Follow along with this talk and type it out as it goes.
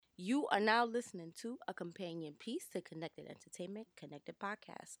You are now listening to a companion piece to Connected Entertainment, Connected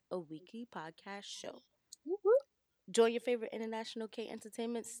Podcast, a weekly podcast show. Woo-woo. Join your favorite international K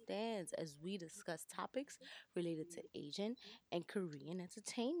entertainment stands as we discuss topics related to Asian and Korean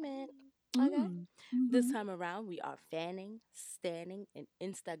entertainment. Okay? Mm. This Mm-hmm. time around, we are fanning, standing, and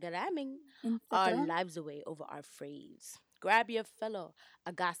Instagramming our Instagram. lives away over our phrase. Grab your fellow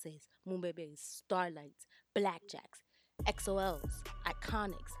Agases, Mumbebes, Starlights, Blackjacks, XOLs,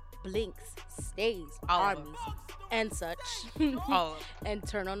 Iconics, Blinks, Stays, All of them. Armies, and such, All of them. and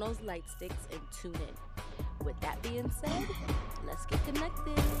turn on those light sticks and tune in. With that being said, let's get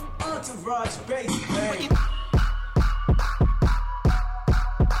connected. Entourage bass, baby.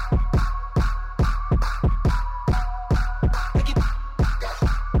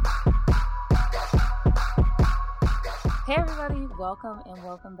 Hey everybody, welcome and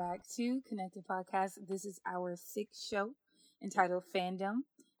welcome back to Connected Podcast. This is our sixth show entitled Fandom.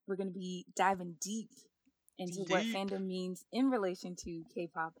 We're going to be diving deep into what Deep. fandom means in relation to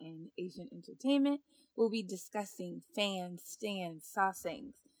K-pop and Asian entertainment. We'll be discussing fans, stands,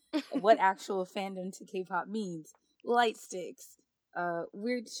 sasaengs, what actual fandom to K-pop means, light sticks,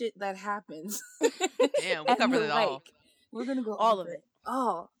 weird shit that happens. Damn, we and covered the it all. like. We're going to go All over of it.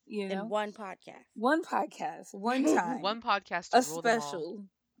 All, you know. In one podcast. One podcast, one time, One podcast to a rule them all. special.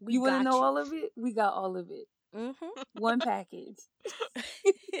 We You want to got know you. all of it? We got all of it. Mm-hmm. One package.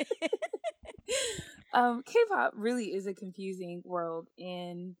 K-pop really is a confusing world,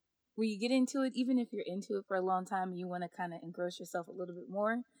 and when you get into it, even if you're into it for a long time and you want to kind of engross yourself a little bit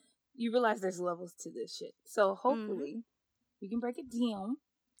more, you realize there's levels to this shit. So hopefully, we can break it down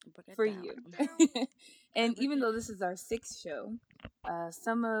Break it for down. you. And even though this is our sixth show,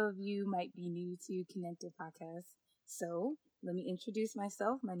 some of you might be new to Connected Podcast. So let me introduce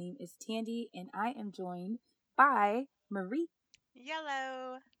myself. My name is Tandy, and I am joined by Marie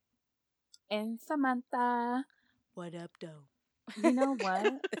Yellow. and Samantha. What up, though? You know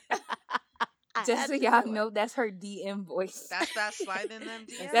what? I Just had so to y'all do it. know, that's her DM voice. That's that slide in them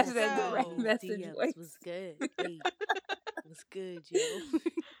DMs. That's Let's that go. direct message DMs voice. was good. Hey, was good, yo.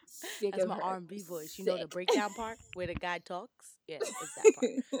 Sick That's of my her. R&B voice. You know the Sick. breakdown part where the guy talks? Yeah, it's that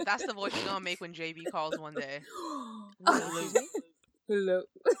part. That's the voice you're gonna make when JB calls one day. Excuse me? Hello.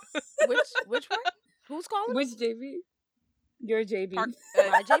 Which one? Who's calling? Which JB? Your JB. Park.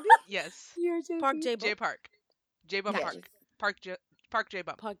 My JB? Yes. Your JB. Park J. J Park. J Bump Yes. Park. Park J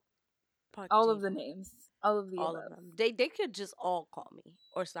Bump. Park All J. of the names. All of the All above. of them. They could just all call me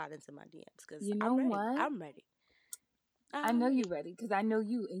or slide into my DMs because You know I'm ready. what? I'm ready. I know you ready because I know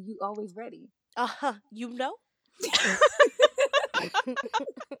you and you always ready. You know?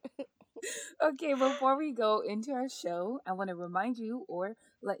 Okay, before we go into our show, I want to remind you or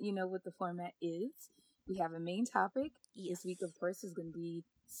let you know what the format is. We have a main topic. This week, of course, is going to be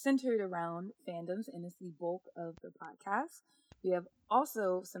centered around fandoms, and it's the bulk of the podcast. We have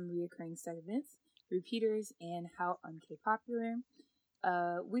also some reoccurring segments, repeaters, and how unK-popular.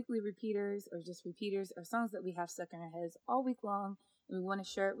 Weekly repeaters or just repeaters are songs that we have stuck in our heads all week long, and we want to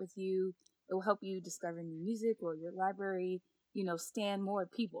share it with you. It will help you discover new music or your library, stand more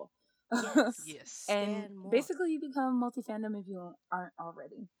people. Yes. Yes. And Stand more. basically, you become multi-fandom if you aren't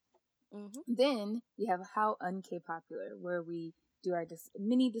already. Mm-hmm. Then we have How unK-popular, where we do our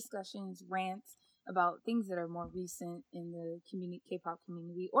mini discussions, rants about things that are more recent in the K-pop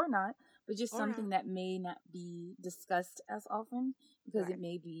community or not, but just Or something not. that may not be discussed as often because Right. it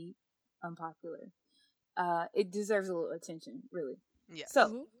may be unpopular. It deserves a little attention, really. Yes. So,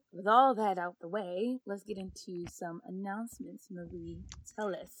 Mhm. with all that out the way, let's get into some announcements. Marie,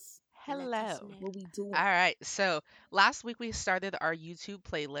 tell us Hello. what we doing. All right. So last week we started our YouTube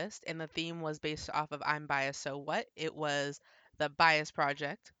playlist, and the theme was based off of I'm Biased, So What? It was the Bias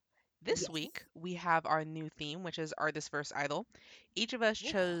Project. This Yes. week we have our new theme, which is Artist vs. Idol. Each of us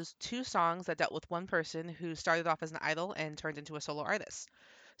Woo. chose two songs that dealt with one person who started off as an idol and turned into a solo artist.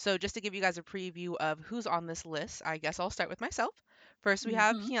 So just to give you guys a preview of who's on this list, I guess I'll start with myself. First we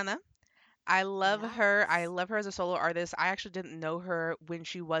have Mhm. Hyuna. I love her. I Nice. love her as a solo artist. I actually didn't know her when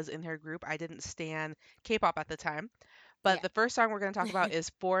she was in her group. I didn't stan K-pop at the time. But Yeah. the first song we're going to talk about is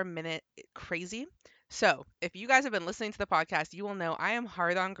 4 Minute Crazy. So, if you guys have been listening to the podcast, you will know I am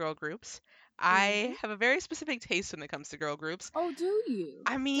hard on girl groups. I have a very specific taste when it comes to girl groups. Oh, do you?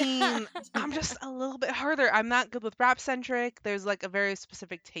 I mean, I'm just a little bit harder. I'm not good with rap centric. There's like a very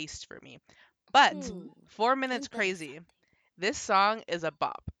specific taste for me. But Hmm. 4 Minutes Crazy. This song is a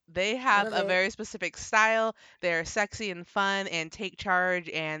bop. They have Love a it. very specific style. They're sexy and fun and take charge,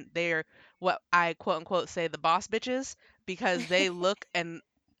 and they're what I quote unquote say the boss bitches because they look and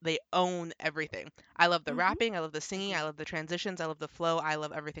they own everything. I love the Mm-hmm. rapping, I love the singing, I Agreed. love the transitions, I love the flow, I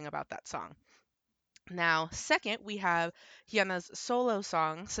love everything about that song. Now, second, we have Hyunna's solo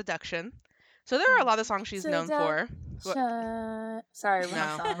song, Seduction. So there are a lot of songs she's known for. What? Seduction. Sorry,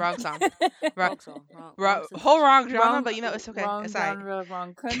 wrong No, song. wrong song. Wrong, Wrong song. Wrong whole seduction. wrong genre, wrong, but it's okay. wrong It's all right. genre,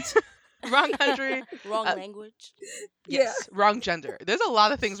 wrong country. Wrong country. Wrong Uh, language. Yeah. yes, wrong gender. There's a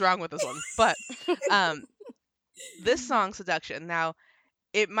lot of things wrong with this one, but um, this song, Seduction. Now,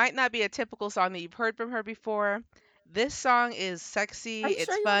 it might not be a typical song that you've heard from her before. This song is sexy. Are you It's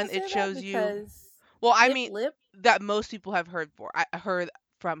sure you fun. want to It say that? shows you. Because Well, I Hip mean Lip. that most people have heard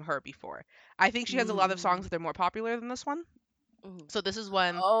from her before. I think she has a lot of songs Mm. that are more popular than this one. Mhm. So this is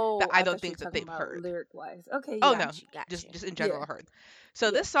one that Oh, I I don't thought you think were that talking they've about heard. lyric wise. Okay, Oh yeah. no, Got just you. just in Yeah. general heard. So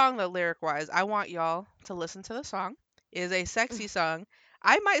Yeah. this song, the lyric wise, I want y'all to listen to the song. It is a sexy song.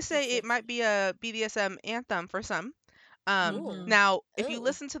 I might It's say it might sexy. be a BDSM anthem for some. Ooh. Mm-hmm. Now, if you Ooh.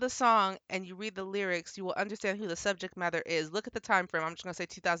 listen to the song and you read the lyrics, you will understand who the subject matter is. Look at the time frame. I'm just gonna say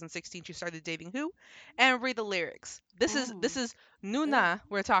 2016. She started dating who, and read the lyrics. This is Ew. Nuna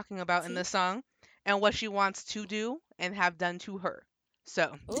we're talking about in See, this song, and what she wants to do and have done to her.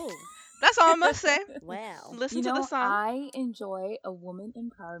 So Ooh. that's all I'm gonna say. Wow. Listen to the song. I enjoy a woman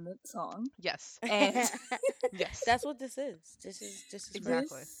empowerment song, Yes, and yes, That's what this is. This is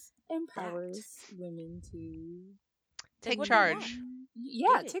exactly. this empowers women to Take Take what they want. charge. Yeah,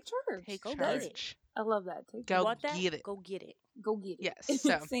 Get it. take charge. Take Go get That's, it. charge. I love that. Take You Go want that? get it. Go get it. Go get it. Yes.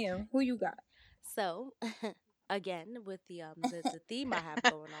 So Sam, who you got? So, again, with the theme I have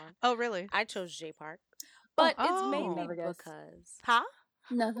going on, oh really? I chose J Park, Oh, but it's Oh. mainly Never guessed. because, huh?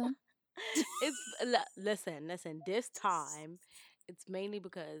 Nothing. Listen. This time, it's mainly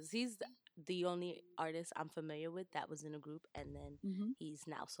because he's the only artist I'm familiar with that was in a group, and then Mm-hmm. he's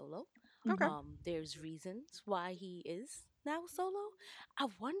now solo. Okay. There's reasons why he is now solo. I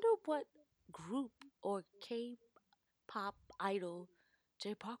wonder what group or K-pop idol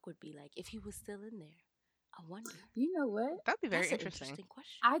J Park would be like if he was still in there. I wonder. You know what? That'd be very That's an interesting. interesting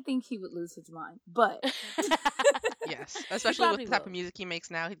question. I think he would lose his mind, but Yes, especially with probably the type will. of music he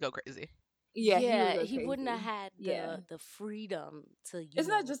makes now, he'd go crazy. yeah, He he would wouldn't go have crazy. had Yeah. the freedom to It's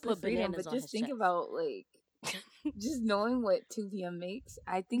not just the put freedom, bananas but on just his think chest. about like just knowing what 2PM makes.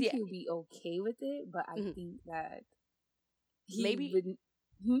 I think Yeah. he'll be okay with it, but I Mhm. think that he Maybe- wouldn't.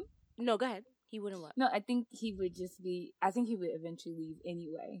 No, go ahead. He wouldn't what? No, I think he would just be. I think he would eventually leave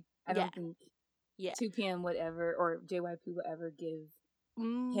anyway. I don't think Yeah. 2PM would ever or JYP would ever give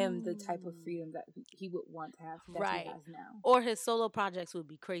him the type of freedom that he would want to have that Right. he has now. Or his solo projects would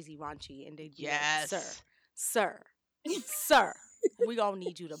be crazy raunchy, and they'd be Yes. like, sir, we gonna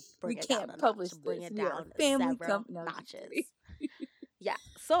need you to bring We it can't down a publish notch, bring this. it We are down a family several company. No, I'm just notches. kidding. Yeah.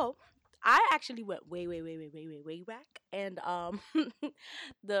 So I actually went way back, and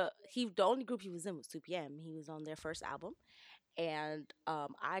the only group he was in was 2PM. He was on their first album, and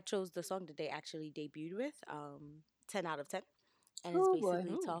I chose the song that they actually debuted with, 10 out of 10, and it's Oh, boy.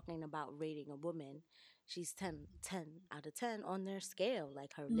 basically Ooh. talking about rating a woman. She's 10 out of 10 on their scale,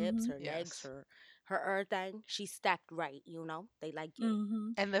 like her lips, her legs, Yes. her everything. She's stacked right, they like it.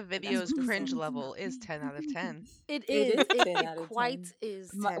 Mm-hmm. And the that's video's what the cringe song is level is 10 out of 10. It It is. is It 10 out of quite 10. is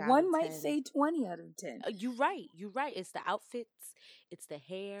 10 out One of might 10. say 20 out of 10. You're right. It's the outfits. It's the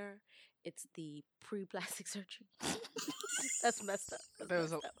hair. It's the pre-plastic surgery. That's messed up. That's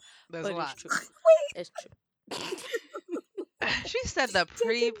There's a- messed up. There's But a lot. it's true. It's true. She said the it back.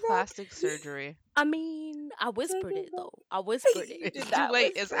 pre-plastic surgery. I mean, I whispered it it back. though. I whispered You it. did It's not too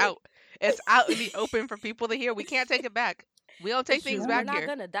late. It's whisper it. out. It's out in the open for people to hear. We can't take it back. We don't take It's things true. back We're not here.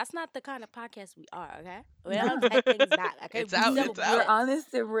 gonna. That's not the kind of podcast we are. Okay, we don't take things back. Okay, It's we out, never it's will. out. We're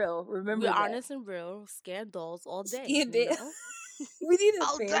honest and real. Remember We're that. honest and real. Scared dolls all day. Scared you dolls. know? We need a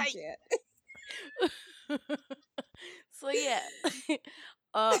All fan day. chat. So yeah.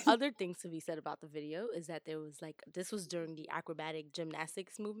 Other things to be said about the video is that there was this was during the acrobatic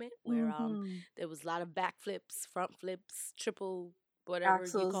gymnastics movement where Mhm. there was a lot of backflips, front flips, triple whatever you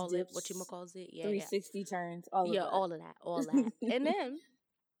Axles, call dips, it, what you calls it, yeah, 360 turns, all of that. all of that, all that. And then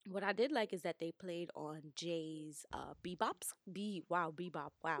what I did like is that they played on Jay's bebops,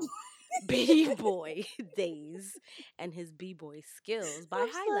 bebop, wow, b-boy days and his b-boy skills by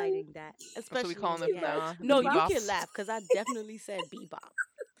I'm sorry. highlighting that, That's what especially we call in them the Bebop. now. past. The No, you bebops. can laugh because I definitely said bebop.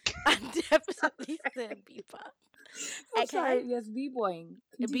 I definitely said bebop. I'm Okay. sorry. Yes, b-boying.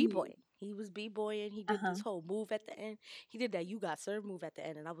 Continue. B-boy. He was b-boy and he did this whole move at the end. He did that you got served move at the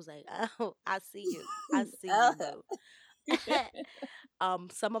end, and I was like, oh, I see you. I see you, boo.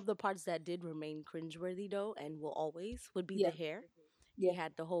 Some of the parts that did remain cringeworthy though, and will always, would be Yeah. the hair. Yeah, He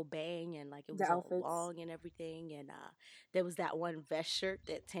had the whole bang and like it the was all outfits. long and everything. And there was that one vest shirt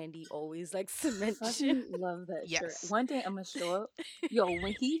that Tandy always like mentioned. Fucking love that shirt. Yes. One day I'm gonna show up. Yo,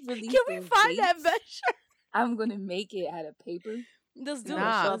 when he released Can we those find that dates, vest shirt? I'm gonna make it out of paper. Let's do I'm it. gonna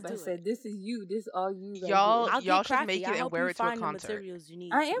Nah. show Let's up and do say, it. "This is you. This all you." Right Y'all- here." I'll y'all get should crafty. make it I'll and help wear you it to a find the concert. materials you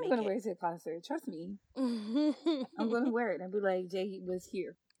need. I to am make gonna it. wear it to a concert. Trust me. I'm gonna wear it and be like, "Jay was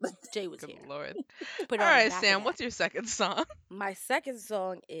here." Jay was Good here. lord. Put it All on the right, back of Sam, that. what's your second song? My second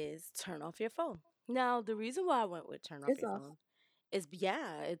song is "Turn Off Your Phone." Now, the reason why I went with "Turn Off It's Your off. Phone" is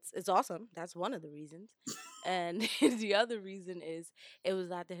it's awesome. That's one of the reasons, and the other reason is it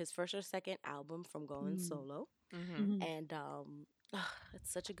was either his first or second album from going Mm. solo, Mm-hmm. and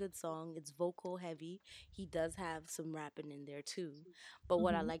it's such a good song. It's vocal heavy. He does have some rapping in there too, but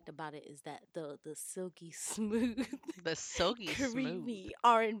what I Mhm. liked about it is that the silky smooth, The silky smooth. creamy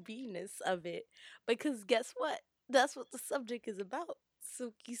R&B-ness of it. Because guess what? That's what the subject is about.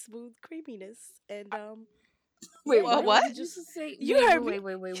 Silky smooth creaminess. And Wait, Wha- what? what? Did you just say? You wait, heard wait,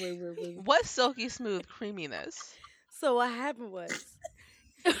 me. wait. What silky smooth creaminess? So what happened was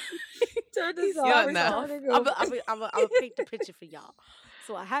Turn this He's off. Yeah, first no. off, I'm I'm gonna paint the picture for y'all.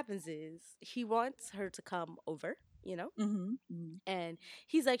 So what happens is he wants her to come over, you know, and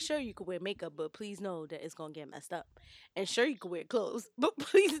he's like, "Sure, you could wear makeup, but please know that it's gonna get messed up. And sure, you could wear clothes, but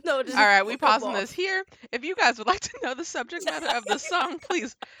please know that All right, it's we gonna come pausing this off." here. If you guys would like to know the subject matter of the song,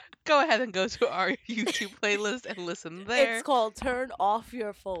 please go ahead and go to our YouTube playlist and listen there. It's called "Turn Off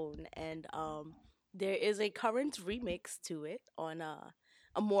Your Phone," and there is a current remix to it on a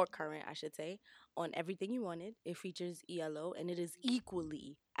more current, I should say, on "Everything You Wanted." It features ELO, and it is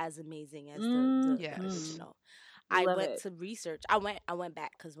equally as amazing as the Yes. original. I Love went it. to research. I went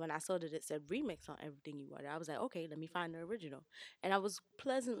back because when I saw that it said remix on "Everything You Wanted," I was like, okay, let me find the original, and I was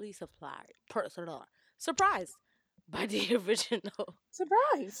pleasantly surprised by the original.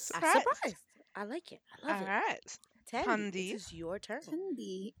 Surprise. I'm surprised. I like it. I All love it. right. Tandy, Tandy. this is your turn.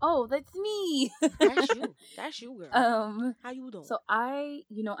 Tandy. Oh, that's me. That's you. That's you, girl. How you doing? So I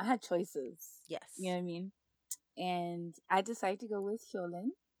had choices. Yes. You know what I mean? And I decided to go with Hyolyn.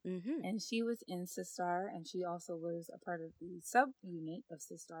 Mm-hmm. And she was in Sistar, and she also was a part of the subunit of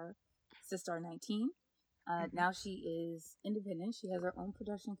Sistar, Sistar 19. Now she is independent. She has her own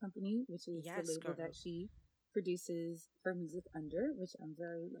production company, which is Yes, the label girl. that she produces her music under, which I'm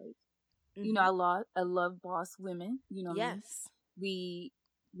very like. Mhm. You know, I love boss women. You know, what I mean? Yes. we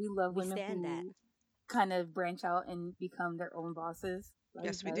love We women stand who that. kind of branch out and become their own bosses. Like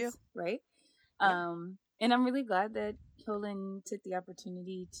Yes, we do. us, right? Yeah. And I'm really glad that Hyolyn took the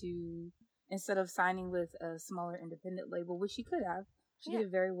opportunity to, instead of signing with a smaller independent label, which she could have, she Yeah. could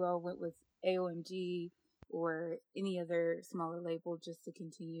have very well went with AOMG or any other smaller label just to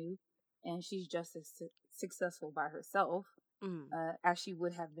continue. And she's just as successful by herself Mm. as she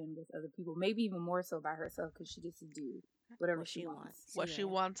would have been with other people. Maybe even more so by herself because she gets to do whatever What she she wants. wants. What she Yeah.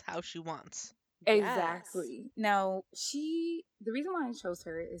 wants, how she wants. Exactly. Now, the reason why I chose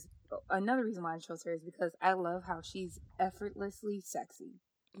her is, another reason why I chose her is because I love how she's effortlessly sexy.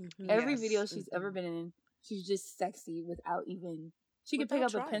 Mhm. Every Yes. video she's ever Mhm. been in, she's just sexy without even, she could Without pick up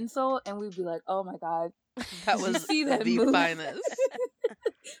a trying. pencil and we'd be like, oh my God, That did you was see that the move? finest.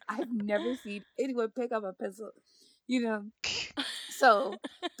 I've never seen anyone pick up a pencil, you know. So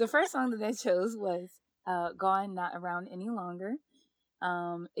the first song that I chose was Gone Not Around Any Longer.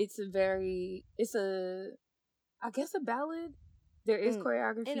 It's I guess a ballad. There is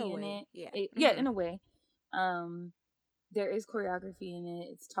choreography in a in way, it. yeah. Yeah, in a way. There is choreography in it.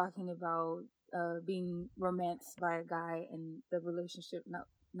 It's talking about being romanced by a guy and the relationship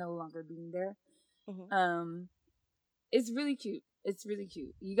no longer being there. Mhm. It's really cute. It's really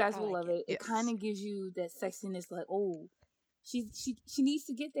cute. You guys I will like love it. it. It Yes. kind of gives you that sexiness, like, oh, she needs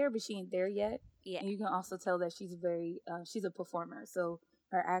to get there, but she ain't there yet. Yeah. And you can also tell that she's she's a performer. So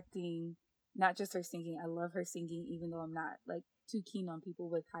her acting, not just her singing. I love her singing, even though I'm not like too keen on people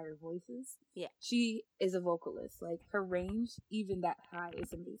with higher voices. Yeah. She is a vocalist. Like her range, even that high,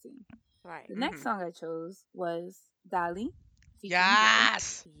 is amazing. Right. The next Mhm. song I chose was Dali. featuring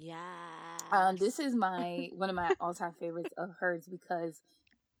Yes. Yeah. this is one of my all-time favorites of hers because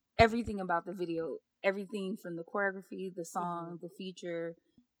everything about the video, everything from the choreography, the song, the feature,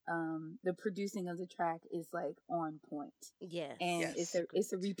 the producing of the track is like on point. Yes. And Yes.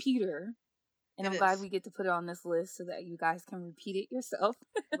 it's a repeater. And It I'm glad is. we get to put it on this list so that you guys can repeat it yourself.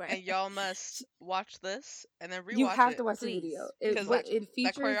 Right. And y'all must watch this and then rewatch You have it. to watch the Please. video. Because What watch it that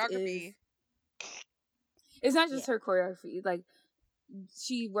features choreography. is, it's not just Yeah. her choreography. Like,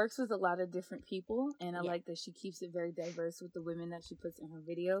 she works with a lot of different people, and I Yeah. like that she keeps it very diverse with the women that she puts in her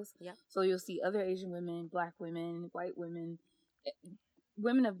videos. Yep. So you'll see other Asian women, black women, white women,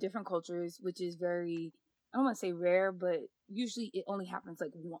 women of different cultures, which is very, I don't want to say rare, but usually it only happens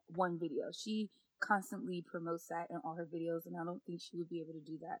like one video. She constantly promotes that in all her videos, and I don't think she would be able to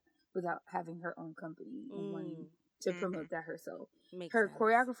do that without having her own company and wanting to Mhm. promote that herself. Makes Her sense.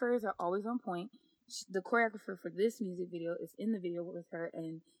 choreographers are always on point. The choreographer for this music video is in the video with her,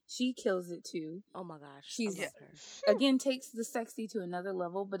 and she kills it too. Oh my gosh. She's I Yeah. love her. again takes the sexy to another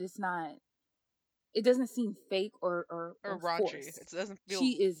level, but it's not. It doesn't seem fake Or or raunchy. It forced. doesn't feel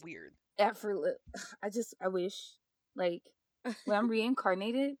She is weird. effortless. I wish, like, when I'm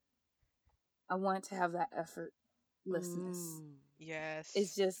reincarnated, I want to have that effortlessness. Yes.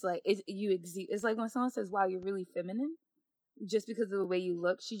 It's just like you exude. It's like when someone says, "Wow, you're really feminine," just because of the way you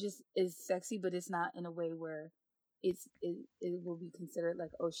look. She just is sexy, but it's not in a way where it will be considered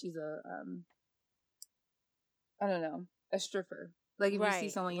like, oh, she's a I don't know, a stripper. Like if you see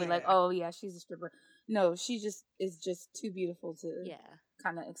Right, someone, you're like, right. oh yeah, she's a stripper. No, she just is just too beautiful to Yeah.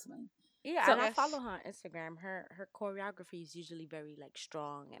 kind of explain. Yeah, So and I follow Yes. her on Instagram. Her choreography is usually very like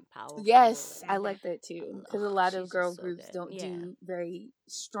strong and powerful. yes, I And like that too because a ugh, lot of she's girl just so groups good. don't Yeah. do very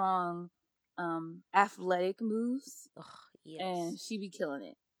strong, athletic moves, Ugh, and yes. she be killing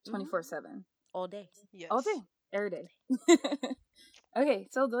it Mhm. 24/7, All day. all Yes. day, every day. Okay,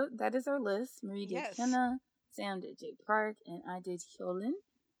 so that is our list. Marie did Yes. Henna, Sam did Jay Park, and I did Hyolyn.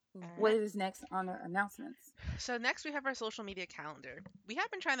 All Mhm. What right. is next on our announcements? So next we have our social media calendar. We have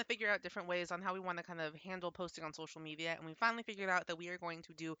been trying to figure out different ways on how we want to kind of handle posting on social media, and we finally figured out that we are going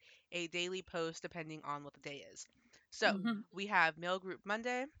to do a daily post depending on what the day is. So Mm-hmm. we have Male Group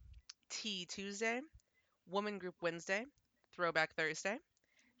Monday, Tea Tuesday, Woman Group Wednesday, Throwback Thursday,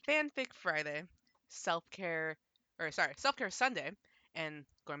 Fanfic Friday, Self Care Sunday, and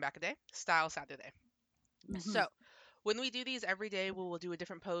going back a day, Style Saturday. Mm-hmm. So when we do these every day, we will do a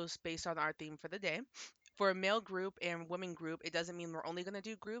different post based on our theme for the day. For a male group and women group, it doesn't mean we're only going to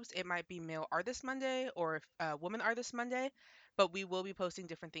do groups. It might be male artist Monday or woman artist Monday, but we will be posting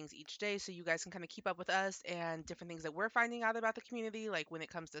different things each day so you guys can kind of keep up with us and different things that we're finding out about the community, like when it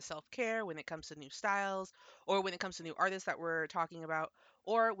comes to self care, when it comes to new styles, or when it comes to new artists that we're talking about,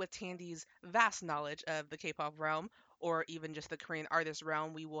 or with Tandy's vast knowledge of the K pop realm or even just the Korean artist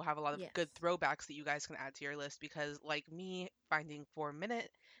realm, we will have a lot of Yes. good throwbacks that you guys can add to your list because, like me finding 4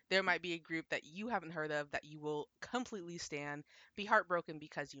 Minute, there might be a group that you haven't heard of that you will completely stand, be heartbroken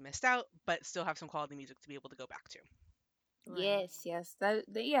because you missed out, but still have some quality music to be able to go back to. Right. Yes. Yeah,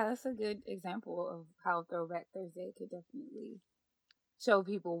 that's a good example of how Throwback Thursday could definitely show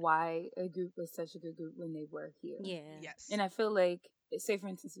people why a group was such a good group when they were here. Yeah. Yes. And I feel like, say for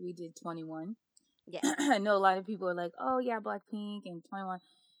instance, we did 21. Yeah. I know a lot of people are like, oh yeah, Blackpink and 21.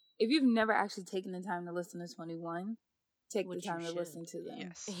 If you've never actually taken the time to listen to 21, take Which the you time to should. listen to them.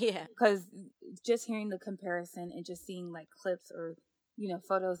 Yes. Yeah. Because just hearing the comparison and just seeing like clips or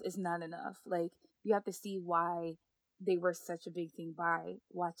photos is not enough. Like you have to see why they were such a big thing by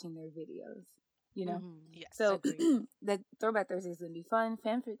watching their videos. Mhm. Yes. So Agreed. that Throwback Thursday is gonna be fun.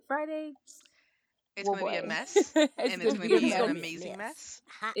 Fanfic Friday, It's whoa going to be a boy, mess, it's and it's gonna going be to a be It's an gonna mess. be a amazing mess. mess.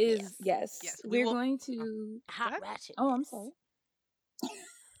 Hot Is mess. yes, We we're will. going Oh, to. go Hot ahead. ratchet. Oh, I'm mess. sorry.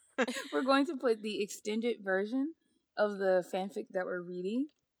 We're going to put the extended version of the fanfic that we're reading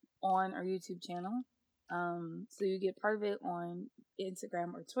on our YouTube channel. So you get part of it on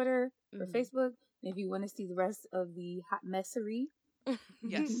Instagram or Twitter or Mhm. Facebook. And if you want to see the rest of the hot messery, you can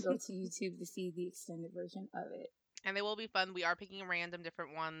Yes. go to YouTube to see the extended version of it. And they will be fun. We are picking random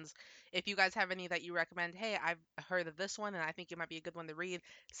different ones. If you guys have any that you recommend, hey, I've heard of this one and I think it might be a good one to read,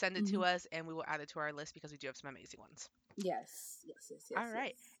 send it to us and we will add it to our list because we do have some amazing ones. Yes. All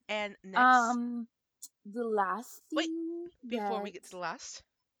right. Yes. And next, The last wait, thing before that we get to the last,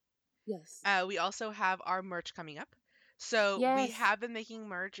 yes, we also have our merch coming up. So we yes, have been making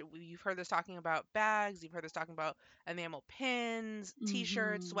merch. You've heard us talking about bags. You've heard us talking about enamel pins,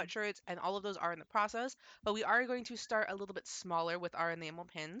 t-shirts, mm-hmm. sweatshirts, and all of those are in the process. But we are going to start a little bit smaller with our enamel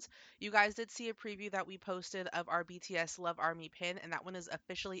pins. You guys did see a preview that we posted of our BTS Love Army pin, and that one is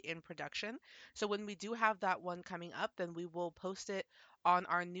officially in production. So when we do have that one coming up, then we will post it on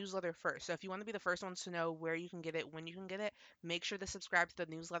our newsletter first. So if you want to be the first ones to know where you can get it, when you can get it, make sure to subscribe to the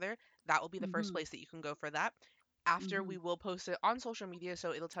newsletter. That will be the first Mm-hmm. place that you can go for that. After Mm-hmm. we will post it on social media,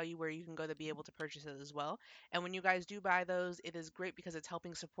 so it'll tell you where you can go to be able to purchase it as well. And when you guys do buy those, it is great because it's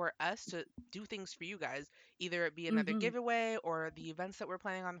helping support us to do things for you guys, either it be another Mm-hmm. giveaway or the events that we're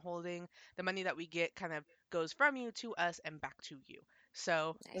planning on holding. The money that we get kind of goes from you to us and back to you.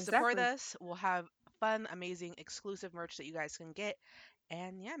 So Nice. support Exactly. us. We'll have fun, amazing, exclusive merch that you guys can get.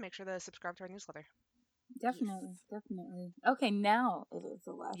 And yeah, make sure to subscribe to our newsletter. Definitely, definitely. Okay, now it is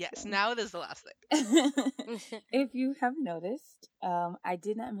the last Yes, thing. now it is the last thing. If you have noticed, I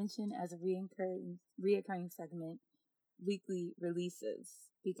did not mention as a reoccurring segment weekly releases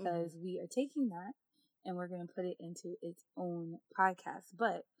because we are taking that and we're going to put it into its own podcast.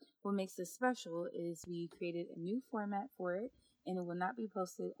 But what makes this special is we created a new format for it, and it will not be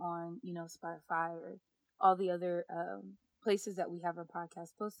posted on, Spotify or all the other places that we have our podcast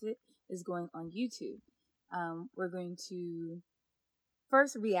posted. Is going on YouTube. We're going to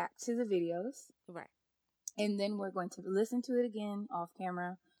first react to the videos, Right. and then we're going to listen to it again off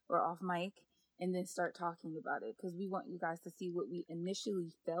camera or off mic, and then start talking about it because we want you guys to see what we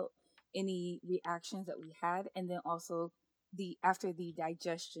initially felt, any reactions that we had, and then also the after the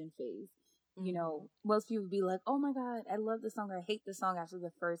digestion phase. Most people would be like, "Oh my god, I love the song," or "I hate the song" after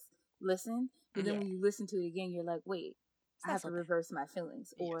the first listen, but then Yeah. when you listen to it again, you're like, "Wait, It's I not have so to bad. reverse my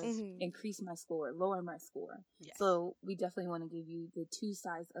feelings or Yes. increase my score, lower my score." Yes. So we definitely want to give you the two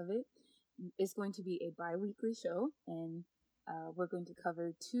sides of it. It's going to be a bi-weekly show, and we're going to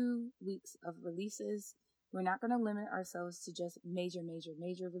cover 2 weeks of releases. We're not going to limit ourselves to just major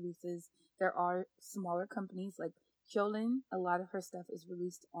releases. There are smaller companies like Kyolin. A lot of her stuff is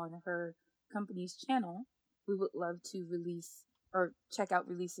released on her company's channel. We would love to release or check out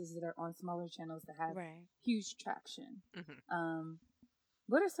releases that are on smaller channels that have Right. huge traction. Mhm.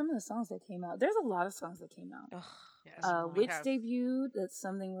 What are some of the songs that came out? There's a lot of songs that came out. Ugh, Yes. a We Witch lot. have debuted. That's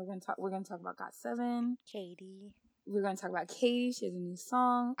something we're gonna talk. We're gonna talk about GOT7. Katie. We're gonna talk about Katie. She has a new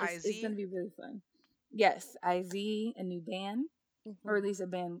song. It's IZ. gonna be really fun. Yes, IZ, a new band, or at least a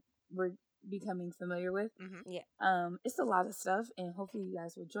band we're becoming familiar with. Mhm. Yeah. It's a lot of stuff, and hopefully you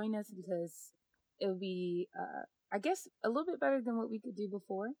guys will join us because it'll be, I guess, a little bit better than what we could do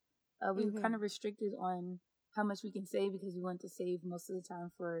before. We were kind of restricted on how much we can say because we want to save most of the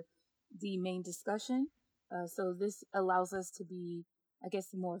time for the main discussion. So this allows us to be, I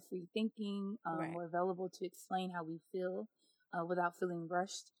guess, more free thinking, Right. more available to explain how we feel without feeling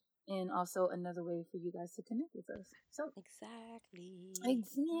rushed, and also another way for you guys to connect with us. So Exactly.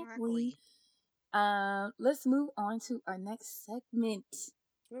 exactly. Let's move on to our next segment.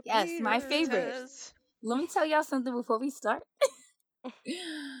 Yes, my favorite. Repeaters. Let me tell y'all something before we start.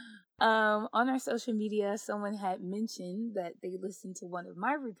 On our social media, someone had mentioned that they listened to one of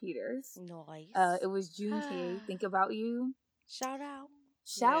my repeaters. Nice. It was June K. Think About You. Shout out.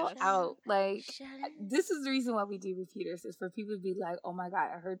 Shout Yes. out. Like, Shout out. this is the reason why we do repeaters, is for people to be like, oh my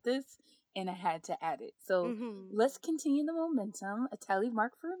God, I heard this and I had to add it. So let's continue the momentum. A tally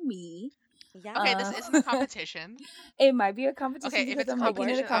mark for me. Yeah. Okay, this isn't a competition. It might be a competition Okay, if because it's a I'm making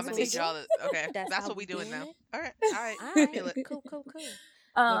it a competition, I'm gonna need competition. y'all to. Okay, That's that's how what we we doing doing now. it? All right, All feel right. it. Cool.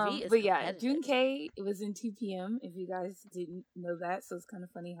 Marie is But yeah, competitive. June K, it was in 2 p.m. if you guys didn't know that, so it's kind of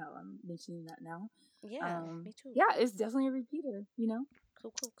funny how I'm mentioning that now. Yeah, me too. Yeah, it's definitely a repeater, you know.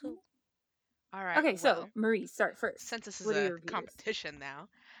 Cool. All right. Okay, so Well, Marie, start first. since this is What are a your repeaters? competition now,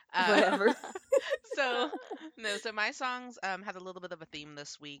 Whatever. so so my songs had a little bit of a theme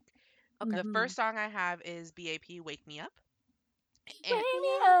this week. Okay. The first song I have is BAP "Wake Me Up." Wake And me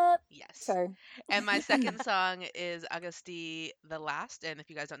up. yes. Sorry. And my second song is Augusti the Last. And if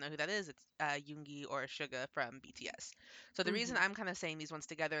you guys don't know who that is, it's Yoongi or Suga from BTS. So the reason I'm kind of saying these ones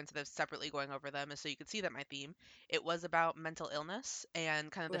together instead of separately going over them is so you can see that my theme, it was about mental illness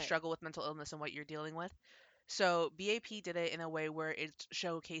and kind of the Right. struggle with mental illness and what you're dealing with. So BAP did it in a way where it's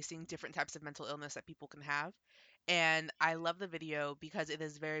showcasing different types of mental illness that people can have. And I love the video because it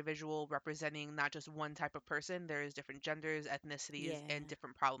is very visual, representing not just one type of person. There's different genders, ethnicities, Yeah. and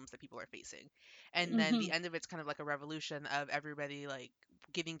different problems that people are facing. And then Mhm. the end of it's kind of like a revolution of everybody like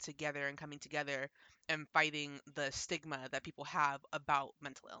getting together and coming together and fighting the stigma that people have about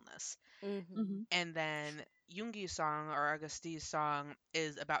mental illness. Mhm. And then Yoongi's song or Augusti's song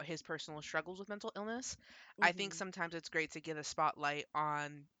is about his personal struggles with mental illness. I think sometimes it's great to get a spotlight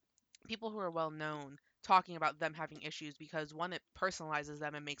on people who are well known talking about them having issues because one, it personalizes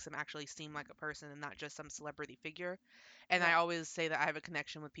them and makes them actually seem like a person and not just some celebrity figure. And I Right. always say that I have a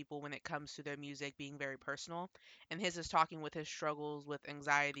connection with people when it comes to their music being very personal. And his is talking with his struggles with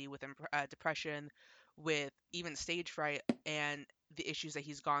anxiety, with depression, with even stage fright and the issues that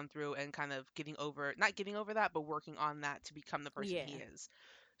he's gone through and kind of getting over, not getting over that, but working on that to become the person he Yeah. is.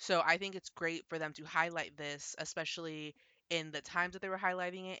 So I think it's great for them to highlight this, especially in the times that they were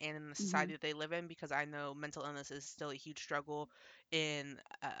highlighting it and in the Mhm. society that they live in, because I know mental illness is still a huge struggle in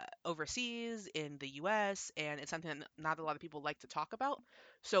overseas, in the US, and it's something that not a lot of people like to talk about.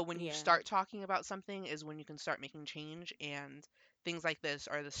 So when you Yeah. start talking about something is when you can start making change, and things like this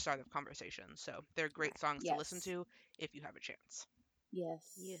are the start of conversations. So they're great songs to listen Yes. to if you have a chance.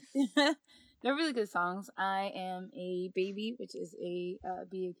 Yes. Yes. They're really good songs. I am a baby, which is a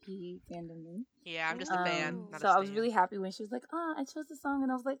BAP fandom name. Yeah, I'm just a fan, not So a I was stan. really happy when she was like, "Oh, I chose the song,"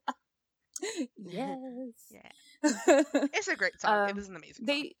 and I was like, "Yes." Yeah. It's a great song. It is an amazing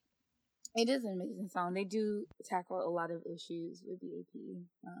song. It is an amazing song. They do tackle a lot of issues with BAP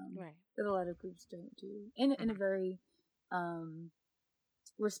Right. that a lot of groups don't do in a very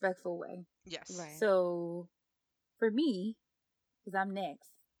respectful way. Yes. Right. So for me, because I'm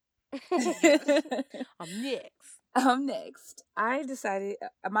next. I'm next. Next. I decided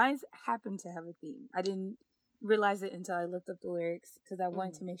mine happened to have a theme. I didn't realize it until I looked up the lyrics because I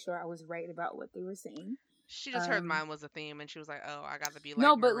wanted to make sure I was right about what they were saying. She just heard mine was a theme and she was like, "Oh, I gotta be like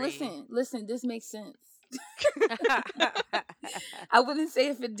no, but Marie." listen. This makes sense. I wouldn't say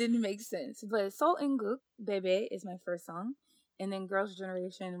if it didn't make sense, but Soul and Gook Bebe is my first song, and then Girls'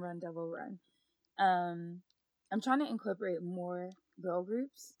 Generation Run Devil Run. I'm trying to incorporate more girl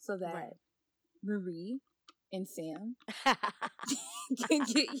groups so that Marie and Sam can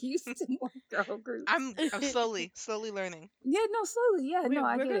get used to more girl groups. I'm slowly learning. Yeah, no, slowly. Yeah, no,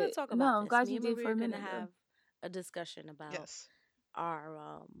 I we're get gonna it. talk about No, I'm this. glad Me you and did Marie for a are gonna minute. have a discussion about Yes.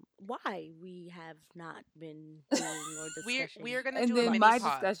 our why we have not been doing or discussing. We are gonna And do a then mini my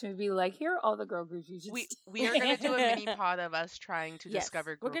pod. discussion would be like, here are all the girl groups you should. We are gonna do a mini pod of us trying to Yes,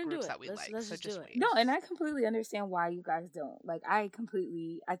 discover we're girl gonna do groups it. that we like. Let's So just just do it. wait. No, and I completely understand why you guys don't. Like, I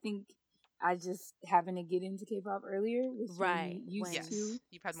think I just having to get into K-pop earlier, which Right, used Yes. to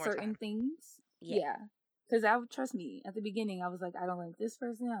You've had more certain time. things. Yeah. Yeah. Because trust me, at the beginning, I was like, I don't like this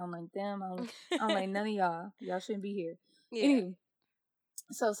person. I don't like them. I don't like none of y'all. Y'all shouldn't be here. Yeah. Anyway,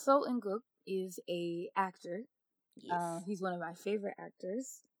 so So In-guk is a actor. Yes. He's one of my favorite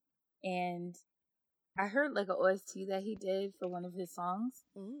actors. And I heard like an OST that he did for one of his songs.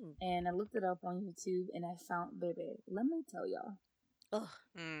 Mm. And I looked it up on YouTube and I found Bebe. Let me tell y'all. Ugh.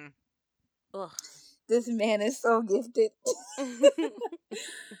 Mm. Ugh. This man is so gifted.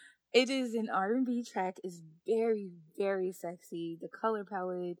 It is an R&B track. It's very, very sexy. The color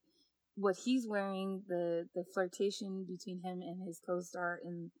palette, what he's wearing, the flirtation between him and his co-star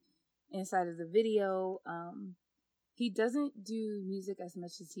inside of the video. He doesn't do music as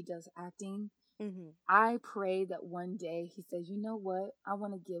much as he does acting. Mm-hmm. I pray that one day he says, you know what? I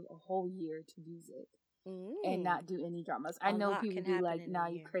want to give a whole year to music and not do any dramas. I know people be like, nah,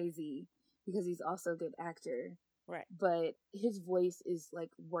 you crazy, because he's also a good actor. Right. But his voice is like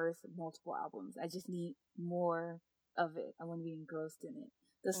worth multiple albums. I just need more of it. I want to be engrossed in it.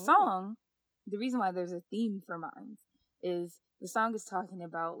 The song, the reason why there's a theme for mine is the song is talking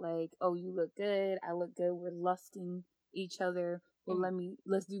about like, oh, you look good, I look good, we're lusting each other. Well,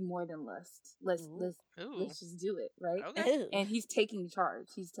 let's do more than lust. Let's just do it, right? Okay. And he's taking charge.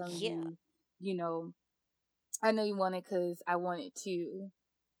 He's telling you, you know, I know you want it because I want it too,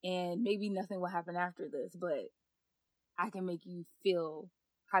 and maybe nothing will happen after this, but I can make you feel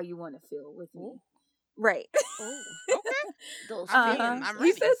how you want to feel with me. Right. Oh, okay. Those I'm ready.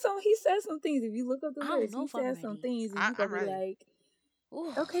 He said some things. If you look up the lyrics, he said some things, and you gotta be like,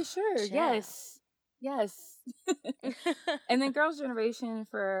 ooh, okay, sure, child. yes. And then Girls' Generation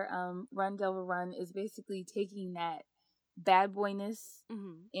for Run Devil Run is basically taking that bad boyness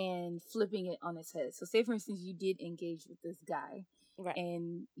and flipping it on its head. So say for instance you did engage with this guy, right,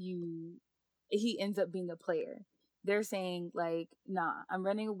 and he ends up being a player. They're saying like, nah, I'm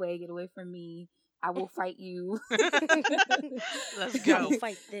running away, get away from me. I will fight you. Let's go.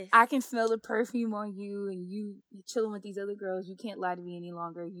 Fight this. I can smell the perfume on you, and you chilling with these other girls. You can't lie to me any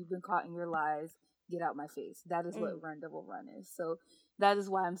longer. You've been caught in your lies. Get out my face. That is what Run Devil Run is. So that is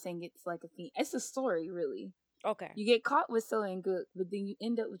why I'm saying it's like a theme. It's a story, really. Okay. You get caught with So and Good, but then you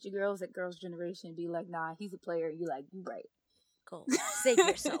end up with your girls at Girls' Generation and be like, nah, he's a player. You like, you right. Cool. Save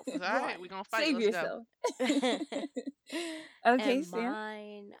yourself. All right, we're gonna fight. Save Let's yourself. Okay, and Sam.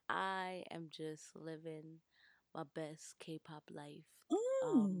 Mine, I am just living my best K-pop life.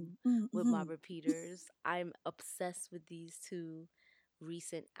 With my repeaters. I'm obsessed with these two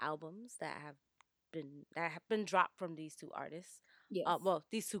recent albums that have been dropped from these two artists. Yes. Well,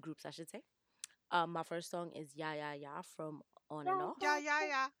 these two groups, I should say. My first song is Ya Ya Ya from On and Off. Yeah.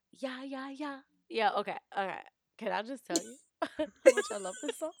 Ya Ya Ya. Yeah. Okay. Can I just tell you how much I love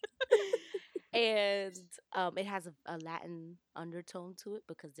this song? And it has a Latin undertone to it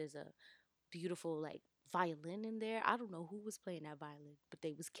because there's a beautiful like violin in there. I don't know who was playing that violin, but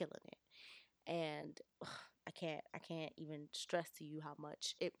they was killing it. And I can't even stress to you how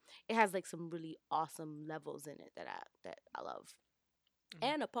much it has like some really awesome levels in it that I love.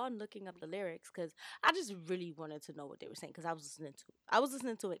 And upon looking up the lyrics, because I just really wanted to know what they were saying, because I was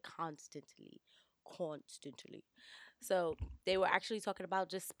listening to it constantly. So they were actually talking about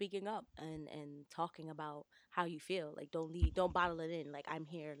just speaking up and talking about how you feel. Like don't bottle it in. Like I'm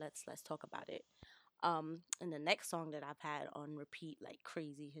here. Let's talk about it. And the next song that I've had on repeat like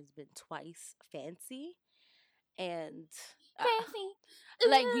crazy has been Twice Fancy. And uh, Fancy.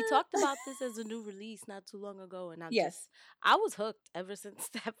 like we talked about this as a new release not too long ago, and Yes. I was hooked ever since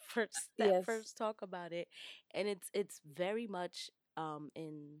that Yes. first talk about it. And it's very much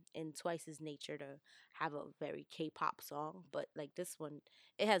in Twice's nature to have a very K-pop song, but like this one,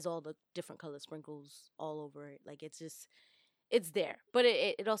 it has all the different color sprinkles all over it. Like it's there, but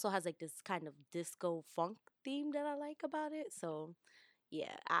it also has like this kind of disco funk theme that I like about it. So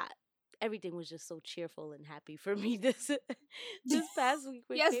yeah, everything was just so cheerful and happy for me this past week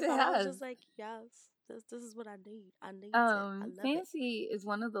with Yes, it K-pop. I was has. just like, yes, this is what I need. I need it. I love it. Fancy is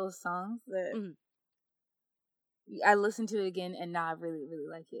one of those songs that Mhm. I listened to it again, and now I really, really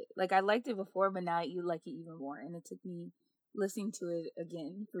like it. Like, I liked it before, but now you like it even more. And it took me listening to it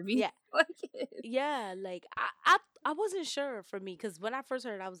again for me Yeah. to like it. Yeah, like I wasn't sure for me because when I first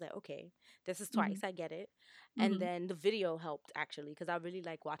heard it, I was like, okay, this is Twice. I get it. And Mhm. then the video helped actually because I really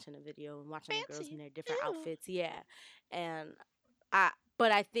like watching the video and watching the girls in their different Ew. outfits. Yeah, and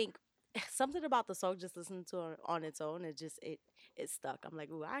but I think something about the song just listening to it on its own, it stuck. I'm like,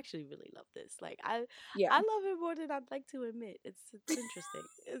 ooh, I actually really love this. Like I Yeah. love it more than I'd like to admit. It's interesting.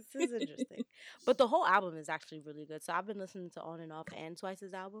 It's interesting. But the whole album is actually really good. So I've been listening to On and Off and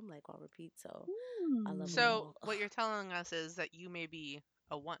Twice's album like on repeat. So I love them Mm. So all. what you're telling us is that you may be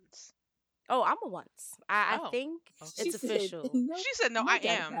a once. Oh, I'm a once. I Oh, think okay. it's official. No, She said, "No, no I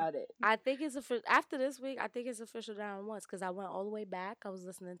doubt am." about it. I think it's official. After this week, I think it's official down once because I went all the way back. I was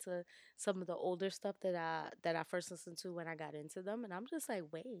listening to some of the older stuff that I first listened to when I got into them, and I'm just like,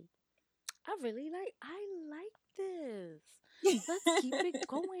 wait, I like this. Let's keep it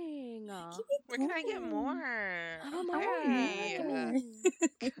going. Keep it Where can I get going. more? I I'm want more. ready.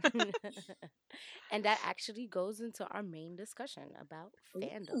 Give me more. And that actually goes into our main discussion about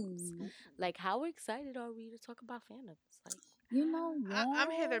fandoms. Ooh. Like, how excited are we to talk about fandoms? Like, You know what? I'm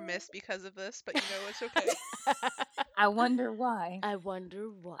hit or miss because of this, but you know it's okay. I wonder why. I wonder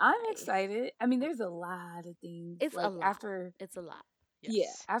why. I'm excited. I mean, there's a lot of things. It's like a lot. after It's a lot. Yes.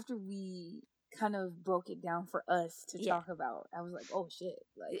 yeah, after we kind of broke it down for us to Yeah. talk about, I was like, oh shit,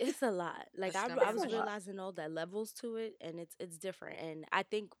 like It's a lot. Like It's I definitely was a lot. realizing all the levels to it, and it's different. And I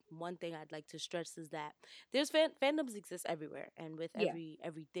think one thing I'd like to stress is that there's fandoms exist everywhere, and with Yeah.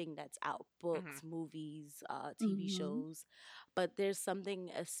 everything that's out, books, movies, TV Mhm. shows. But there's something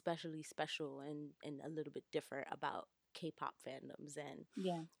especially special and a little bit different about K-pop fandoms, and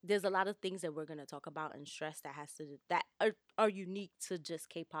Yeah. there's a lot of things that we're gonna talk about and stress that are unique to just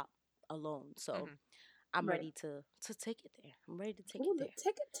K-pop alone. So. Mhm. I'm Right. ready to take it there. I'm ready to take Ooh, it there.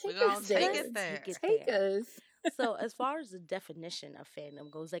 take We're gonna us take there. it there. Take us. So, as far as the definition of fandom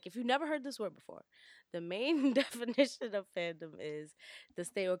goes, like if you've never heard this word before, the main definition of fandom is the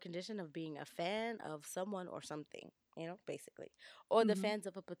state or condition of being a fan of someone or something, basically. Or the Mhm. fans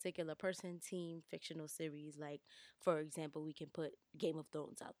of a particular person, team, fictional series. Like, for example, we can put Game of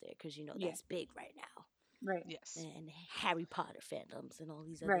Thrones out there because, Yeah. that's big right now. Right. Yes. And Harry Potter fandoms and all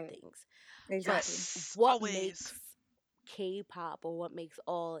these other Right. things. Exactly. Yes. What Always. makes K-pop or what makes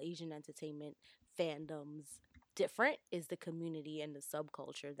all Asian entertainment fandoms different is the community and the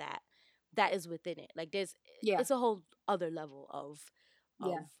subculture that is within it. Like Yeah. it's a whole other level of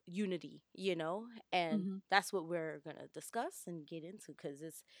Yeah. unity, and Mhm. that's what we're gonna discuss and get into because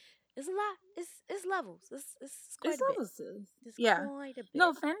it's a lot. It's levels. It's quite It's a bit. levels to. It's Yeah. quite a bit.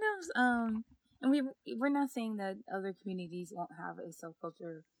 No fandoms. And we're not saying that other communities won't have a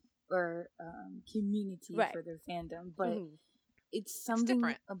subculture or community Right. for their fandom, but Mhm. it's something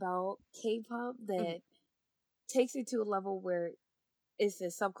different. about K-pop that takes it to a level where it's a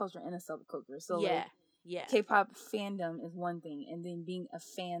subculture and a subculture. So yeah, like yeah. K-pop fandom is one thing, and then being a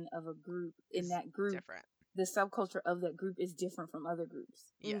fan of a group in Is that group, different. the subculture of that group is different from other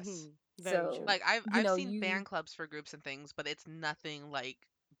groups. Yes. Mhm. Very So true. Like I've you know, seen you fan clubs for groups and things, but it's nothing like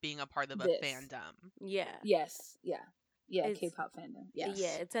being a part of a this. fandom. Yeah. Yes, yeah, It's- K-pop fandom. Yes.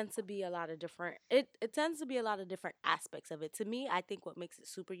 Yeah, it tends to be a lot of different it tends to be a lot of different aspects of it. To me, I think what makes it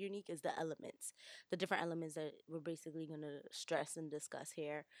super unique is the elements. The different elements that we're basically going to stress and discuss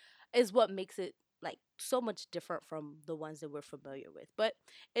here is what makes it like so much different from the ones that we're familiar with. But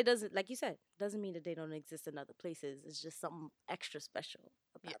it doesn't, like you said, doesn't mean that they don't exist in other places. It's just something extra special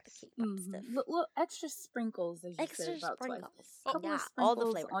about Yes. the K-pop stuff. Little extra sprinkles, as you Extra said about Twice. sprinkles. Couple yeah, of all the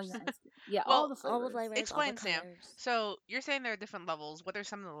sprinkles on flavors. your ice cream. Yeah, Well, all the flavors. All the flavors, Explain, all the Sam. colors. So you're saying there are different levels. What are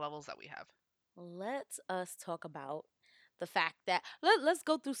some of the levels that we have? Let us talk about the fact that let's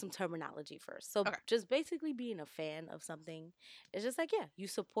go through some terminology first. So Okay. just basically being a fan of something is just like, yeah, you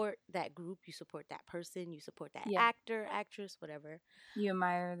support that group, you support that person, you support that Yeah. actor, actress, whatever. You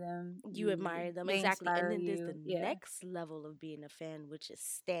admire them. You admire them, they exactly. And inspire then there's the you. Yeah. next level of being a fan, which is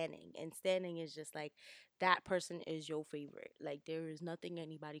standing. And standing is just like that person is your favorite. Like there is nothing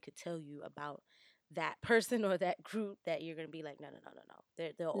anybody could tell you about that person or that group that you're gonna be like, no.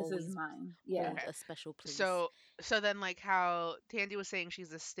 They'll This always is mine. Yeah. hold Okay. a special place. So then like how Tandy was saying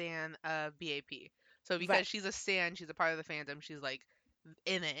she's a stan of BAP. So because Right. she's a stan, she's a part of the fandom, she's like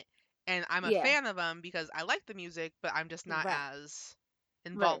in it. And I'm a Yeah. fan of them because I like the music, but I'm just not Right. as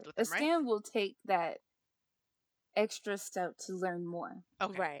involved with A them, right? stan will take that extra step to learn more.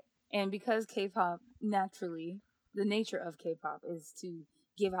 Okay. Right. And because K-pop, naturally, the nature of K-pop is to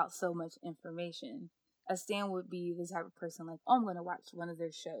give out so much information, a stan would be the type of person like, oh, I'm going to watch one of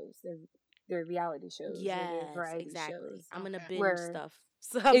their shows, their reality shows, or Yes, their variety exactly. shows. I'm gonna Okay. binge Where- stuff.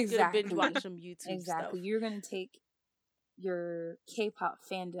 So I'm Exactly. gonna binge watch some YouTube Exactly. stuff. You're going to take your K-pop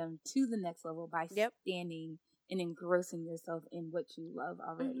fandom to the next level by Yep. standing and engrossing yourself in what you love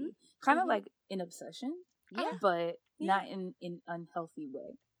already. Kind of Mhm. like an obsession, Yeah. but Yeah. not in an unhealthy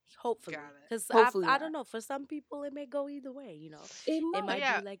way. Hopefully, Got it. because Hopefully I not. don't know. For some people, it may go either way. You know, It it might. Oh might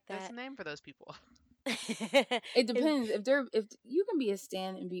yeah, be like there's a that. name for those people. It depends. If you can be a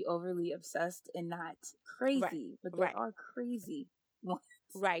stan and be overly obsessed and not crazy, but there right. are crazy ones.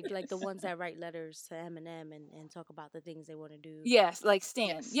 Right, like the ones that write letters to Eminem and talk about the things they want to do. Yes, like Stan.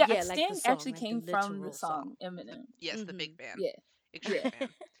 Yes. Yeah, Yeah, like Stan the song, actually like the came from the literal song song. Eminem. Yes, the big Mhm. fan. Yeah. Extreme Yeah. fan.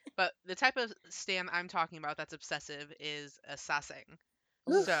 But the type of stan I'm talking about that's obsessive is a sasang.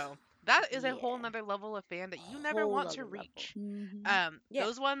 Oof. So that is a whole Yeah. nother level of fan that you never Whole want to other level. reach. Mhm. Yeah.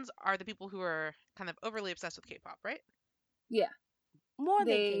 Those ones are the people who are kind of overly obsessed with K-pop, right? Yeah. More than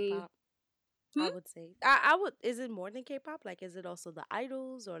They- K-pop, I would say. I would. Is it more than K-pop? Like, is it also the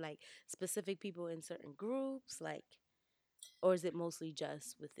idols or like specific people in certain groups? Like, or is it mostly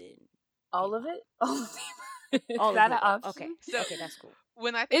just within All of K-pop? it? All of it. Is all that of an it? option? Okay, So- okay, that's cool.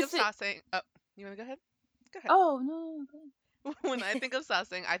 When I think Is of it- sasang, you want to go ahead? Go ahead. Oh, no. Okay. When I think of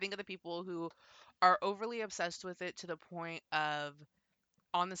sasang, I think of the people who are overly obsessed with it to the point of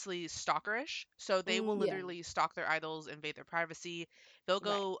honestly stalkerish. So they will Mm, yeah. literally stalk their idols, invade their privacy. They'll Right.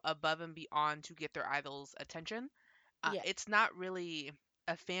 go above and beyond to get their idols' attention. Yeah. It's not really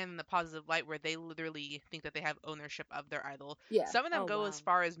a fan in the positive light where they literally think that they have ownership of their idol. Yeah. Some of them Oh, go as wow.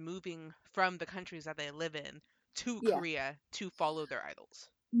 far as moving from the countries that they live in to Yeah. Korea to follow their idols.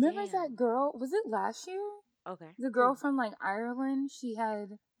 Remember Damn. that girl? Was it last year? Okay. The girl from like Ireland, she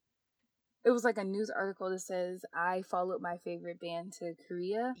had, it was like a news article that says, I followed my favorite band to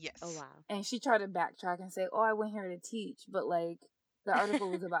Korea. Yes. Oh wow. And she tried to backtrack and say, oh, I went here to teach. But like, the article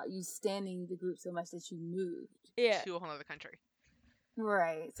was about you standing the group so much that you moved. Yeah. To a whole other country.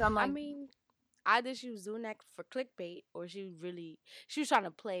 Right. So I'm like, I mean, either she was doing that for clickbait, or she was trying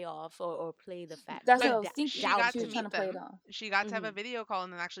to play off or play the fact. that's But what I was thinking. she She got was to trying meet to play it them. off. She got to have a Mhm. video call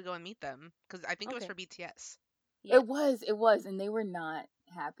and then actually go and meet them because I think it was Okay. for BTS. Yeah. It was. And they were not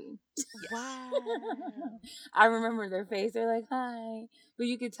happy. Wow. I remember their face. They're like, hi. But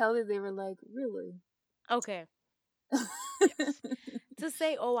you could tell that they were like, really? Okay. To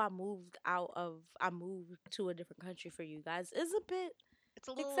say, oh, I moved to a different country for you guys is a bit It's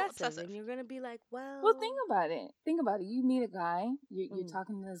a little excessive. obsessive. And you're going to be like, well. Well, think about it. You meet a guy, you're Mm.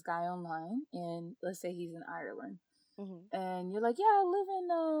 talking to this guy online, and let's say he's in Ireland, Mhm. and you're like, yeah, I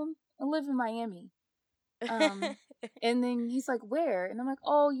live in Miami. And then he's like, where? And I'm like,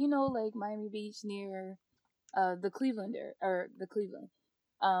 oh, like Miami Beach near the Cleveland. It's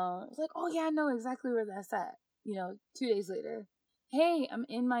like, oh yeah, I know exactly where that's at. 2 days later, hey, I'm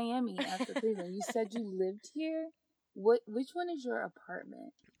in Miami after Cleveland. You said you lived here. Which one is your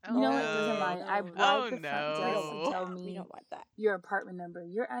apartment? Oh, You know no. what? Doesn't matter. I No. bribed Oh, the front no. we desk don't to want tell that. We me don't want that. your apartment number.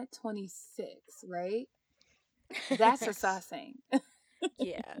 You're at 26, right? That's a sassing.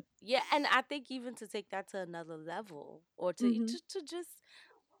 Yeah, and I think even to take that to another level, or to Mhm. to just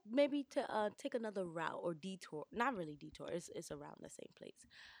maybe to take another route or detour, not really detour, it's around the same place.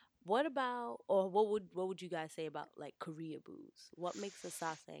 What about, or what would you guys say about like Korea boos? What makes a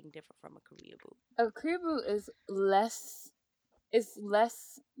sasang different from a Korea boo? A Kribu is less. It's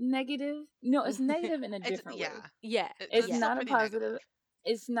less negative. No, it's negative in a It's, different way. yeah. Yeah, It's still not a pretty positive. negative.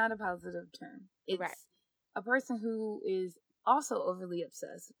 It's not a positive term. It's Right. a person who is also overly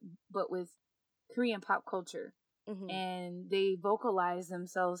obsessed, but with Korean pop culture, Mhm, and they vocalize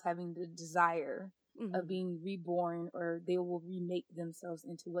themselves having the desire of mhm. being reborn, or they will remake themselves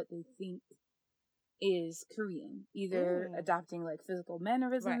into what they think is Korean, either Mm. adopting like physical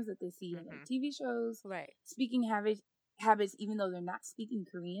mannerisms Right. that they see in like Mhm. TV shows, Right. speaking habits, even though they're not speaking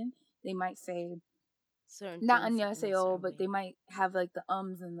Korean, they might say, certain not things in a annyeonghaseyo, certain but way. they might have like the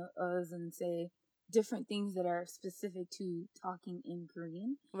ums and the uhs and say different things that are specific to talking in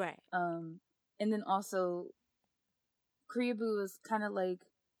Korean. Right. And then also, Koreaboo is kind of like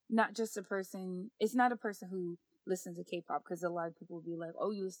not just a person. It's not a person who listens to K-pop, because a lot of people will be like, "Oh,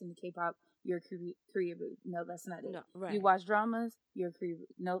 you listen to K-pop, you're a Koreaboo." No, that's not it. No, right. You watch dramas, you're a Koreaboo.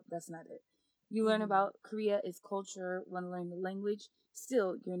 Nope, that's not it. You learn about Korea, its culture, want to learn the language.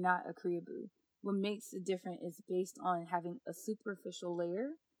 Still, you're not a Koreaboo. What makes it different is based on having a superficial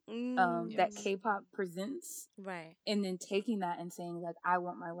layer that Yes. K-pop presents, Right. and then taking that and saying like, I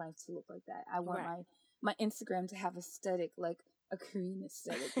want my life to look like that. I want Right. my Instagram to have aesthetic like a Korean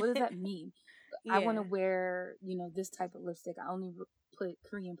aesthetic. What does that mean? I want to Yeah. wear, this type of lipstick. I only put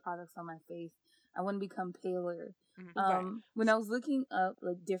Korean products on my face. I want to become paler. Right. When I was looking up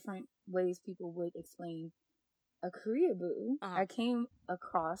like different ways people would explain a Koreaboo, I came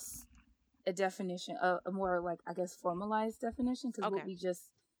across a definition, a more like, I guess, formalized definition, because Okay. what we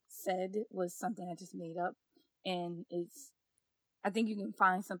just said was something I just made up, and I think you can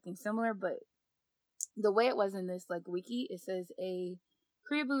find something similar, but the way it was in this like wiki, it says a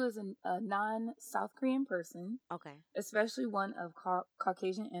Koreaboo is a non-South Korean person, Okay. especially one of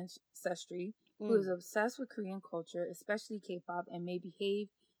Caucasian ancestry, who is obsessed with Korean culture, especially K-pop, and may behave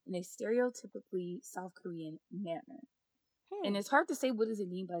in a stereotypically South Korean manner. And it's hard to say what does it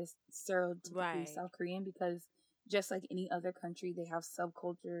mean by stereotypically Right. South Korean, because just like any other country, they have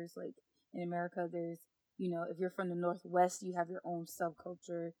subcultures. Like in America, there's, if you're from the Northwest, you have your own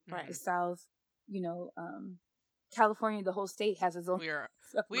subculture. Right. The South, California, the whole state has its own We are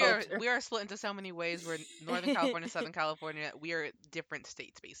subculture. split into so many ways. We're Northern California, Southern California. We are different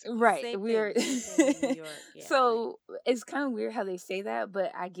states basically. Right. Same We're thing. Same thing in New York. Yeah. so it's kind of weird how they say that,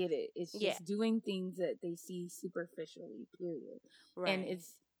 but I get it. It's just Yeah. doing things that they see superficially, period. And Right.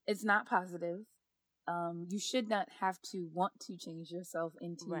 it's not positive. You should not have to want to change yourself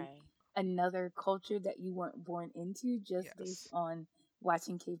into Right. another culture that you weren't born into just based Yes. on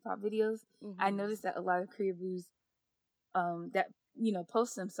watching K-pop videos. I noticed that a lot of Koreaboos that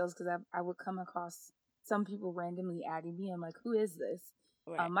post themselves, because I would come across some people randomly adding me. I'm like, who is this?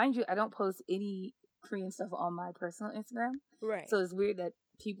 Right. Mind you, I don't post any Korean stuff on my personal Instagram, Right. so it's weird that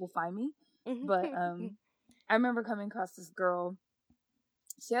people find me. But I remember coming across this girl.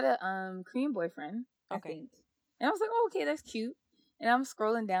 She had a Korean boyfriend, I think, and I was like, oh, okay, that's cute. And I'm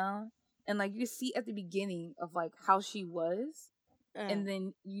scrolling down, and like you see at the beginning of like how she was, and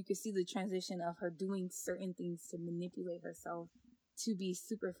then you could see the transition of her doing certain things to manipulate herself to be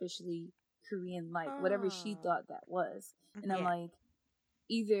superficially Korean, like whatever she thought that was. And I'm like,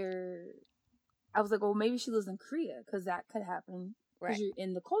 I was like, well, maybe she lives in Korea, because that could happen because you're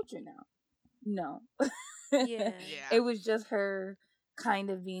in the culture now. No. Yeah. It was just her kind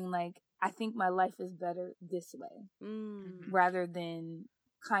of being like, I think my life is better this way, rather than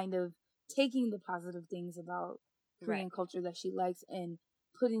kind of taking the positive things about Korean culture that she likes and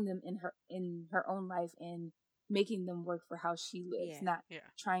putting them in her own life and making them work for how she lives, not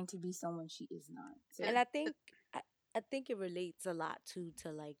trying to be someone she is not. So, And I think it relates a lot to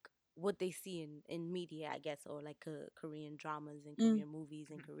like what they see in media, I guess, or like Korean dramas and Korean movies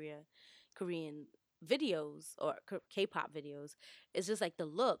and Korean videos or K-pop videos. It's just like the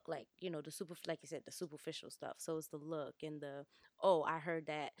look, like like you said, the superficial stuff. So it's the look and I heard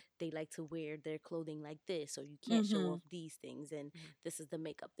that they like to wear their clothing like this, so you can't show off these things, and this is the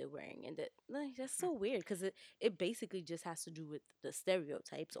makeup they're wearing, and that's so weird, because it basically just has to do with the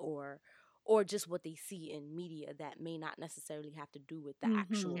stereotypes or just what they see in media that may not necessarily have to do with the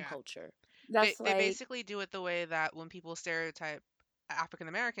actual culture. that's They like, basically do it the way that when people stereotype African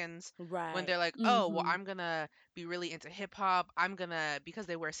Americans, when Right. they're like, oh, well, I'm gonna be really into hip hop. I'm gonna, because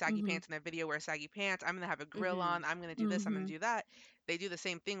they wear saggy pants in their video, wear saggy pants. I'm gonna have a grill on. I'm gonna do this. I'm gonna do that. They do the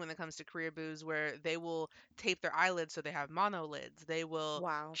same thing when it comes to Koreaboos, where they will tape their eyelids so they have monolids. They will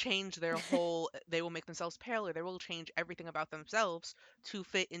Wow. change their they will make themselves paler. They will change everything about themselves to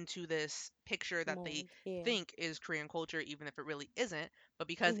fit into this picture that they Mold. Yeah. think is Korean culture, even if it really isn't. But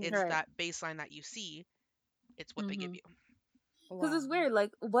because it's right. that baseline that you see, it's what they give you. Because it's weird.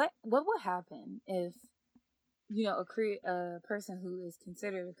 Like, what would happen if a person who is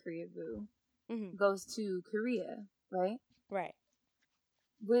considered a Koreaboo goes to Korea, right? Right.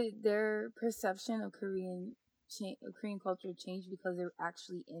 Would their perception of Korean culture change because they're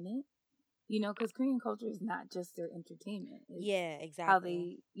actually in it? Because Korean culture is not just their entertainment. It's Yeah, exactly. how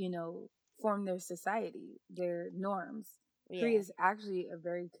they, form their society, their norms. Yeah. Korea is actually a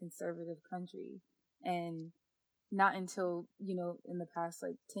very conservative country, and not until in the past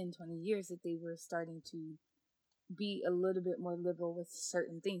like 10-20 years that they were starting to be a little bit more liberal with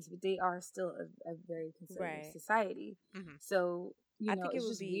certain things, but they are still a very conservative Right. society. Mhm. So, I think it it's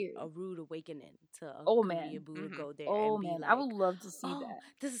would just be weird. a rude awakening to a Oh Korea man. boo to Mhm. go there Oh and be man. I would like, love to see oh, that.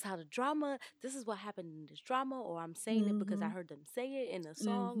 this is how the drama, this is what happened in this drama, or I'm saying it because I Mhm. heard them say it in a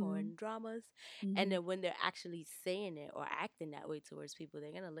song or Mhm. in dramas. And Mhm. then when they're actually saying it or acting that way towards people,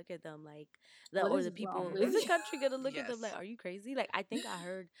 they're gonna look at them like What or is the wrong people with in the you? country gonna look at them like, Yes. are you crazy? Like I think I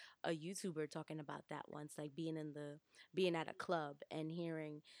heard a YouTuber talking about that once, like being at a club and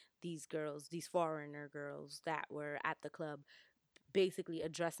hearing these girls, these foreigner girls that were at the club basically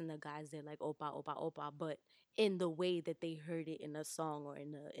addressing the guys there like opa opa opa, but in the way that they heard it in a song or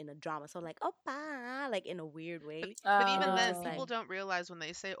in a drama, so like opa, like in a weird way. But And even it's then, just people like, Oh. don't realize when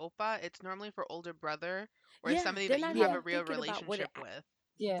they say oppa, it's normally for older brother or yeah, somebody they're that you not have Yeah. a even real thinking about what it relationship with.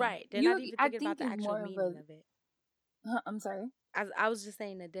 Yeah. right, they're not You even I thinking about think the it's actual more of meaning a of it. I'm sorry. I was just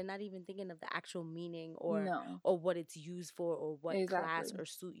saying that they're not even thinking of the actual meaning No. or what it's used for or what class Exactly. or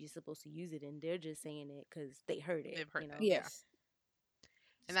suit you're supposed to use it in. They're just saying it because they heard it, They've heard you it, know. yeah. Yes.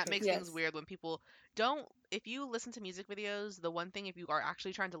 And It's that makes crazy. things Yes. weird when people don't. If you listen to music videos, the one thing, if you are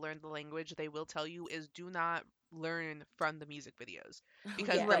actually trying to learn the language, they will tell you is do not learn from the music videos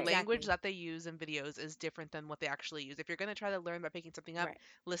because Yeah, the Right. language exactly. that they use in videos is different than what they actually use. If you're going to try to learn by picking something up, Right.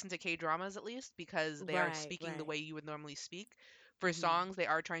 listen to K dramas at least because they are Right, speaking the right. way you would normally speak. For Hmm. songs, they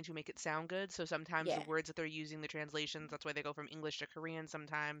are trying to make it sound good. So sometimes the Yeah. words that they're using, the translations, that's why they go from English to Korean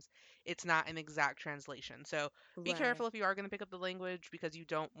sometimes. It's not an exact translation. So be Right. careful if you are going to pick up the language because you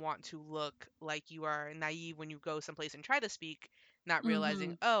don't want to look like you are naive when you go someplace and try to speak, not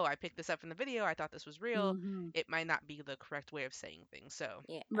realizing, Mhm. oh, I picked this up from the video. I thought this was real. Mhm. It might not be the correct way of saying things. So,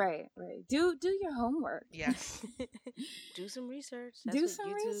 Yeah. Right. Right. Do your homework. yes. Do some research. That's Do what some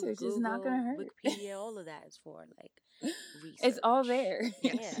YouTube, research. It's not Google, gonna hurt. Wikipedia, all of that is for. Like It's all research. there.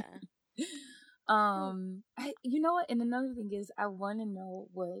 Yes. Yeah. You know what? And another thing is, I want to know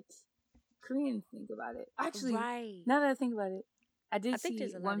what Koreans think about it. Actually, Right. now that I think about it, I I did think see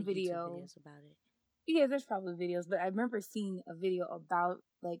there's a lot one of YouTube video. videos about it. Yeah, there's probably videos, but I remember seeing a video about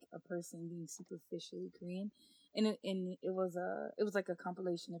like a person being superficially Korean, and it was like a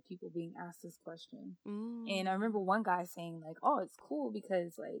compilation of people being asked this question, and I remember Mm. one guy saying like, "Oh, it's cool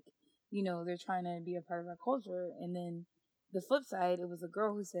because like they're trying to be a part of our culture," and then the flip side, it was a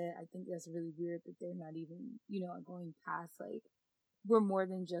girl who said, "I think that's really weird that they're not even going past like we're more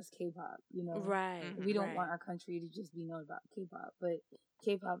than just K-pop, Right. we don't want Right. our country to just be known about K-pop, but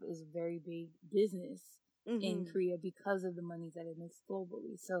K-pop is a very big business in Mhm. Korea because of the money that it makes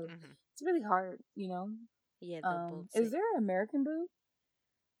globally. So Hmm. it's really hard, Yeah, they'll both Is say. there an American boo?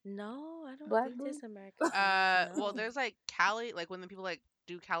 No, I don't Black think boo? there's American Booth. Well, No. there's like Cali, like when the people like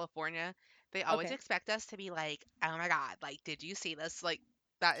do California, they always Okay. expect us to be like, oh my God, like, did you see this? Like,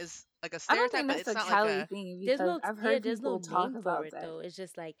 that is like a I don't stereotype, think but that's it's a not like Cali a, thing There's because no I've yeah, heard there's no people talk name for about it that. though. It's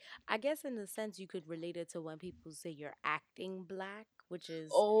just like I guess in a sense you could relate it to when people say you're acting black, which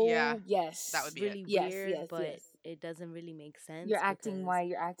is yeah, Oh, that would yes. be it. really Yes, weird, yes, but yes. it doesn't really make You're sense acting because white,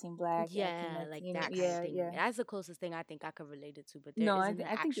 you're acting black, you're acting yeah, like Latino. that kind of Yeah, thing. yeah. That's the closest thing I think I could relate it to, but there No, isn't an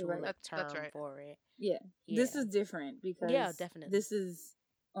I think you're actual right. like That's term right. for it. Yeah. This Yeah. is different Yeah, because definitely. this is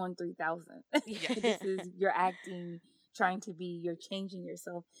on 3000. Yes. This is you're acting, you're changing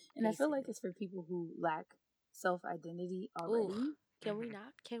yourself. And I feel like Basically. it's for people who lack self-identity Ooh, already. can we Hmm.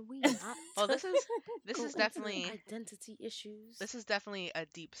 not? Can we not Well, this go is into definitely identity issues? this is definitely a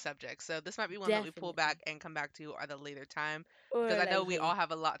deep subject. So this might be one that we pull back Definitely. and come back to at a later time because Or I know like, we all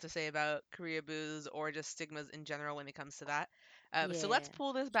have a lot to say about career boos or just stigmas in general when it comes to that. So let's yeah.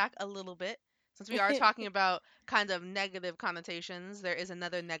 pull this back a little bit. Since we are talking about kind of negative connotations, there is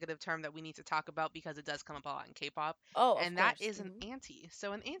another negative term that we need to talk about because it does come up a lot in K-pop, Oh, of and that course. is an anti.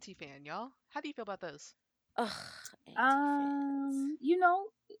 So an anti fan, y'all. How do you feel about those? Ugh, anti-fans. You know,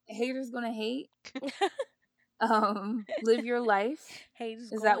 haters gonna hate. Live your life.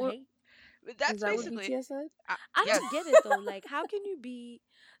 Haters Is gonna that what hate. That's BTS basically, said? I yeah. don't get it though. Like, how can you be?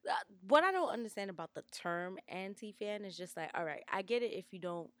 What I don't understand about the term anti-fan is just like, all right, I get it if you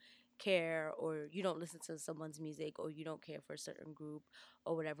don't care or you don't listen to someone's music or you don't care for a certain group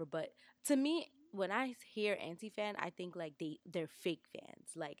or whatever. But to me, when I hear anti-fan, I think like they're fake fans.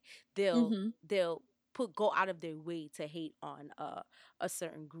 Like Mm-hmm. they'll go out of their way to hate on a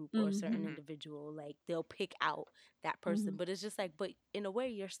certain group or a certain Hmm. individual. Like they'll pick out that person, Mm-hmm. but it's just like, but in a way,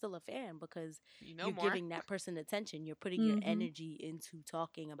 you're still a fan because You know you're more. giving that person attention. You're putting your Mm-hmm. energy into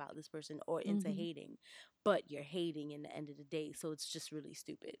talking about this person or into Mm-hmm. hating, but you're hating in the end of the day. So it's just really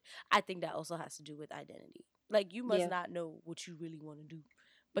stupid. I think that also has to do with identity. Like you must Yeah. not know what you really want to do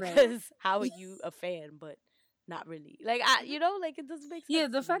Right. because how are you a fan but not really. Like like it doesn't make sense. Yeah,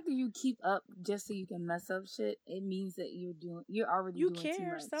 the to fact me. that you keep up just so you can mess up shit, it means that you're already You doing too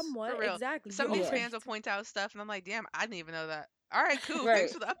care much. somewhat, For real. exactly. Some You're of these Yeah. fans will point out stuff, and I'm like, damn, I didn't even know that. All right, cool. Right.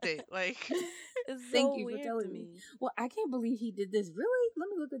 Thanks for the update. Like, It's Thank so you for weird to telling me. me. Well, I can't believe he did this. Really? Let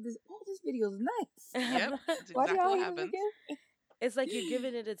me look at this. Oh, this video's nice. yep, that's Why do exactly y'all what hate it happens. again? It's like you're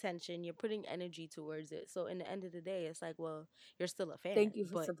giving it attention, you're putting energy towards it. So in the end of the day, it's like, well, you're still a fan, Thank you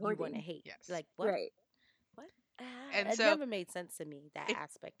for but you want to supporting. hate. Yes. Like what? Right. What? And It so, never made sense to me, that if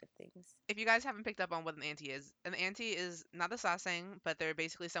aspect of things. if you guys haven't picked up on what an anti is not a sasaeng, but they're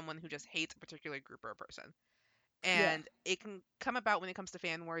basically someone who just hates a particular group or a person. Yeah. And it can come about when it comes to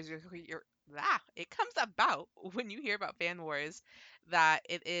fan wars. It comes about when you hear about fan wars that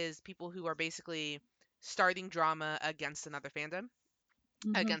it is people who are basically starting drama against another fandom,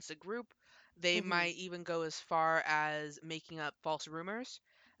 Mm-hmm. against a group. They Mhm. might even go as far as making up false rumors.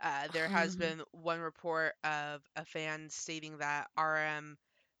 There has Mhm. been one report of a fan stating that RM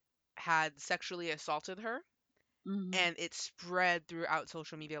had sexually assaulted her, Mm-hmm. and it spread throughout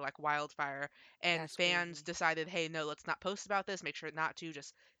social media like wildfire. And That's fans crazy. decided, hey, no, let's not post about this. Make sure not to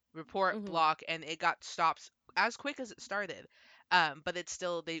just report, Mhm. block, and it got stopped as quick as it started. But it's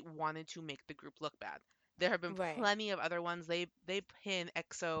still, they wanted to make the group look bad. There have been Right. plenty of other ones. They pin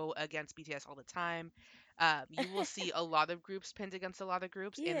EXO against BTS all the time. You will see a lot of groups pinned against a lot of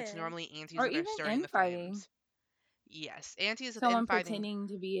groups, and it's Yeah. normally antis Or that are even stirring the infighting. flames. Yes, antis with Someone infighting. pretending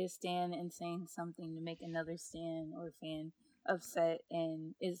to be a stan and saying something to make another stan or fan upset,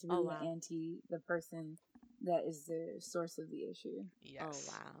 and is Oh really wow. anti the person that is the source of the issue. Yes.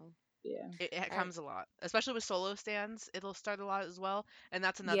 Oh wow. Yeah. It comes a lot, especially with solo stands. It'll start a lot as well, and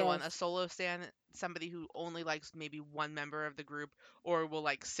that's another one. A Yes. solo stand, somebody who only likes maybe one member of the group, or will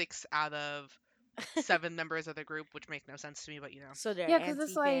like 6 out of 7 members of the group, which make no sense to me, but you know. So they're Yeah, because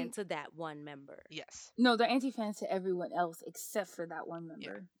it's anti-fan like, to that one member. Yes, no, they're anti-fans to everyone else except for that one yeah,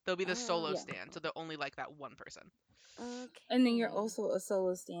 member. they'll be the solo Oh. Yeah. stand, so they'll only like that one person. Okay. And then you're also a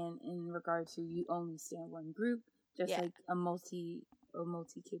solo stan in regard to you only stand one group, just Yeah. like a multi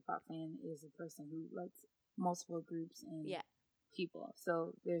K-pop fan is a person who likes multiple groups and Yeah. people.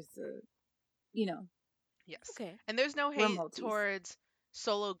 So there's the, you know, Yes, Okay. and there's no we're hate multis. towards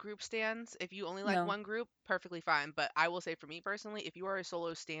solo group stands. If you only like No. one group, perfectly fine. But I will say, for me personally, if you are a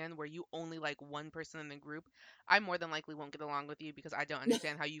solo stand where you only like one person in the group, I more than likely won't get along with you, because I don't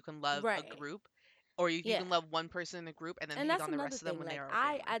understand how you can love a Right. group, or you Yeah. can love one person in the group and then And hate that's on the another rest of them thing. when they Like are a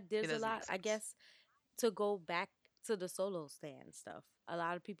family. It there's a doesn't lot, make I sense. guess, to go back to the solo stand stuff. A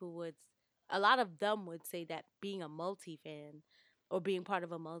lot of people a lot of them would say that being a multi fan or being part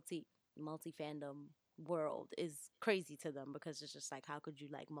of a multi fandom world is crazy to them, because it's just like, how could you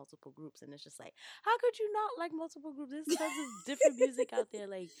like multiple groups? And it's just like, how could you not like multiple groups? There's tons of different music out there.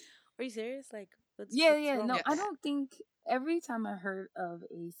 Like, are you serious? Like, what's Yeah. wrong No, with I that? don't think every time I heard of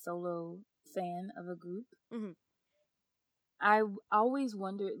a solo fan of a group, Mhm. I always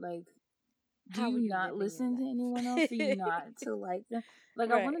wondered, like, do How are you you not living your listen to life? anyone else? Do you not to like them? Like,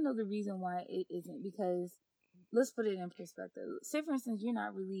 I want Right. to know the reason why it isn't, because let's put it in perspective. Say, for instance, you're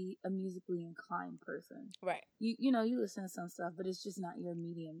not really a musically inclined person. Right. You know, you listen to some stuff, but it's just not your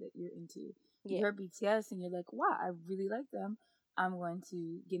medium that you're into. You Yeah. heard BTS and you're like, wow, I really like them. I'm going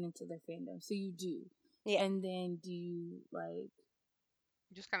to get into their fandom. So you do. Yeah. And then do you like,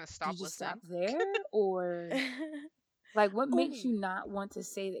 You just kind of do stop you just listening. stop there? Or like, what makes Ooh. you not want to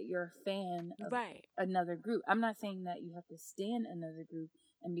say that you're a fan of Right. another group? I'm not saying that you have to stand another group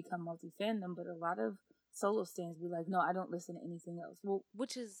and become multi-fandom, but a lot of solo stands be like, no, I don't listen to anything else. Well,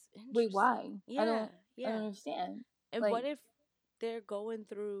 Which is wait, interesting. why? Yeah. I don't Yeah. understand. And Like, what if they're going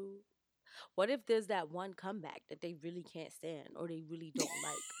through? What if there's that one comeback that they really can't stand or they really don't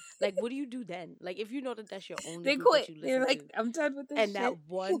like? Like, what do you do then? Like, if you know that that's your only they group that quit. you They're listen like, to, I'm done with this and shit. that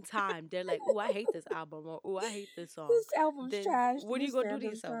one time they're like, "Oh, I hate this album," or "Oh, I hate this song," This album's then trash. what are you This gonna do to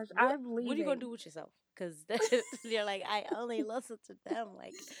album's yourself? trash. What I'm What are you gonna do leaving. with yourself? Because you're like, I only listen to them.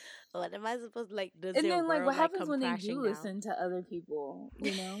 Like, what am I supposed to like? Does And their then, like, world what like happens come when they crashing do down? listen to other people?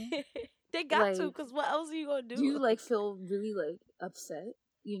 You know, They got to, like, because what else are you gonna do do? you like feel really like upset?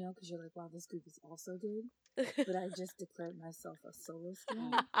 You know, because you're like, wow, this group is also good, but I just declared myself a solo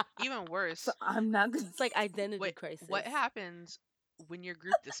stan, Even worse, so I'm not gonna. It's like identity wait, crisis. what happens when your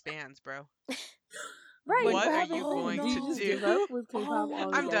group disbands, bro? Right? What What are happens? you Oh, going Do you to just do? give up with K-pop Oh,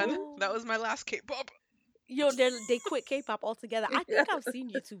 I'm done. altogether? That was my last K-pop. Yo, they quit K-pop altogether. I think I've seen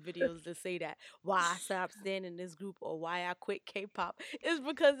YouTube videos that say that why I stopped standing this group or why I quit K-pop is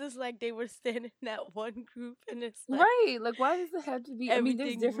because it's like they were standing that one group, and it's like Right? Like, why does it have to be? I mean,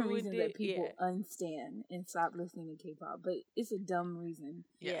 there's everything different ruined reasons that it. people Yeah, unstan and stop listening to K-pop, but it's a dumb reason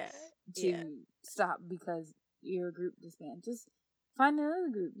yeah, Yes. to yeah. stop because your group disband. Just find another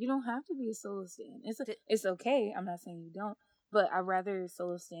group. You don't have to be a solo stan. It's okay. I'm not saying you don't, but I'd rather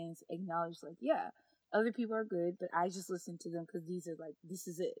solo stans acknowledge, like, yeah, other people are good, but I just listen to them because this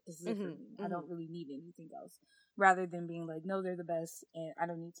is it. This is it for me. I don't really need anything else. Rather than being like, no, they're the best, and I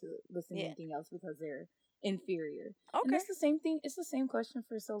don't need to listen to anything else because they're inferior. Okay. And it's the same thing. It's the same question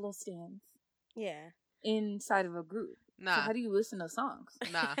for solo stans. Yeah. Inside of a group. Nah. So how do you listen to songs?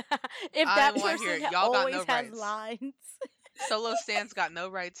 Nah. If that person always has rights. Lines. Solo stans got no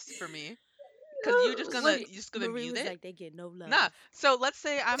rights for me. Because you're just gonna mute it. Like they get no love. Nah. So let's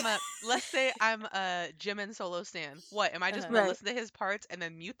say I'm a Jimin solo stan. What am I just gonna listen to his parts and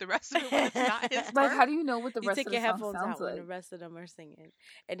then mute the rest of it when it's not his part? Like, how do you know what the rest of the song sounds like? You take your headphones out when the rest of them are singing,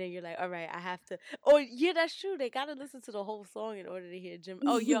 and then you're like, all right, I have to. Oh yeah, that's true. They gotta listen to the whole song in order to hear Jimin.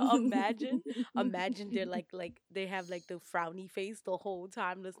 Oh yeah, imagine they're like they have like the frowny face the whole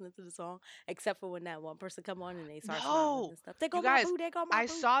time listening to the song, except for when that one person come on and they start smiling and stuff. They go, my boo, they go, my boo. I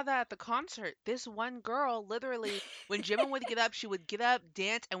saw that at the concert. This one girl, literally, when Jimin would get up, she would get up,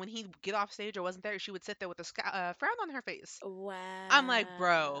 dance, and when he'd get off stage or wasn't there, she would sit there with a frown on her face. Wow. I'm like,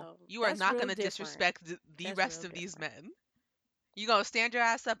 bro, you are not going to disrespect the rest of these men. You going to stand your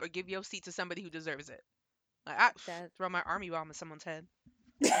ass up or give your seat to somebody who deserves it. Like, I throw my army bomb at someone's head.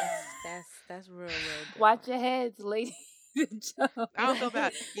 That's real different. Watch your heads, ladies. I don't feel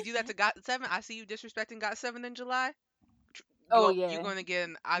bad. You do that to GOT7. I see you disrespecting GOT7 in July. You're going to get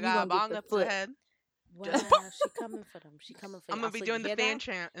an Aga Bong up to the head. Wow, she coming for them. She coming for I'm going to be doing the fan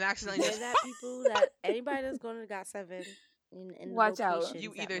chant and accidentally just... that people, that anybody that's going to GOT7 in watch out.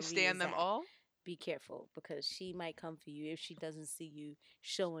 You either stand them all. Be careful because she might come for you if she doesn't see you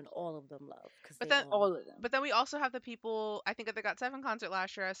showing all of them love. But then all of them. But then we also have the people. I think at the GOT7 concert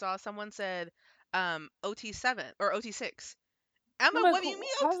last year, I saw someone said OT7 or OT6. Emma, what do you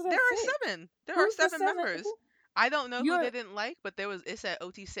mean? There are 7. There are 7 members. I don't know who they didn't like, but it said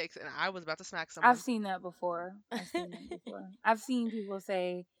OT6, and I was about to smack someone. I've seen that before. I've seen people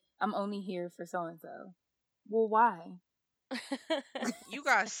say, I'm only here for so-and-so. Well, why? You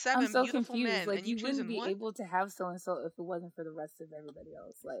got 7 I'm so beautiful confused. men, like, and you wouldn't be one? able to have so-and-so if it wasn't for the rest of everybody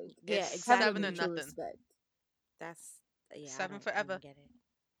else. Like, it's exactly. 7 or nothing. Respect. That's 7 forever. Get it.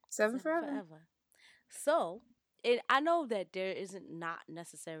 7 forever. So... I know that there isn't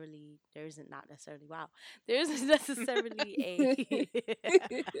necessarily wow. There isn't necessarily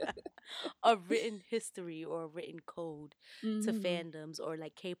a written history or a written code to fandoms or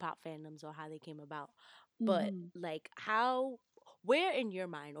like K-pop fandoms or how they came about. But like where in your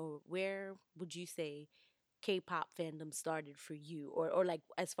mind or where would you say K-pop fandom started for you or like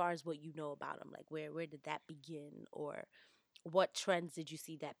as far as what you know about them, like where did that begin or what trends did you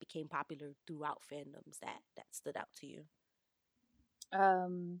see that became popular throughout fandoms that stood out to you? I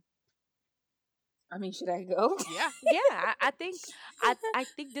mean, should I go? Yeah. I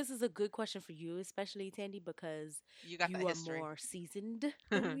think this is a good question for you, especially Tandy, because you are more seasoned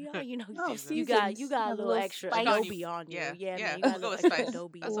than we are. You know, you got a little extra Adobe on you. Yeah, man, you got a little extra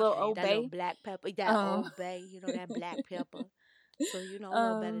Adobe, a little Old that Bay, little black pepper, that Old Bay. You know that black pepper. So you know a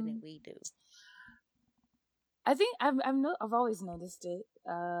little better than we do. I think I've always noticed it.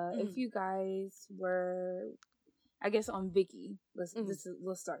 If you guys were, I guess, on Viki, let's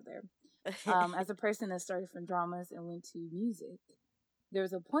start there. As a person that started from dramas and went to music, there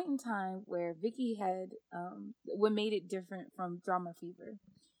was a point in time where Viki had what made it different from Drama Fever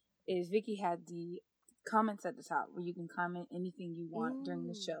is Viki had the comments at the top where you can comment anything you want during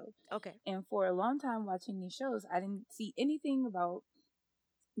the show. Okay. And for a long time watching these shows, I didn't see anything about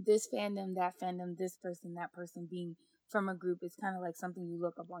this fandom, that fandom, this person, that person being from a group. It's kind of like something you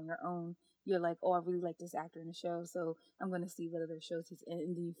look up on your own. You're like, oh, I really like this actor in the show, so I'm going to see what other shows he's in.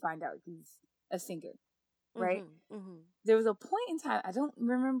 And then you find out he's a singer, right? There was a point in time, I don't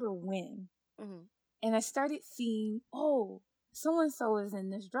remember when, and I started seeing, oh, so-and-so is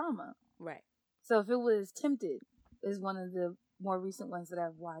in this drama. Right. So if it was Tempted, is one of the more recent ones that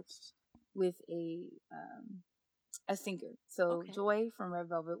I've watched with a singer. So Joy from Red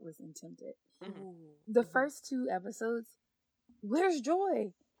Velvet was in Tempted. The first 2 episodes, where's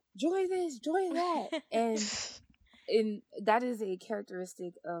Joy? Joy this, Joy that. And that is a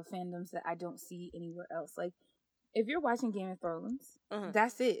characteristic of fandoms that I don't see anywhere else. Like, if you're watching Game of Thrones,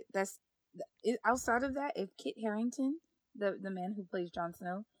 that's it. That's it. Outside of that, if Kit Harington, the man who plays Jon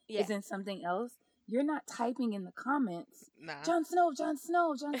Snow, is in something else, you're not typing in the comments, Jon Snow, Jon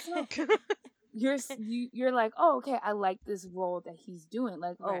Snow, Jon Snow. You're like, oh, okay, I like this role that he's doing.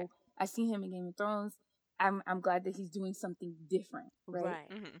 Like, oh, I see him in Game of Thrones. I'm glad that he's doing something different, right? Right.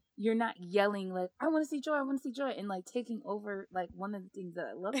 Mm-hmm. You're not yelling like, I want to see Joy, I want to see Joy, and like taking over. Like, one of the things that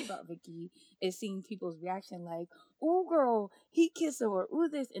I love about Vicky is seeing people's reaction, like, "Ooh, girl, he kissed her," or "Ooh,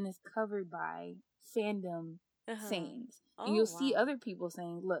 this," and it's covered by fandom sayings, and you'll see other people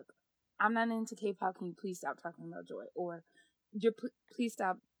saying, "Look, I'm not into K-pop. Can you please stop talking about Joy?" Or, please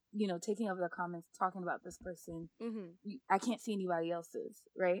stop, taking over the comments talking about this person. I can't see anybody else's,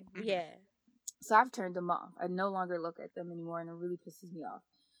 right? Mm-hmm. Yeah. So I've turned them off. I no longer look at them anymore, and it really pisses me off.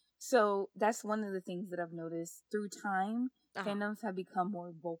 So that's one of the things that I've noticed through time. Fandoms have become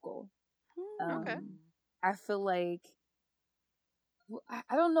more vocal. Okay. I feel like,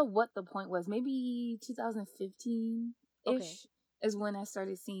 I don't know what the point was. Maybe 2015-ish is when I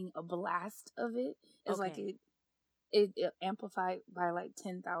started seeing a blast of it. It's like it amplified by like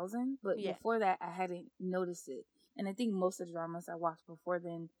 10,000. But before that, I hadn't noticed it. And I think most of the dramas I watched before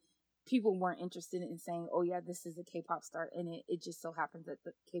then, people weren't interested in saying, "Oh yeah, this is a K-pop star in it." It just so happens that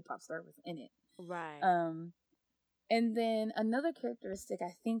the K-pop star was in it. Right. And then another characteristic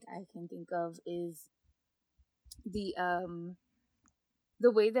I think I can think of is the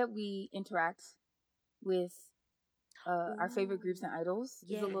way that we interact with our favorite groups and idols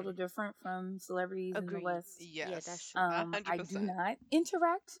is a little different from celebrities in the West. Yes. Yeah, that's true. 100%. I do not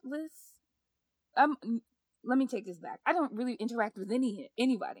interact with. Let me take this back. I don't really interact with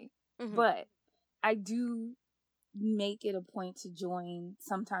anybody. But I do make it a point to join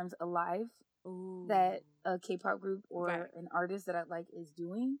sometimes a live that a K-pop group or an artist that I like is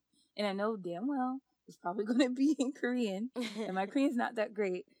doing. And I know damn well it's probably going to be in Korean. And my Korean's not that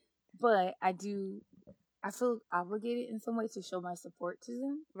great. But I feel obligated in some way to show my support to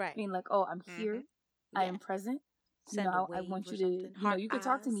them. Right. Being like, oh, I'm here. I am present. Send I want you to, you can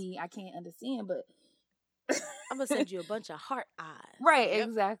talk to me. I can't understand, but I'm gonna send you a bunch of heart eyes. Right,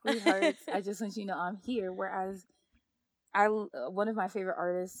 exactly. Hearts. I just want you to know I'm here. Whereas one of my favorite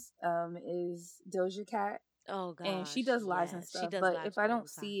artists is Doja Cat. Oh gosh. And she does lives and stuff. But if I don't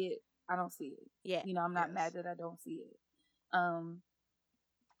see it, I don't see it. Yeah. I'm not mad that I don't see it.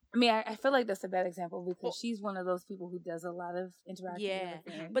 I mean, I feel like that's a bad example because she's one of those people who does a lot of interacting with her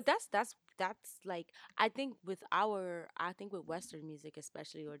fans. But that's like, I think with Western music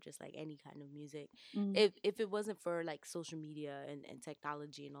especially, or just like any kind of music, if it wasn't for like social media and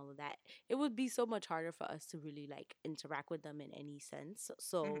technology and all of that, it would be so much harder for us to really like interact with them in any sense.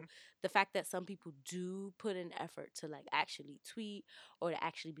 So the fact that some people do put an effort to like actually tweet or to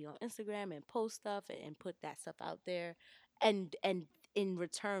actually be on Instagram and post stuff and put that stuff out there, and in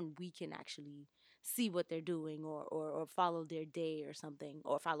return we can actually see what they're doing or follow their day or something,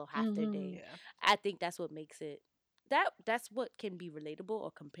 or follow half their day. I think that's what makes it that's what can be relatable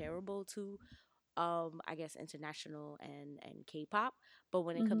or comparable to I guess international and K-pop. But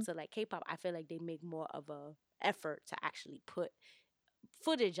when it comes to like K-pop, I feel like they make more of a effort to actually put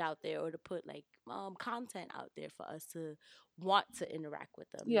footage out there or to put like content out there for us to want to interact with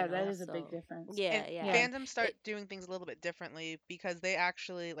them. Yeah, that is a big difference. Yeah, and fandoms start doing things a little bit differently because they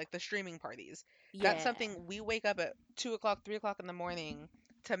actually, like the streaming parties, that's something we wake up at 2 o'clock, 3 o'clock in the morning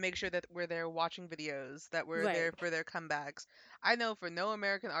to make sure that we're there watching videos, that we're there for their comebacks. I know for no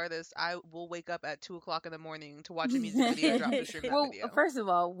American artist, I will wake up at 2 o'clock in the morning to watch a music video drop to stream that video. Well, first of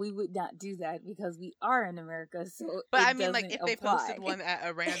all, we would not do that because we are in America, so but I mean, like, if they posted one at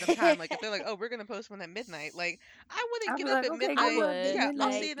a random time, like if they're like, oh, we're gonna post one at midnight, like I wouldn't get up at midnight. Yeah,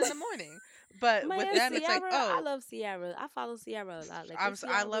 I'll see it in the morning. But with them, it's like, oh, I love Ciara. I follow Ciara a lot. Like,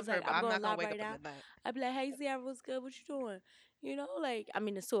 I love her, but I'm not gonna wake up at midnight. I'd be like, hey, Ciara, what's good? What you doing? You know, like, I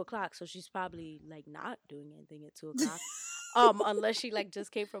mean, it's 2 o'clock, so she's probably like not doing anything at 2 o'clock. Unless she like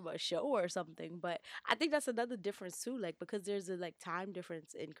just came from a show or something. But I think that's another difference too, like, because there's a like time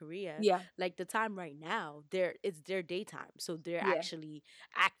difference in Korea. Yeah. Like the time right now, it's their daytime. So they're actually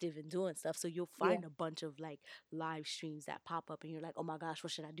active and doing stuff. So you'll find a bunch of like live streams that pop up and you're like, oh my gosh,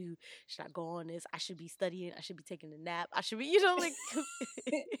 what should I do? Should I go on this? I should be studying, I should be taking a nap, I should be, you know, like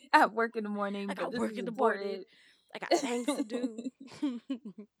I have work in the morning. I got work in the morning. I got things to do.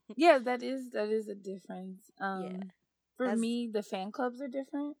 Yeah, that is a difference. For me, the fan clubs are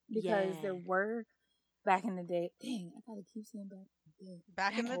different because there were back in the day. Dang, I gotta keep saying back in the day.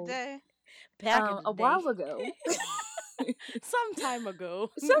 Back in the day. Back in the a while ago. Some time ago.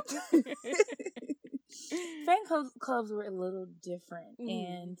 Fan clubs were a little different,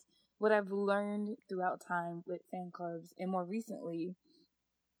 and what I've learned throughout time with fan clubs, and more recently,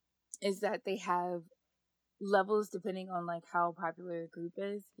 is that they have levels depending on like how popular a group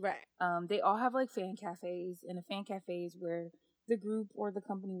is. Right. They all have like fan cafes, and a fan cafe is where the group or the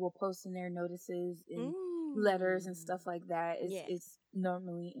company will post in their notices and letters and stuff like that. Yeah. It's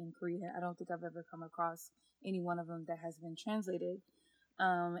normally in Korean. I don't think I've ever come across any one of them that has been translated.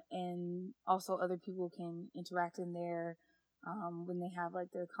 And also other people can interact in there when they have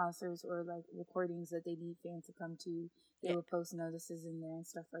like their concerts or like recordings that they need fans to come to. They will post notices in there and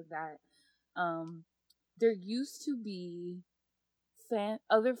stuff like that. There used to be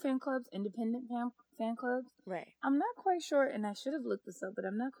other fan clubs, independent fan clubs. Right. I'm not quite sure, and I should have looked this up, but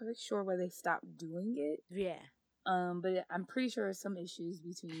I'm not quite sure why they stopped doing it. Yeah. But I'm pretty sure there's some issues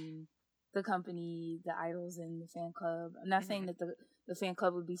between the company, the idols, and the fan club. I'm not saying that the fan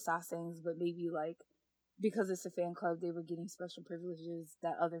club would be sasaengs, but maybe like because it's a fan club, they were getting special privileges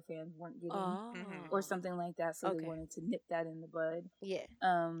that other fans weren't getting, or something like that. So they wanted to nip that in the bud. Yeah.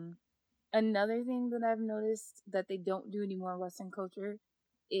 Another thing that I've noticed that they don't do anymore in Western culture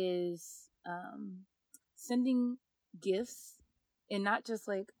is sending gifts, and not just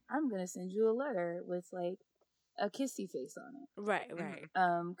like I'm gonna send you a letter with like a kissy face on it. Right, right.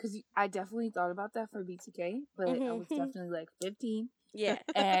 Because I definitely thought about that for BTK, but I was definitely like 15. Yeah.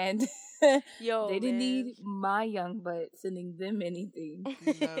 And Yo, they didn't need my young butt sending them anything.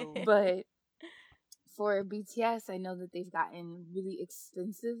 No. But for BTS, I know that they've gotten really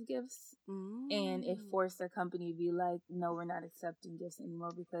expensive gifts, and it forced their company to be like, no, we're not accepting gifts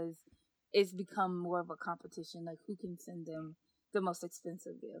anymore, because it's become more of a competition, like who can send them the most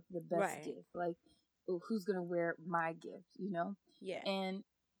expensive gift, the best gift, like who's gonna wear my gift, you know? Yeah. And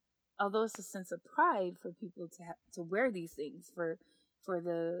although it's a sense of pride for people to wear these things, for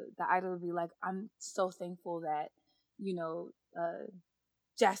the idol to be like, I'm so thankful that, you know,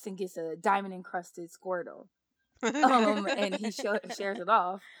 Jackson gets a diamond encrusted Squirtle, and he shares it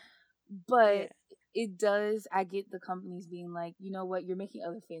off. But it does. I get the companies being like, you know what, you're making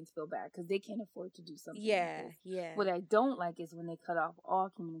other fans feel bad because they can't afford to do something. Yeah, like this. yeah. What I don't like is when they cut off all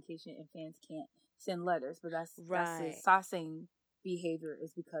communication and fans can't send letters. But that's the sasaeng behavior,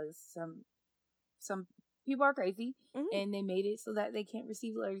 is because some people are crazy, and they made it so that they can't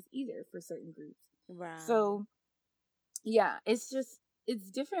receive letters either for certain groups. Right. So yeah, it's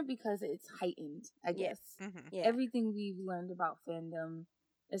different because it's heightened, I guess. Yeah. Everything we've learned about fandom,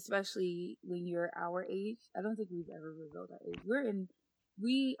 especially when you're our age, I don't think we've ever revealed our age.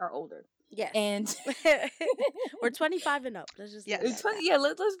 We are older. Yes. And we're 25 and up. Let's just Yes. let's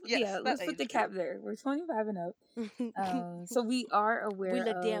put the cap there. We're 25 and up. So we are aware. We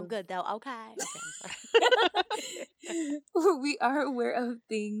look damn good though. Okay. We are aware of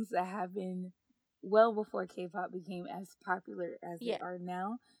things that happen well before K-pop became as popular as they are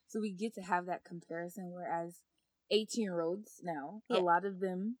now. So we get to have that comparison, whereas 18-year-olds now, a lot of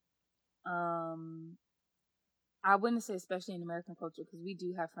them, I wouldn't say especially in American culture, because we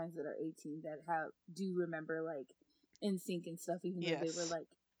do have friends that are 18 that do remember like NSYNC and stuff, even though they were like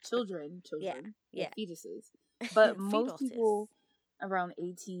children, fetuses. But most people around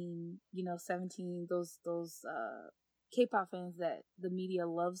 18, 17, those K-pop fans that the media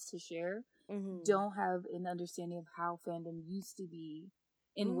loves to share, don't have an understanding of how fandom used to be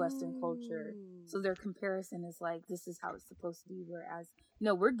in Western culture. So their comparison is like, this is how it's supposed to be, whereas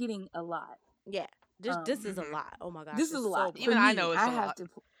no, we're getting a lot. Yeah. This is a lot. Oh my gosh. This is a lot. Even I know it's a lot.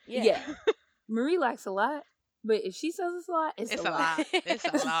 Yeah. Marie likes a lot, but if she says it's a lot, it's a lot. It's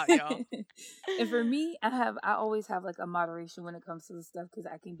a lot, y'all. And for me, I always have like a moderation when it comes to this stuff, because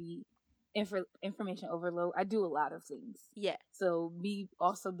I can be information overload. I do a lot of things. Yeah. So me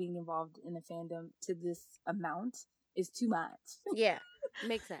also being involved in a fandom to this amount is too much. Yeah.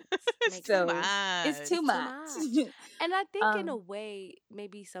 Makes sense. It's too much. And I think in a way,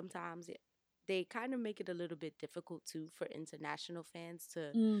 maybe sometimes they kind of make it a little bit difficult too for international fans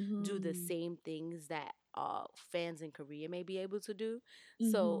to do the same things that fans in Korea may be able to do.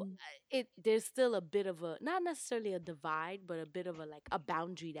 So there's still a bit of a, not necessarily a divide, but a bit of a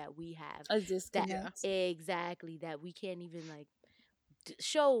boundary that we have. A disconnect. Exactly, that we can't even like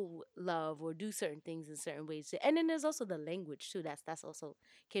show love or do certain things in certain ways. And then there's also the language too. That's also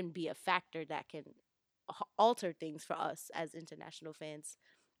can be a factor that can alter things for us as international fans.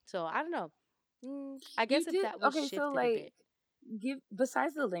 So I don't know. I guess if that was shifted a bit.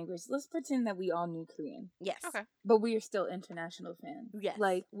 Besides the language, let's pretend that we all knew Korean. Yes. Okay. But we are still international fans. Yes.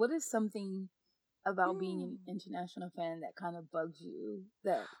 Like, what is something about being an international fan that kind of bugs you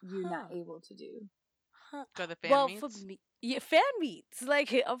that you're not able to do? Go to fan meets? For me, fan meets.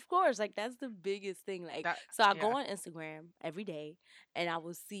 Like, of course, like that's the biggest thing. Like, so I go on Instagram every day, and I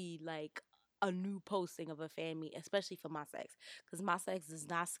will see like a new posting of a fan meet, especially for my sex, because my sex does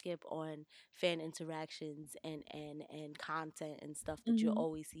not skip on fan interactions and content and stuff that you'll Mhm.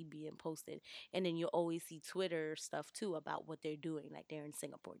 always see being posted, and then you'll always see Twitter stuff too about what they're doing. Like they're in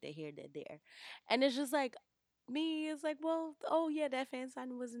Singapore, they're here, they're there, and it's just like me. It's like, well, oh yeah, that fan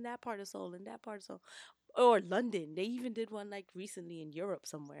signing was in that part of Seoul, in that part of Seoul, or London. They even did one like recently in Europe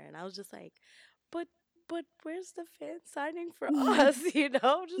somewhere, and I was just like, but where's the fan signing for us?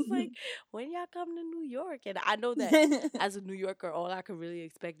 Just like when y'all come to New York. And I know that as a New Yorker, all I could really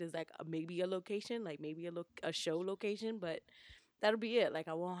expect is like maybe a location, like maybe a show location, but that'll be it. Like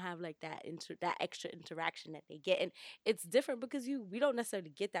I won't have like that extra interaction that they get, and it's different because we don't necessarily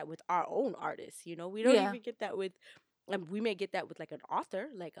get that with our own artists. We don't Yeah. even get that with. We may get that with like an author.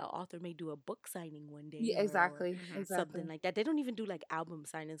 Like an author may do a book signing one day, Yeah, or exactly. Mhm. Exactly. something like that. They don't even do like album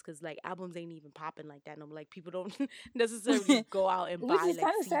signings because like albums ain't even popping like that. And I'm like, people don't necessarily go out and Which buy is like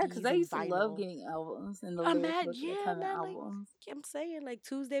kind of sad because CDs I and used to love vinyl. getting albums and the I'm lyric mad, books that yeah, come in man. Like albums. I'm saying, like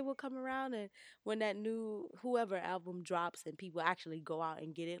Tuesday will come around, and when that new whoever album drops, and people actually go out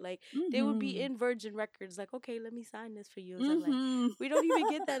and get it, like they would be Mhm. in Virgin Records, like, okay, let me sign this for you. And I'm like, Mhm. we don't even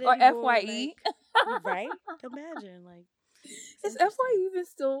get that Or anymore. FYE. Like, right? Imagine, like, it's Is interesting. FYE even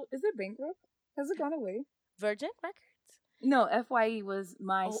still? Is it bankrupt? Has it gone away? Virgin Records. No, FYE was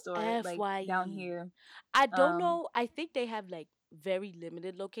my Oh, store, like down FYE. here. I don't Um, know. I think they have like very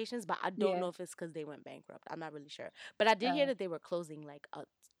limited locations, but I don't yeah, know if it's because they went bankrupt. I'm not really sure. But I did hear uh, that they were closing like a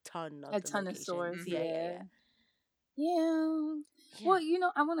ton a of the ton of stores. locations. Yeah, yeah, Yeah, yeah. yeah. Yeah.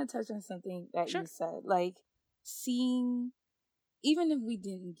 Well, I want to touch on something that Sure. you said, like seeing, even if we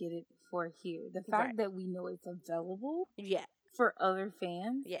didn't get it before here, the fact Right. that we know it's available Yeah. for other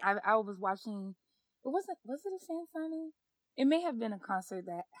fans. Yeah. I was watching. Was it a fan signing? It may have been a concert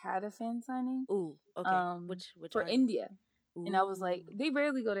that had a fan signing. Ooh. Okay. Which For artist? India. And I was like, Ooh. they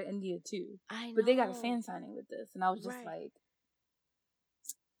rarely go to India too. I But they got a know. fan signing with this. And I was just Right. like,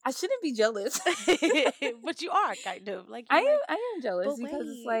 I shouldn't be jealous. But you are kind of like I you're like, am jealous but because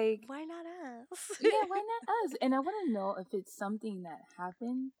it's wait, like, why not us? yeah, why not us? And I want to know if it's something that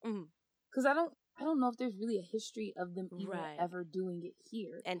happened. Mhm. Because I don't know if there's really a history of them even Right. ever doing it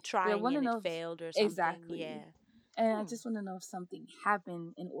here. And But I trying want to and know it if, failed or something. exactly. Yeah. And I just want to know if something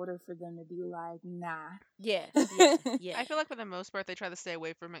happened in order for them to be like, nah. Yeah. Yeah. Yeah. I feel like for the most part they try to stay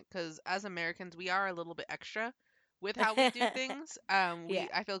away from it because as Americans we are a little bit extra with how we do things. Yeah.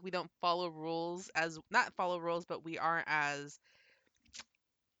 I feel like we don't follow rules as not follow rules, but we aren't as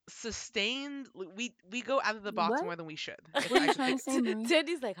sustained. We go out of the box What? more than we should. What are you trying to say, Marie?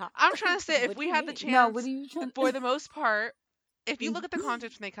 Teddy's like, huh? I'm trying to say if What do we you had the mean? No, what chance, are you trying for the most part, if you look at the Mhm.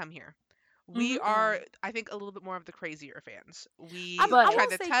 concerts when they come here, we Mhm. are, I think, a little bit more of the crazier fans. We I But- try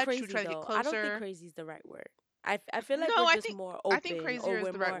won't to say touch, crazy we try to get though. I don't think closer. crazy is the right word. I feel like No, we're I just think more I open, think or crazier is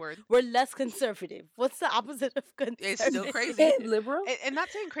we're the right more word. we're less conservative. What's the opposite of conservative? It's still crazy. Liberal? And not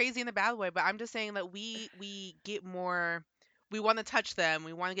saying crazy in a bad way, but I'm just saying that we get more. We want to touch them.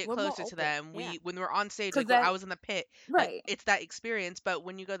 We want to get We're more closer to open. them. Yeah. When we're on stage, 'Cause like when I that- was in the pit, Right. like it's that experience. But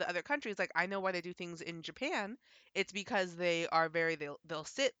when you go to other countries, like I know why they do things in Japan. It's because they are they'll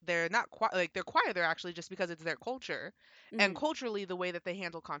sit. They're not quiet. Like they're quiet. They're actually just because it's their culture. And Mhm. culturally, the way that they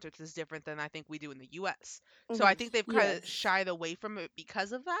handle concerts is different than I think we do in the U.S. So I Mhm. think they've kind of Yes. shied away from it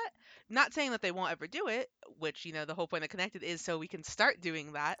because of that. Not saying that they won't ever do it, which the whole point of Connected is so we can start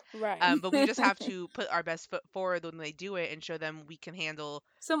doing that. Right. But we just have to put our best foot forward when they do it and show them we can handle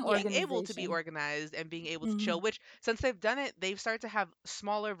Some being organization. able to be organized and being able to Mhm. chill. Which since they've done it, they've started to have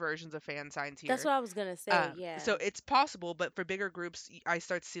smaller versions of fan signs here. That's what I was gonna say. Yeah. So it's possible, but for bigger groups, I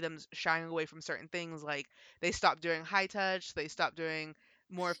start to see them shying away from certain things. Like they stop doing high touch, they stop doing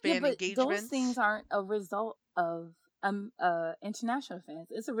more Yeah, fan but engagements. those things aren't a result of international fans.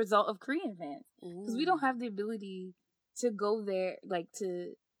 It's a result of Korean fans because we don't Ooh. have the ability to go there, like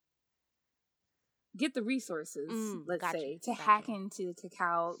to get the resources. Let's Got you, say to got hack you. into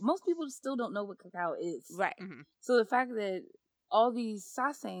Kakao. Most people still don't know what Kakao is. Right. Mhm. So the fact that all these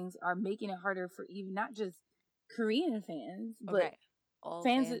sasaengs are making it harder for even not just Korean fans, but Right. All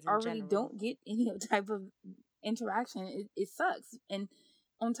fans fans that in already general. don't get any type of interaction, it sucks. And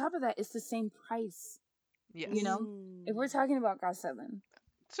on top of that, it's the same price. Yes. You know, if we're talking about GOT7,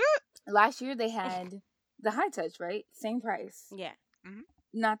 last year they had the high touch, right? Same price, Yeah.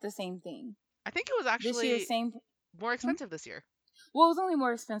 not the same thing. I think it was This year, actually same. more expensive this year. Well, it was only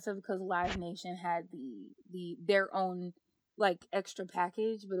more expensive because Live Nation had their own like extra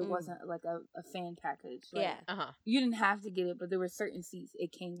package, but it wasn't like a fan package. Like, Yeah. Uh-huh. you didn't have to get it, but there were certain seats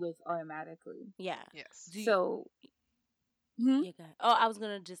it came with automatically. Yeah. Yes. Do you- So Hmm. Yeah, go ahead. Oh, I was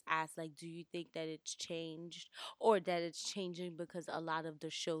gonna just ask, like, do you think that it's changed or that it's changing because a lot of the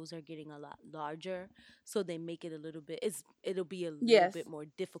shows are getting a lot larger, so they make it a little bit it'll be a little Yes. bit more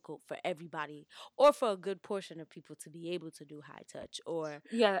difficult for everybody or for a good portion of people to be able to do high touch, or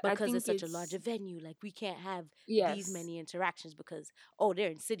Yeah, I because think it's such a it's larger venue, like we can't have these yes. many interactions because oh,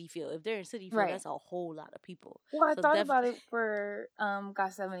 they're in City Field. If they're in City Field, Right. that's a whole lot of people. Well, I So thought about definitely it for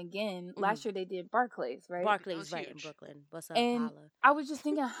Got Seven again. mm-hmm. Last year they did Barclays, right? That was Barclays right in huge. Brooklyn. What's up, And holla? I was just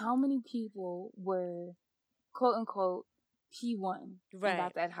thinking how many people were quote unquote P1 and Right.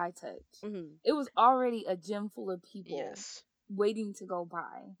 got that high touch. Mm-hmm. It was already a gym full of people Yes. waiting to go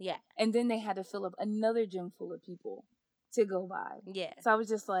by. Yeah. And then they had to fill up another gym full of people to go by. Yeah. So I was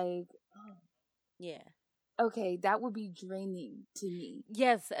just like, oh, Yeah. okay, that would be draining to me.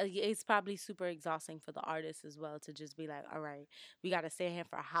 Yes, it's probably super exhausting for the artist as well to just be like, all right, we got to stay here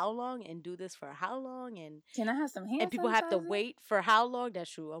for how long and do this for how long, and Can I have some hand people have to sanitizer? wait for how long? That's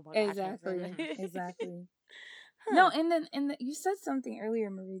true. Oh my God, I can't Exactly. stand it. Exactly. Huh. No, and then you said something earlier,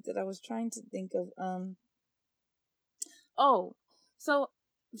 Marie, that I was trying to think of. Oh, so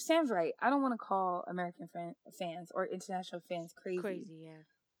Sam's right. I don't want to call American fans or international fans Crazy, yeah.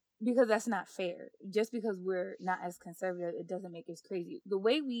 because that's not fair. Just because we're not as conservative, it doesn't make us crazy.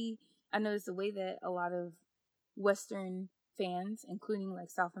 I noticed the way that a lot of Western fans, including like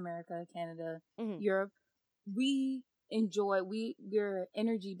South America, Canada, Mhm. Europe, we're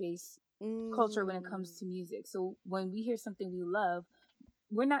energy based culture when it comes to music. So when we hear something we love,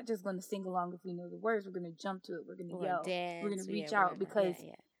 we're not just going to sing along if we know the words. We're going to jump to it. We're going to yell. Dance, We're going to reach yeah, out because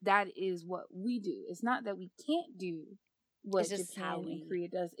yeah. that is what we do. It's not that we can't do what It's just how Japan and we- Korea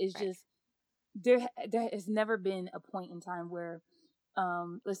does. It's right. just there has never been a point in time where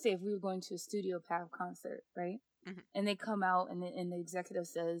let's say if we were going to a Studio Path concert, right? Mhm. And they come out and the executive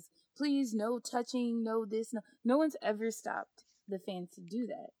says, please, no touching, no this, no one's ever stopped the fans to do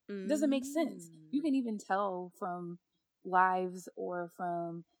that. It doesn't make sense. You can even tell from lives or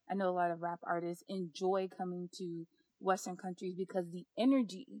from, I know a lot of rap artists enjoy coming to Western countries because the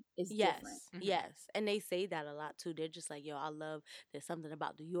energy is different. Yes, yes, and they say that a lot too. They're just like, yo, I love. There's something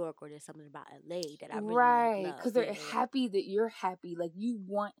about New York or there's something about LA that I really Right, love. because they're Yeah, yeah. happy that you're happy. Like you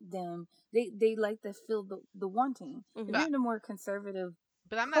want them. They like to feel the wanting. Mhm. If you're in a more conservative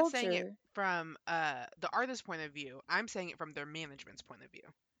But I'm not saying it culture, from the artist's point of view. I'm saying it from their management's point of view.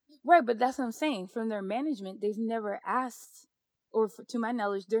 right? But that's what I'm saying. From their management, they've never asked, or to my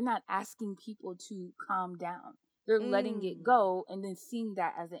knowledge, they're not asking people to calm down. They're letting it go and then seeing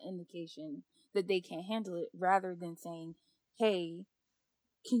that as an indication that they can't handle it, rather than saying, "Hey,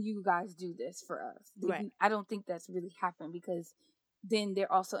 can you guys do this for us?" Right. I don't think that's really happened because then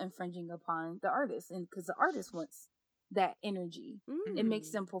they're also infringing upon the artist, and because the artist wants that energy, it makes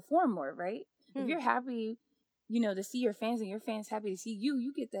Mm. them perform more, right? If Hmm. you're happy, to see your fans and your fans happy to see you,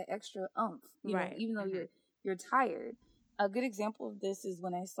 you get that extra oomph, Right. even though Mhm. you're tired. A good example of this is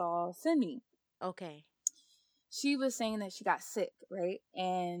when I saw Sydney. Okay. She was saying that she got sick, right?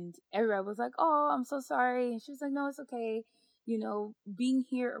 And everybody was like, "Oh, I'm so sorry." And she was like, "No, it's okay. Being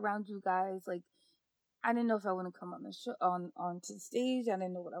here around you guys, like, I didn't know if I want to come on the show, onto the stage. I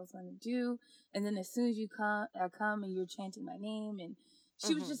didn't know what I was going to do. And then as soon as I come and you're chanting my name, and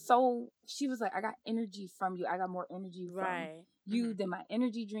she was Mhm. just she was like, I got energy from you. I got more energy from Right. you than my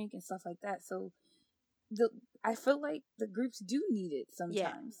energy drink and stuff like that. So I feel like the groups do need it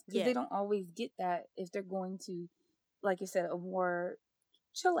sometimes because Yeah. they don't always get that if they're going to, like I said, a more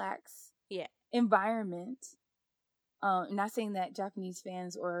chillax Yeah. environment. Not saying that Japanese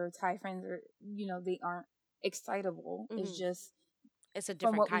fans or Thai fans are, they aren't excitable. It's Mhm. just It's a from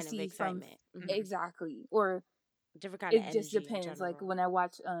different what we kind of see from excitement. Mhm. exactly, or Different kind of it energy. just depends. In Like general. when I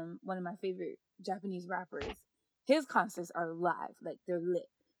watch one of my favorite Japanese rappers, his concerts are live, like they're lit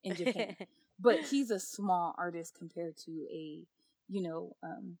in Japan. But he's a small artist compared to a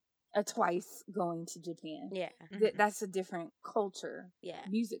Twice going to Japan. Yeah. Mhm. That's a different culture, Yeah.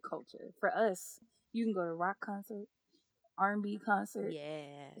 music culture. For us, you can go to a rock concert, R&B concert,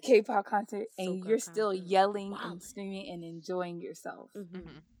 Yeah. K-pop concert, and Soca you're still concert. yelling Wow. and screaming and enjoying yourself.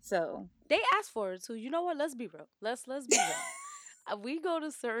 Mhm. So They asked for it too. You know what? Let's be real. Let's be real. We go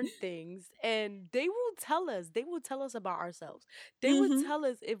to certain things and they will tell us. They will tell us about ourselves. They would Mhm. tell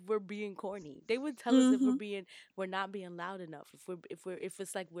us if we're being corny. They would tell us if Mhm. we're not being loud enough. If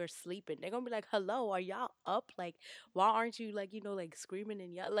it's like we're sleeping. They're gonna be like, "Hello, are y'all up? Like, why aren't you like screaming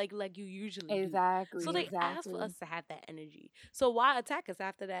and yell like you usually do?" Exactly. So they asked for exactly. us to have that energy. So why attack us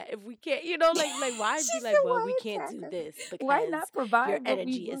after that if we can't? Like why She be like, said, well, "Why we can't attack do us? this Why because not your provide what we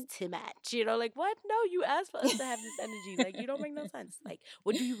energy is want?" too much. Like what? No, you asked for us to have this energy. Like you don't make no sense. Like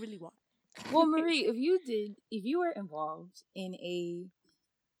what do you really want? Well, Marie, if you were involved in a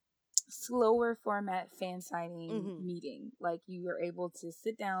slower format fan signing Mhm. meeting, like you were able to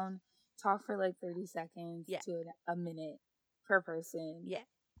sit down, talk for like 30 seconds Yeah. to a minute per person, Yeah.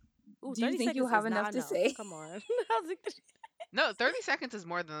 Ooh, do you 30 think you'll seconds have is enough not to enough. say? Come on. I was like, No, 30 seconds is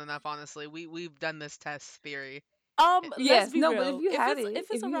more than enough, honestly. We've done this test theory. let's Yes, be no, but real. If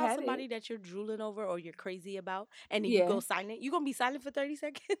if it's you around had it, somebody that you're drooling over or you're crazy about, and then you go yeah. silent, you gonna be silent for 30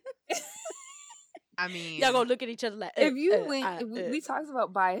 seconds? I Y'all mean, gonna look at each other like, If you went, we talked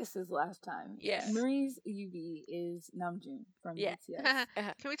about biases last time. Yeah. Marie's UV is Namjoon from Yeah. BTS.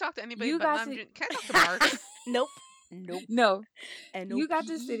 Uh-huh. can we talk to anybody You but got to Namjoon? Can I talk to Mark? Nope. Nope. no, And no you got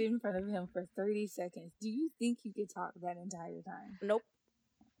to sit PE. in front of him for 30 seconds. Do you think you could talk that entire time? Nope.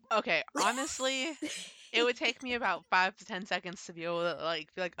 Okay, honestly, it would take me about 5 to 10 seconds to be able to like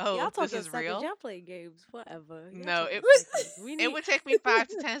be like, oh, Y'all this talking is seconds. real. Y'all play games. Whatever. Y'all No, talking it seconds. We it need. would take me 5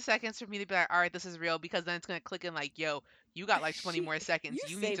 to 10 seconds for me to be like, all right, this is real, because then it's gonna click in like, yo, you got like 20 more seconds. You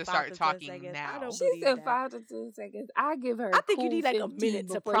You need say to 5 start to 10 talking seconds. I now. don't She believe said that. 5 to 10 seconds. I give her. I A think you cool need like a 15 minute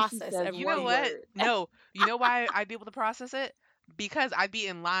to before she process says You know one everything. what? word. No, you know why I'd be able to process it? Because I'd be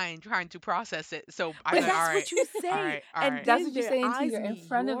in line trying to process it. So I'd But be like, all that's right, what you all say. right, all And right. That's then what you're their saying until eyes you're in meet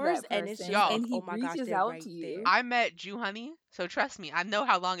front of yours, that and it's person, just Y'all, like, and he oh my gosh, reaches they're out right to you. there. I met Ju Honey, so trust me, I know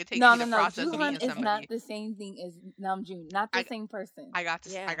how long it takes No, me no, to no. process Juhan meeting is somebody. not the same thing as Namjoon. Not the I same person. I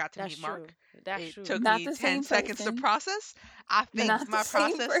Yeah, got to that's meet true. Mark. That's It true. took Not me the 10 same seconds to person. process. I think Not the my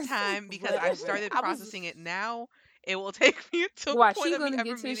same process person. time, because I've Whatever. started I was. processing it now, it will take me until the Watch, point she's of me gonna ever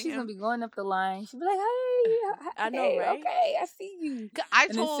get to it. meeting She's gonna him. be going up the line. She'll be like, "Hey, I know, hey, right? okay, I see you," I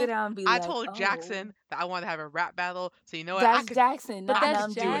and then sit told down and be I like, told "Oh, Jackson that I want to have a rap battle. So you know what? that's Jackson, But not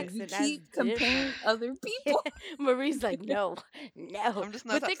that's do it. Namjoon. You Jackson. That's keep comparing different. other people." Marie's like, no, no. I'm just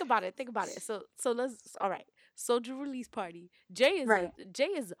not. But think about it. Think about it. So let's. All right. Soldier release party. Right. Jay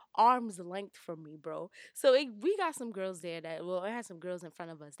is arm's length from me, bro. So we got some girls there that it had some girls in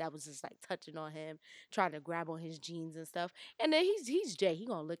front of us that was just like touching on him, trying to grab on his jeans and stuff. And then he's Jay. He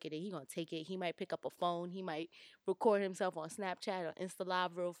gonna look at it. He gonna take it. He might pick up a phone. He might record himself on Snapchat or Insta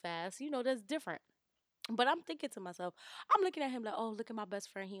Live real fast. That's different. But I'm thinking to myself, I'm looking at him like, oh, look at my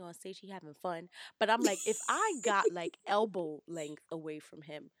best friend. He on stage, he having fun. But I'm like, if I got like elbow length away from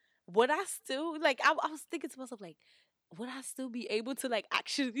him, would I still like? I was thinking to myself like, would I still be able to like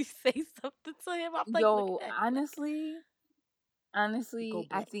actually say something to him? I'm like looking Yo, at him honestly, like, go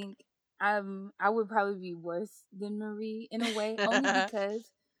I black. think I would probably be worse than Marie in a way, only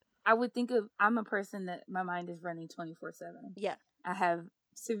because I would think of I'm a person that my mind is running 24/7. Yeah. I have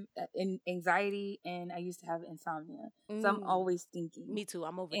anxiety and I used to have insomnia, so I'm Mm. always thinking. Me too.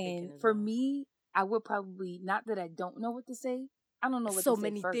 I'm overthinking. And as for well. me, I would probably not that I don't know what to say. I don't know what So to say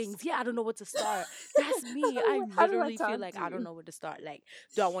many first. things. Yeah, I don't know what to start. That's me. I How do I literally feel talk like to I don't you? know where to start. Like,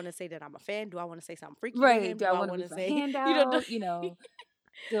 do I want to say that I'm a fan? Do I want to say something freaky to Right? him? Do Do I I want to want be to a say, handout?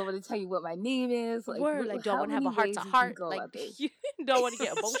 Do I want to tell you what my name is? Like, word? Like, do I how want to have many a heart ways to you can heart? go Like, about this? do I want to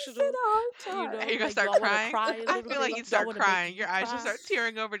get She said emotional? a heart Are to you gonna Like, do start I want to crying? cry a I little feel like bit? you'd Do I start want to make crying. Your you eyes just cry? start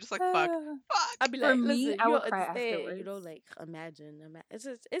tearing over, just like fuck, heart. fuck. I'd be For like, me, listen, I you would don't cry understand. afterwards. Like imagine. It's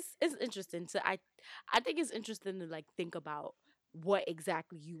just it's interesting to I think it's interesting to like think about what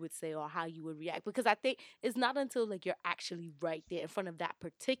exactly you would say or how you would react because I think it's not until like you're actually right there in front of that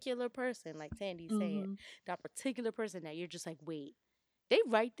particular person, like Tandy's saying, Hmm that particular person that you're just like, wait, they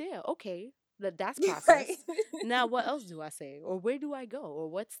right there. Okay, that's Right. processed. Now what else do I say, or where do I go, or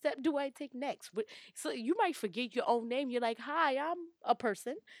what step do I take next? So you might forget your own name. You're like, hi, I'm a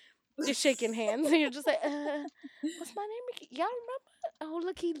person. Just shaking hands, and you're just like, what's my name again? Y'all remember? Oh,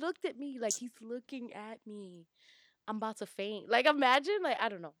 look, he looked at me like he's looking at me. I'm about to faint. Like, imagine, like, I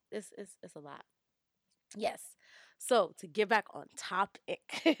don't know. It's a lot. Yes. So to get back on topic,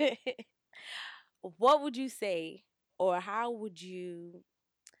 what would you say, or how would you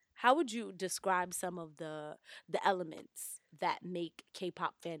describe some of the elements that make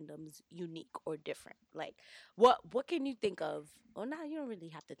K-pop fandoms unique or different? Like, what can you think of? Or not, you don't really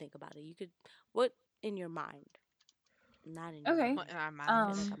have to think about it. You could what in your mind, not in your Okay. What mind. in our I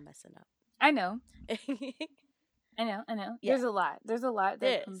feel minds? like I'm messing up. I know. I know. Yeah. There's a lot. There's a lot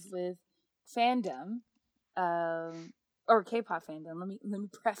that comes Yes. with fandom, or K-pop fandom. Let me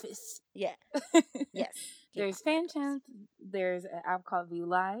preface. Yeah. Yes. There's K-pop fan fandoms. chants. There's an app called V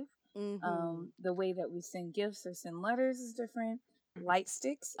Live. Mm-hmm. The way that we send gifts or send letters is different. Light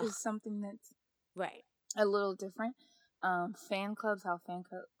sticks is something that's Right. a little different. Fan clubs, how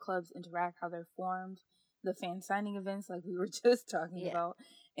clubs interact, how they're formed, the fan signing events, like we were just talking Yeah. about,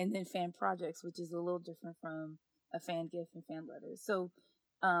 and then fan projects, which is a little different from a fan gift and fan letters. So,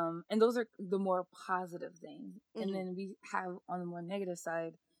 and those are the more positive things. Mhm. And then we have on the more negative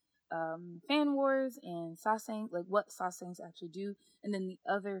side, fan wars and sasaeng, like what sasaengs actually do, and then the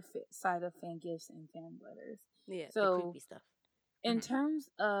other side of fan gifts and fan letters. Yeah, the So creepy stuff. in terms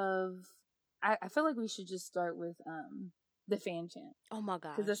of, I feel like we should just start with the fan chant, Oh my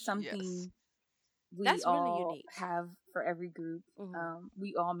gosh. because it's Yes. something we That's really all unique. have for every group. Mhm.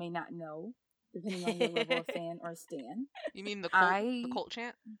 We all may not know, depending on your level of fan or stan. You mean the cult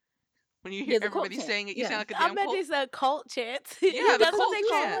chant? When you hear the cult everybody chant, saying it, you yeah. sound like a I damn bet cult. it's a cult chant. Yeah, the That's what cult they It's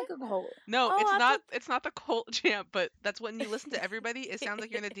call chant. it. like a cult. No, Oh, it's I not. thought- It's not the cult chant, but that's when you listen to everybody. It sounds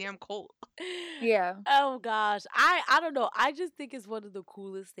like you're in a damn cult. Yeah. Oh gosh. I don't know. I just think it's one of the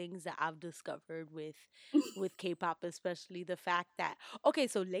coolest things that I've discovered with K-pop, especially the fact that okay,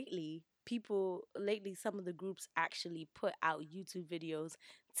 so lately some of the groups actually put out YouTube videos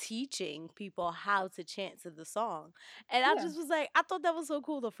teaching people how to chant to the song. And I Yeah. just was like, I thought that was so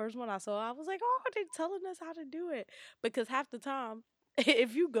cool. The first one I saw, I was like, oh, they're telling us how to do it. Because half the time,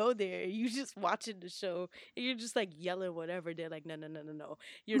 if you go there, you just watching the show and you're just like yelling whatever, they're like, no.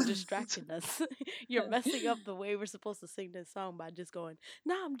 You're distracting us. You're messing up the way we're supposed to sing this song by just going,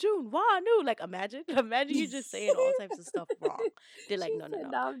 Nam June, Wa Nu. Like imagine you just saying all types of stuff wrong. They're like, She no. said,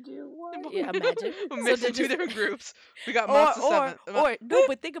 "Nam June, Wa Yeah, Nu." imagine. We're So mixing they're two just- different groups. We got or Monster or Seven. or no,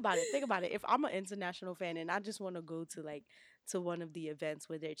 but think about it. If I'm an international fan and I just want to go to one of the events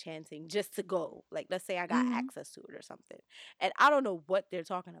where they're chanting just to go, like let's say I got Mhm. access to it or something, and I don't know what they're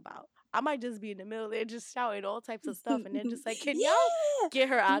talking about, I might just be in the middle there just shouting all types of stuff, and they're just like, "Can y'all Yeah! get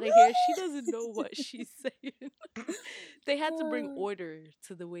her out of here? She doesn't know what she's saying." They had to bring Uh, order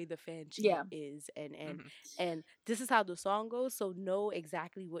to the way the fan chant Yeah. is, and Mhm. and this is how the song goes. So know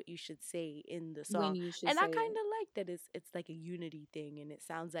exactly what you should say in the song. when you should And say I kind it. of like that it's like a unity thing, and it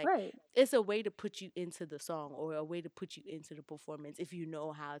sounds like Right. it's a way to put you into the song or a way to put you into the performance if you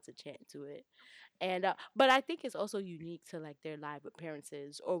know how to chant to it. And but I think it's also unique to like their live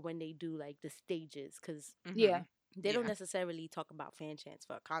appearances or when they do like the stages, because Yeah. they don't Yeah. necessarily talk about fan chants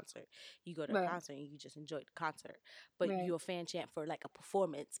for a concert. You go to a Right. concert and you just enjoy the concert, but Right. you'll fan chant for like a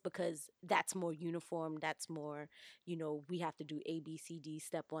performance because that's more uniform. That's more, we have to do A, B, C, D,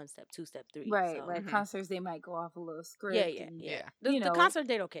 step 1, step 2, step 3. Right. So, Right. Mhm. Concerts, they might go off a little script. yeah. and, The, you the know. concert,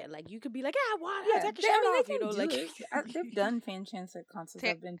 they don't care. Like you could be like, why? Yeah, Take a they, shirt I mean, off, they can do like it. They've done fan chants at concerts Ta-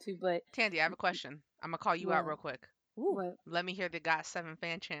 I've been to, but Tandy, I have a question. I'm gonna call you out real quick. Ooh. what? Let me hear the Got 7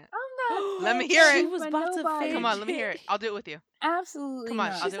 fan chant. I'm not. Let me fan hear it. She chanting was for about to nobody. fan Come on, let me hear it. chant. I'll do it with you. Absolutely Come on,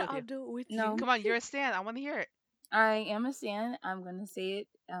 not. I'll She do it said, with I'll you. do it with No. you. Come on, you're a stan. I want to hear it. I am a stan. I'm gonna say it.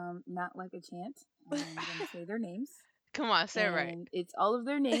 Not like a chant. I'm gonna say their names. Come on, say it right. And it's all of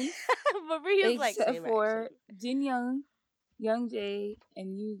their names Maria's like, except same for actually. Jin Young, Young Jae,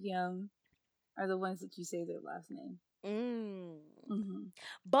 and Yu Young are the ones that you say their last name. Mm-hmm.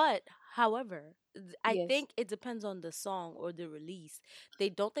 But however, I Yes. think it depends on the song or the release.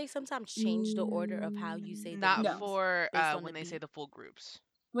 They sometimes change the order of how you say the Not No. names for based on when the they say beat. the full groups.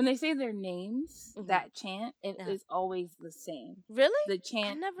 When they say their names, Mhm. that chant it Uh-huh. is always the same. Really? The I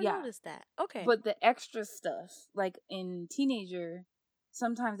chant, never yeah. noticed that. Okay. But the extra stuff, like in Teenager,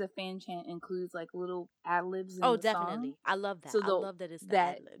 sometimes a fan chant includes like little ad libs in oh, the song. definitely. I love that. So I the- love that it's the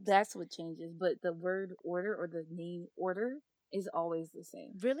ad libs. That's what changes. But the word order or the name order is always the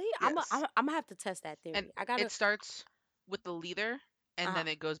same. Really? Yes. I'm gonna have to test that theory. And I gotta. it starts with the leader, and Uh-huh. then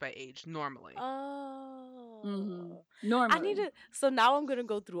it goes by age normally. Oh. Normally. I need to. So now I'm gonna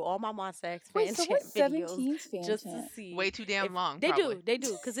go through all my Monsta X fan Wait, so chant what's videos 17's fan just chant? to see. Way too damn if- long. They probably.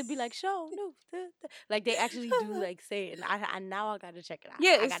 do, because it'd be like show no, like they actually do like say it, and I now I gotta check it out.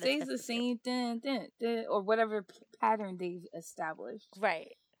 Yeah, I it gotta stays test the it. same dun, or whatever pattern they've established.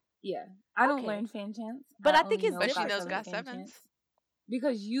 Right. Yeah, I don't Okay. learn fan chants, But I think only it's But she different knows from got fan sevens. chants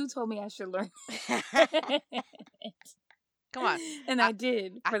because you told me I should learn, Come on. and I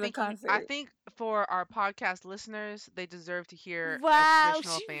did for the think concert. I think for our podcast listeners, they deserve to hear a Wow,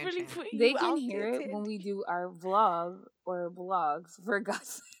 traditional she fan really chant. put they you can out hear there, it when Tandy. we do our vlog or blogs for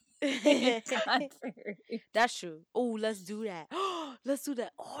gossip concert. That's true. Oh, let's do that. Let's do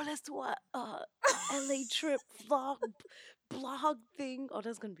that. Oh, let's do a LA trip blog thing. Oh,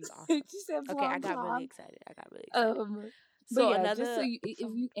 that's gonna be awesome. She said Okay, I vlog, got really vlog. excited. So But yeah, another just so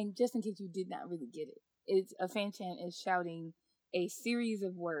and just in case you did not really get it, it's a fan chant is shouting a series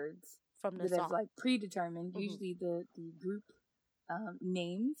of words from the that song. is like predetermined. Mhm. Usually the group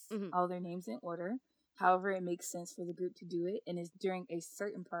names, Mhm. all their names in order. However, it makes sense for the group to do it, and it's during a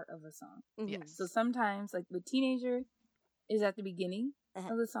certain part of a song. Mhm. Yes. So sometimes, like with Teenager, is at the beginning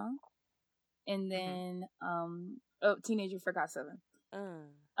Uh-huh. of the song, and then Teenager forgot 7.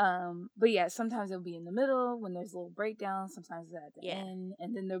 But yeah, sometimes it'll be in the middle when there's a little breakdown. Sometimes it's at the Yeah. end,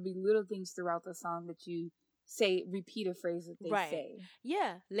 and then there'll be little things throughout the song that you repeat a phrase that they Right. say.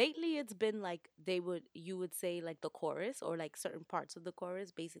 Yeah. Lately it's been like you would say like the chorus or like certain parts of the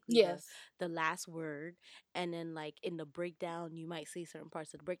chorus, basically Yes. the last word, and then like in the breakdown you might say certain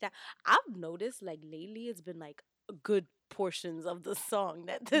parts of the breakdown. I've noticed like lately it's been like good portions of the song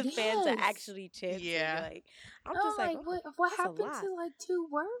that the fans are Yes. actually chanting. Yeah. Like I'm I'm just like, like, oh, what that's a happened lot. to like 2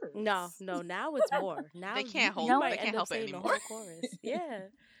 words? No, now it's more. Now They can't you hold. No, might They end can't up help it saying the anymore. whole chorus. Yeah.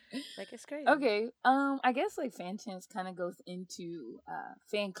 Like it's crazy. Okay. I guess like fan chants kind of goes into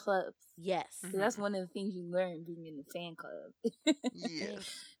fan clubs. Yes. So that's one of the things you learn being in the fan club. Yes.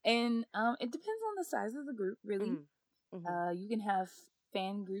 And it depends on the size of the group, really. Mhm. You can have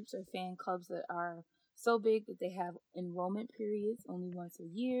fan groups or fan clubs that are so big that they have enrollment periods only once a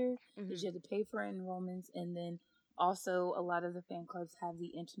year. Because you have to pay for enrollments, and then also a lot of the fan clubs have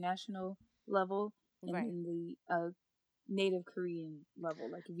the international level and Right. then the native Korean level.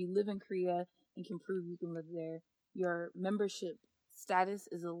 Like if you live in Korea and can prove you can live there, your membership status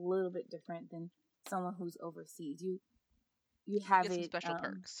is a little bit different than someone who's overseas. You have Get some it. special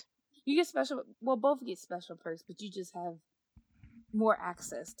perks. You get special. Well, both get special perks, but you just have more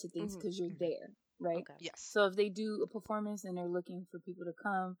access to things Mhm. because you're there, right? Okay. Yes. So if they do a performance and they're looking for people to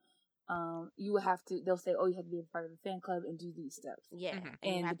come, you will have to. They'll say, "Oh, you have to be a part of the fan club and do these steps." Yeah. Mhm. And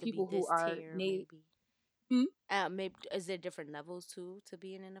you And the have to be people who this are tier, native, maybe. Maybe is there different levels too to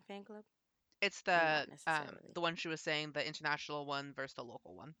being in a fan club? It's Or not the necessarily. one she was saying, the international one versus the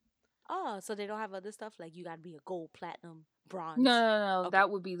local one. Oh, so they don't have other stuff like you got to be a gold, platinum, bronze. no. Okay. That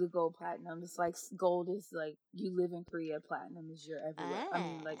would be the gold platinum. It's like gold is like you live in Korea. Platinum is your everywhere. I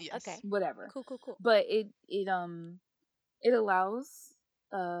mean, like Yes. Okay. whatever. Cool. But it allows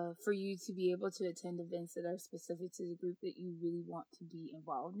for you to be able to attend events that are specific to the group that you really want to be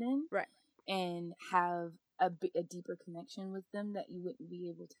involved in, Right. and have a deeper connection with them that you wouldn't be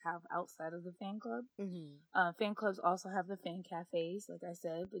able to have outside of the fan club. Fan clubs also have the fan cafes, like I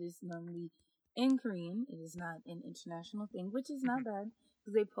said, but it's normally in Korean. It is not an international thing, which is not bad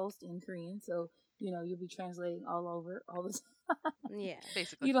because they post in Korean, so you'll be translating all over all the time. Yeah.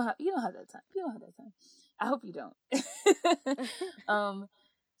 Basically. You don't have that time. You don't have that time. I hope you don't.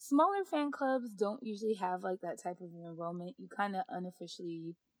 Smaller fan clubs don't usually have like that type of enrollment. You kind of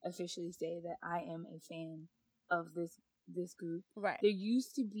officially say that I am a fan of this group. Right. There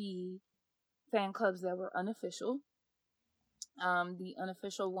used to be fan clubs that were unofficial. The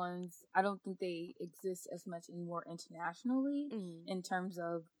unofficial ones, I don't think they exist as much anymore internationally in terms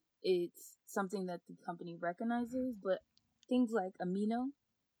of it's something that the company recognizes, but things like Amino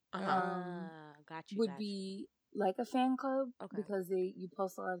Got you. would be like a fan club Okay. because you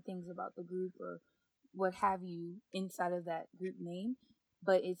post a lot of things about the group or what have you inside of that group name,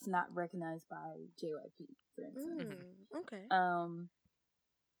 but it's not recognized by JYP, for instance. Okay.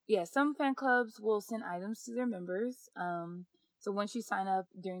 Yeah, some fan clubs will send items to their members. So once you sign up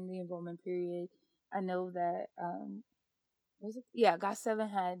during the enrollment period, I know that was it? Yeah, GOT7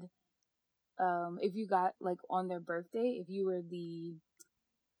 had if you got like on their birthday, if you were the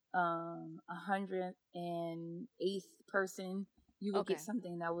 108th person, you would Okay. get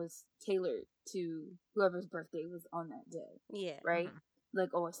something that was tailored to whoever's birthday was on that day. Yeah. Right?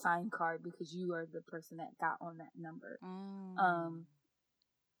 Like, a signed card because you are the person that got on that number.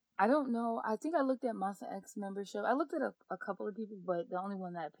 I don't know. I think I looked at Monster X membership. I looked at a couple of people, but the only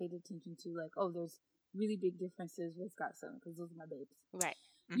one that I paid attention to, like, there's really big differences with GOT7 because those are my babes. Right.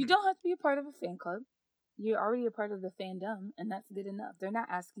 You don't have to be a part of a fan club. You're already a part of the fandom, and that's good enough. They're not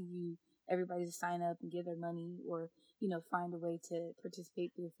asking everybody to sign up and give their money or, find a way to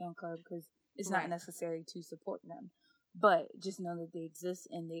participate through the fan club because it's not necessary to support them. But just know that they exist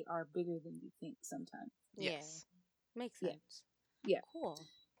and they are bigger than you think sometimes. Yes. Yeah. Makes sense. Yeah. Cool.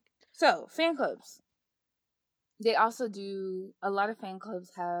 So, fan clubs. They also a lot of fan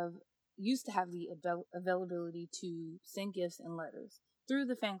clubs used to have the availability to send gifts and letters through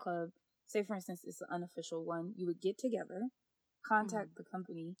the fan club. Say, for instance, it's an unofficial one. You would get together, contact the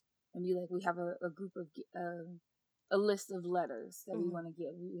company, and be like, we have a group of, a list of letters that we want to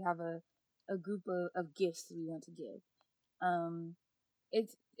give. We have a group of gifts that we want to give.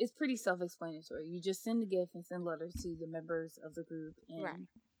 It's pretty self-explanatory. You just send a gift and send letters to the members of the group, and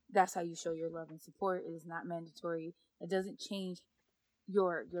that's how you show your love and support. It is not mandatory. It doesn't change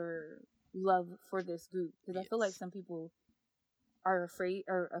your love for this group because I feel like some people are afraid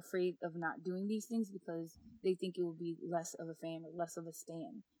of not doing these things because they think it will be less of a fan or less of a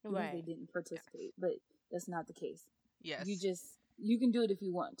stan because they didn't participate. But that's not the case. Yes. You can do it if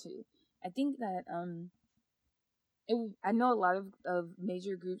you want to. I think that I know a lot of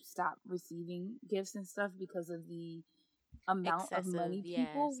major groups stopped receiving gifts and stuff because of the amount of Excessive, money yeah.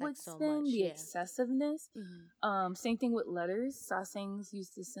 people It's like would so spend, much, the yeah. excessiveness. Mm-hmm. Same thing with letters. Sasaengs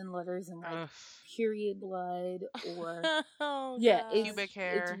used to send letters in like Ugh. period blood or Oh yeah, god. Pubic it's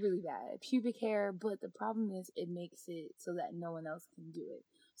hair. really bad. Pubic hair, but the problem is it makes it so that no one else can do it.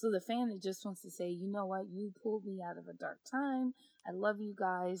 So the fan that just wants to say, you know what, you pulled me out of a dark time. I love you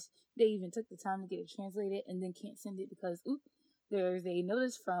guys. They even took the time to get it translated and then can't send it because there's a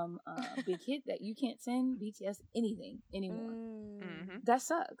notice from Big Hit that you can't send BTS anything anymore. Mm-hmm. That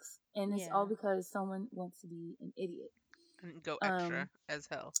sucks. And it's all Yeah. because someone wants to be an idiot. And go extra as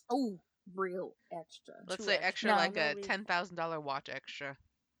hell. Oh, real extra. Let's Too say extra extra Now- like no a reason. $10,000 watch extra.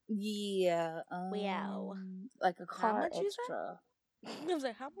 Yeah. Wow. Like a How car much you said? extra. I was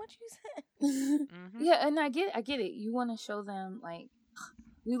like, how much you said? Mm-hmm. Yeah, and I get it. You want to show them like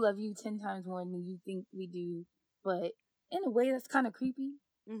we love you 10 times more than you think we do, but in a way that's kind of creepy.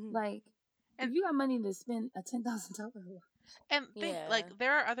 Mm-hmm. Like, And- if you got money to spend a $10,000, And think Yeah. like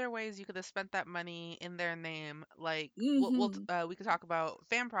there are other ways you could have spent that money in their name. Like we could talk about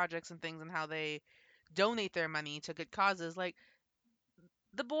fan projects and things and how they donate their money to good causes. Like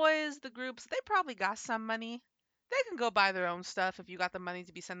the boys, the groups, they probably got some money. They can go buy their own stuff if you got the money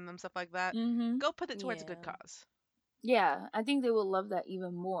to be sending them stuff like that. Go put it towards a good Yeah. cause. yeah, I think they would love that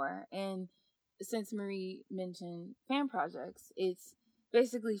even more. And since Marie mentioned fan projects, it's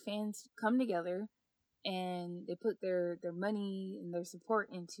basically fans come together and they put their money and their support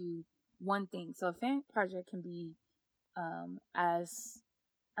into one thing. So a fan project can be as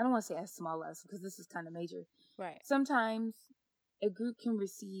I don't want to say as small as because this is kind of major. Right. Sometimes a group can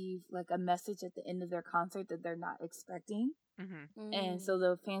receive like a message at the end of their concert that they're not expecting. Mm-hmm. And so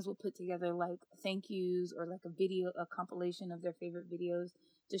the fans will put together like thank yous or like a compilation of their favorite videos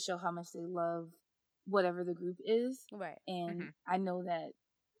to show how much they love whatever the group is. Right. And Mhm. I know that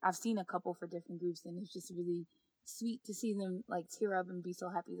I've seen a couple for different groups and it's just really sweet to see them like tear up and be so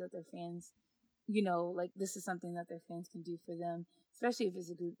happy that their fans, like this is something that their fans can do for them, especially if it's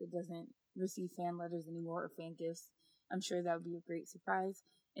a group that doesn't receive fan letters anymore or fan gifts. I'm sure that would be a great surprise.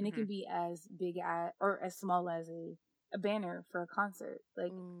 And it can be as big as or as small as a banner for a concert.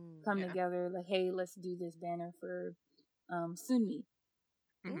 Like come Yeah. together, like, hey, let's do this banner for Sunmi.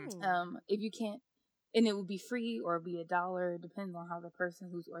 Mhm. If you can't, and it would be free or be $1, depends on how the person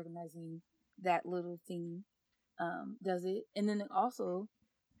who's organizing that little thing does it. And then it also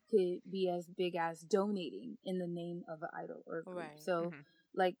could be as big as donating in the name of an idol or a group. Right. So, Mhm.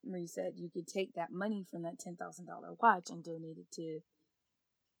 like Marie said, you could take that money from that $10,000 watch and donate it to,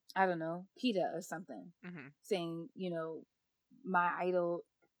 I don't know, PETA or something, Mhm. saying, my idol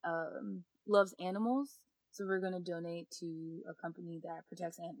loves animals, so we're going to donate to a company that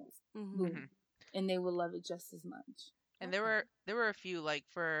protects animals. Mm-hmm. Boom. Mhm. And they will love it just as much. And Okay. there were a few like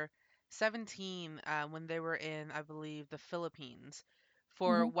for 17 when they were in I believe the Philippines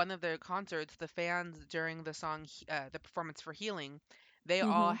for Mhm. one of their concerts, the fans during the song the performance for Healing, they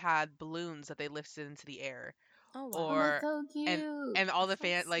all Mhm. had balloons that they lifted into the air. Oh wow. Oh, that's Or so cute. and all the So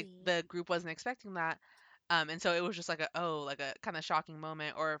fan like sweet. the group wasn't expecting that. And so it was just like a kind of shocking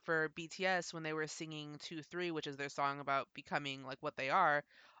moment. Or for BTS when they were singing 2-3, which is their song about becoming like what they are,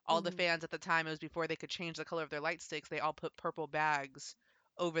 all the Mhm. fans at the time, it was before they could change the color of their light sticks, they all put purple bags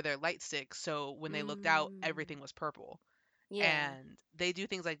over their light sticks, so when they looked out, everything was purple. Yeah. And they do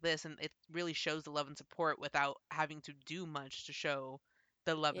things like this, and it really shows the love and support without having to do much to show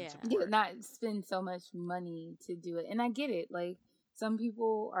the love and Yeah. Yeah, support. not spend so much money to do it. And I get it. Like some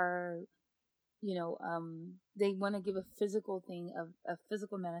people are, they want to give a physical thing of a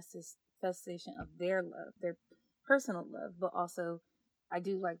physical manifestation of their love, their personal love, but also I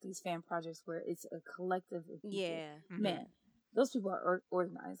do like these fan projects where it's a collective of people. Yeah. Mhm. Man, those people are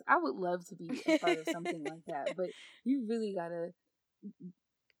organized. I would love to be a part of something like that, but you really gotta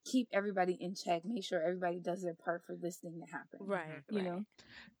keep everybody in check, make sure everybody does their part for this thing to happen. Right. You Right. know?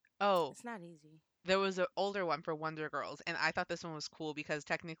 Oh, It's not easy. there was an older one for Wonder Girls, and I thought this one was cool because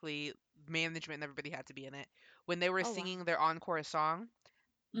technically management and everybody had to be in it. When they were Oh wow. singing their encore song,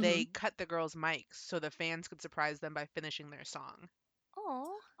 they cut the girls' mics so the fans could surprise them by finishing their song.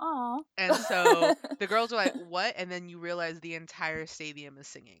 Oh. Aw. And so the girls were like, "What?" And then you realize the entire stadium is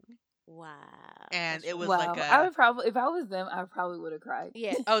singing. Wow. And That's it really was like Wow. cool. I would probably, if I was them, I probably would have cried.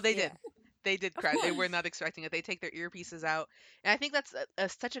 Yeah. oh, they Yeah. did. They did Of cry. They were course. not expecting it. They take their earpieces out, and I think that's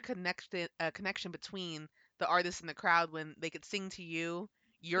such a connection between the artist and the crowd when they could sing to you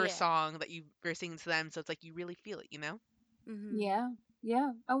your Yeah. song that you were singing to them. So it's like you really feel it, you know? Mm-hmm. Yeah.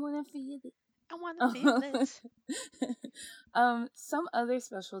 Yeah. I want to feel it. I want to feel it. Some other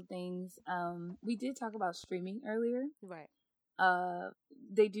special things. We did talk about streaming earlier. Right.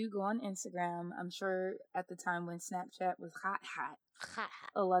 They do go on Instagram. I'm sure at the time when Snapchat was hot, Ha, ha.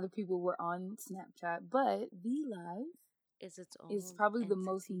 a lot of people were on Snapchat. But V Live It's its own is probably the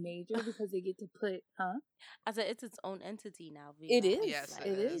most entity. major because they get to put, I said it's its own entity now. It V-Live. is. Yes, Like,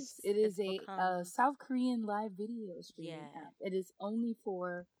 it is. It is it's a become- South Korean live video streaming Yeah. app. It is only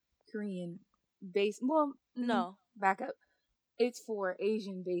for Korean based. Well, No. back up. It's for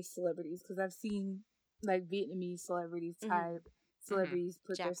Asian based celebrities because I've seen like Vietnamese celebrities, Thai celebrities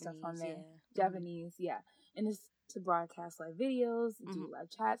put their stuff on Japanese, there. yeah. Japanese, yeah. And it's to broadcast live videos, do live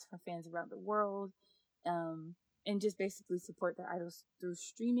chats for fans around the world, and just basically support their idols through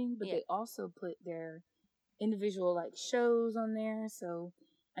streaming. But Yeah. they also put their individual like shows on there. So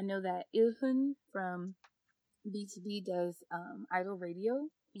I know that Ilhun from BTB does Idol Radio,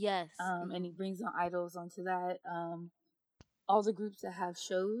 Yes. and he brings on idols onto that. All the groups that have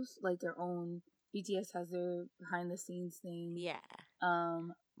shows, like their own, BTS has their behind the scenes thing. Yeah.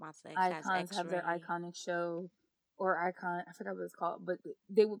 Monster X has Icons have their X-Ray. iconic show or icon. I forgot what it's called, but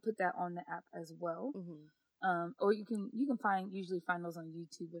they would put that on the app as well. Or you can usually find those on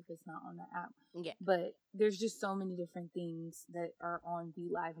YouTube if it's not on the app. Yeah. But there's just so many different things that are on V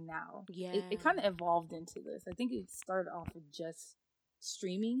Live now. Yeah. It kind of evolved into this. I think it started off with just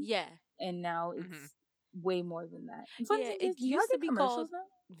streaming. Yeah. And now it's way more than that. And Yeah, thing it is, do y'all used to get be commercials called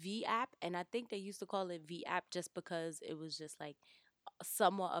V app, and I think they used to call it V app just because it was just like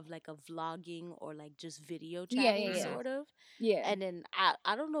somewhat of like a vlogging or like just video Yeah, chatting yeah. sort of. Yeah. And then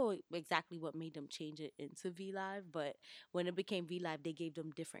I don't know exactly what made them change it into V Live, but when it became V Live, they gave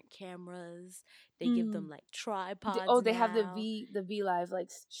them different cameras. They give them like tripods. They have the now. V Live like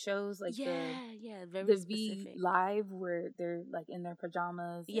shows, like yeah, very the specific. V Live where they're like in their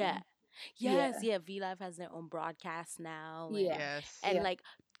pajamas. Yeah. and- Yes, yeah. V Live has their own broadcast now. And, Yeah. Yes. and Yeah. like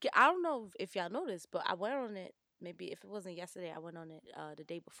I don't know if y'all noticed, but I went on it. Maybe if it wasn't yesterday, I went on it the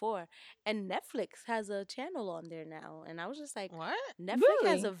day before, and Netflix has a channel on there now, and I was just like, What? Netflix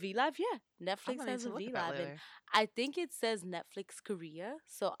has Really? a V Live, yeah. I'm Netflix gonna need has to a look V at that Live, and later. I think it says Netflix Korea,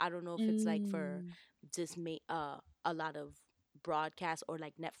 so I don't know if it's like for Mm. just a lot of broadcasts or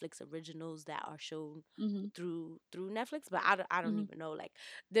like Netflix originals that are shown Mhm. through Netflix, but I don't Mhm. even know. Like,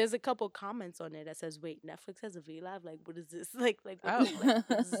 there's a couple comments on it that says, "Wait, Netflix has a V Live? Like, what is this? Like what, Oh. what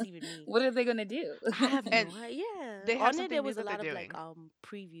does this even mean?" What are they gonna do? I have And no idea. Yeah, they have on it something there new was a that lot of they're like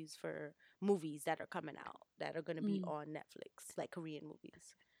previews for movies that are coming out that are gonna be Mm. on Netflix, like Korean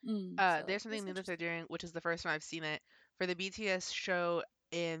movies. Mm. So, There's something it's new that they're interesting. doing, which is the first time I've seen it for the BTS show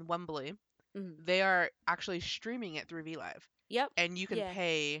in Wembley. Mhm. They are actually streaming it through V Live, Yep. and you can Yeah.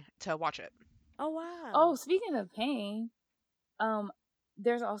 pay to watch it. Oh wow. Oh, speaking of paying,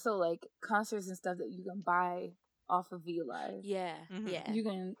 there's also like concerts and stuff that you can buy off of V Live. Yeah. Mhm. Yeah. You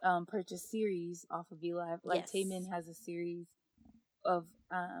can purchase series off of V Live. Like Yes. Taemin has a series of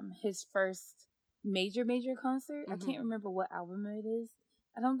his first major concert. I Mhm. can't remember what album it is.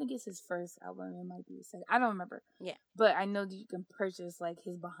 I don't think it's his first album. It might be his second. I don't remember. Yeah. But I know that you can purchase like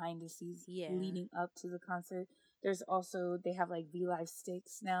his behind the scenes Yeah. leading up to the concert. There's also they have like V Live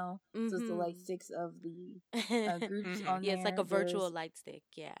sticks now. So it's the light Mhm. sticks of the groups Mhm. on Yeah, it's like a there. virtual There's- light stick.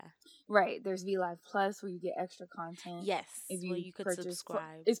 Yeah. Right. There's V Live Plus where you get extra content. Yes. If Where you you could purchase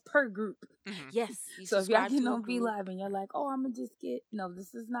subscribe. it's per group. Mhm. Yes. You So if y'all subscribe get to a on V group. Live and you're like, oh, I'm gonna just get no,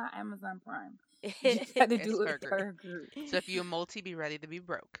 this is not Amazon Prime. You Yes. gotta It's do per it group. per group. So if you multi, be ready to be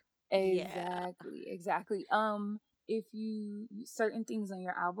broke. Yeah. Exactly. If you certain things on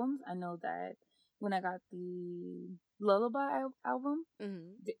your albums, I know that when I got the Lullaby album,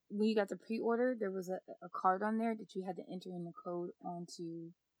 Mhm. when you got the pre-order, there was a card on there that you had to enter in the code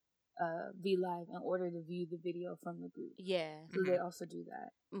onto V Live in order to view the video from the group. Yeah. So they also do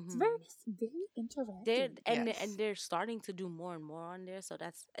that. It's Mhm. very interactive. Yes. They're starting to do more and more on there, so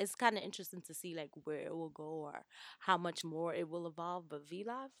it's kind of interesting to see like where it will go or how much more it will evolve. But V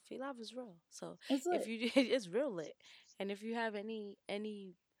Live is real. So It's if lit. you it's real lit, and if you have any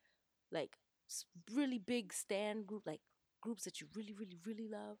like really big stand group like groups that you really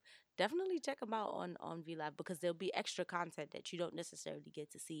love, definitely check them out on V Live because there'll be extra content that you don't necessarily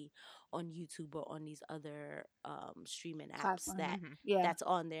get to see on YouTube or on these other streaming apps Platform. that Mhm. Yeah. that's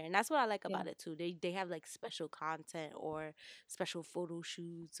on there. And that's what I like Yeah. about it too. They have like special content or special photo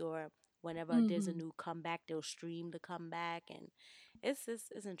shoots, or whenever there's a Mhm. new comeback, they'll stream the comeback, and it's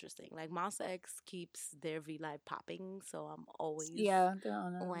interesting. Like Monster X keeps their V Live popping, so I'm always Yeah, they're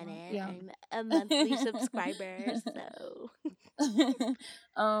on that on one. it. Yeah. I'm a monthly subscriber, so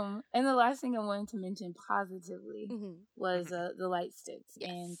And the last thing I wanted to mention positively Mhm. was the light sticks. Yes.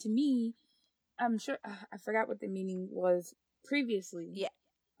 And to me, I'm sure I forgot what the meaning was previously. Yeah.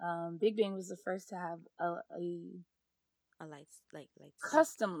 Big Bang was the first to have a A light stick.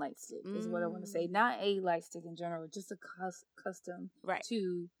 Custom light stick is what I want to say. Not a light stick in general, just a custom Right.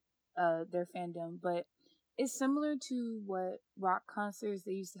 to their fandom. But it's similar to what rock concerts,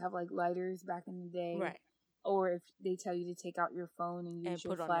 they used to have like lighters back in the day. Right. Or if they tell you to take out your phone and use And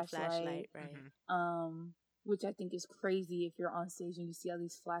your put on the flashlight. right. Which I think is crazy if you're on stage and you see all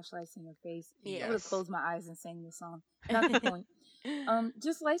these flashlights in your face. Yeah. I would have closed my eyes and sang the song. Not the point.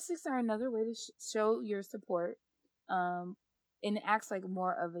 Just light sticks are another way to show your support. And it acts like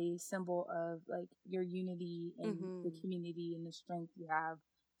more of a symbol of like your unity and the community and the strength you have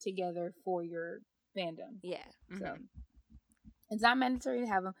together for your fandom. Yeah. So it's not mandatory to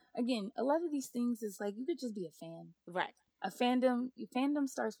have them. Again, a lot of these things is like you could just be a fan. Right. A fandom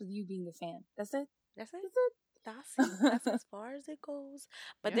starts with you being a fan. That's it. That's it. That's it. That's as far as it goes.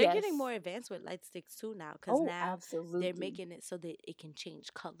 But they're getting more advanced with light sticks too now, because now they're making it so that it can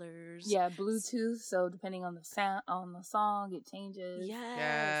change colors. Yeah, Bluetooth. So depending on the sound on the song, it changes.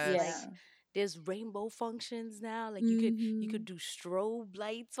 Yes. Like there's rainbow functions now. Like you could do strobe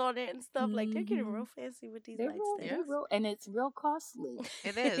lights on it and stuff. Like they're getting real fancy with these light sticks. And it's real costly.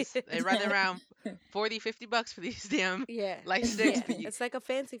 It is. They run around $40-$50 for these damn light sticks. Yeah. It's like a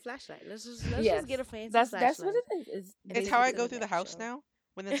fancy flashlight. Let's just get a fancy flashlight. That's what it is. It's how I go through the house now.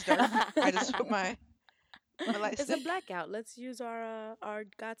 When it's dark, I just put my light stick. It's a blackout. Let's use our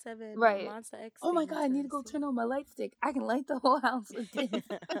GOT7 Monster X. Oh my god, I need to go turn on my light stick. I can light the whole house with this.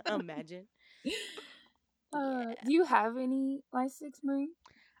 Imagine. Do you have any light sticks, Marie?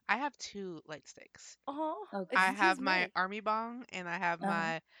 I have 2 light sticks. Okay. I have my army bong and I have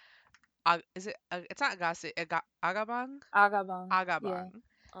my it's not Agabong? Agabong. Yeah.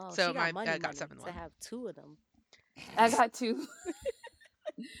 Oh, so she got my money got 7 to have 2 of them. I got 2.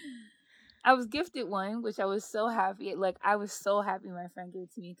 I was gifted one, which I was so happy. Like I was so happy my friend gave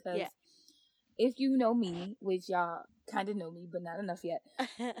it to me because if you know me, which y'all kind of know me, but not enough yet,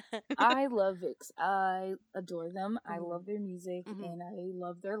 I love Vicks. I adore them. I love their music and I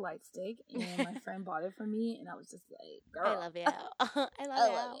love their light stick. And my friend bought it for me, and I was just like, "Girl, I love you. I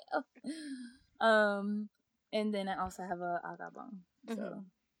love you." And then I also have a Agabong. So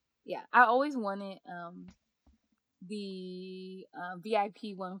yeah, I always wanted the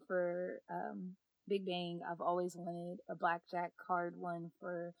VIP one for Big Bang. I've always wanted a blackjack card one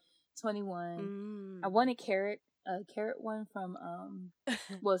for 21. I want a carrot one from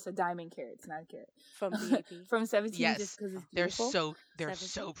well, it's a diamond carrot. It's not a carrot from VIP. From 17. Yes, just because it's beautiful. they're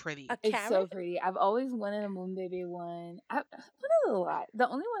so pretty. It's so pretty. I've always wanted a Moon Baby one. I wanted a lot. The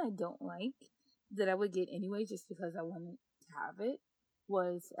only one I don't like that I would get anyway, just because I wanted to have it,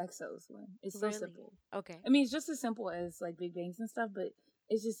 was EXO's one. It's so simple. Okay. I mean, it's just as simple as like Big Bangs and stuff, but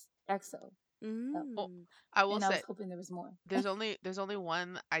it's just EXO. Well, I will say, I was hoping there was more. There's only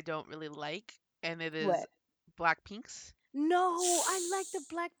one I don't really like, and it is Blackpink's. No, I like the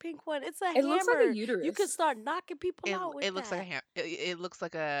Blackpink one. It's a hammer. It looks like a uterus. You could start knocking people out with it looks that. like a hammer. It looks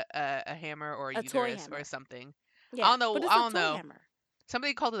like a hammer or a toy uterus hammer. or something. Yeah, I don't know. but it's I don't a toy know. Hammer.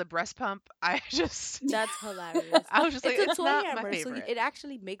 Somebody called it a breast pump. That's hilarious. I was just like, it's it's a toy not hammer, my favorite. so it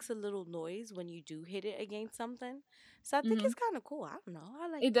actually makes a little noise when you do hit it against something. So I think it's kind of cool. I don't know. I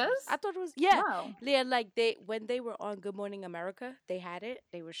like it. Does? I thought it was Wow. Yeah, like when they were on Good Morning America, they had it.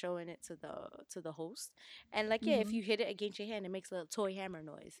 They were showing it to the host, and like if you hit it against your hand, it makes a little toy hammer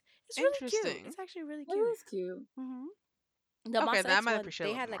noise. It's really cute. It's actually really cute. It is cute. The Monster X might one, appreciate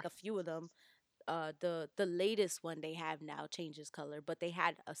they it had more. like a few of them. The latest one they have now changes color, but they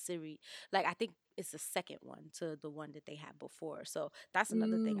had a series, like I think it's the second one to the one that they had before. So that's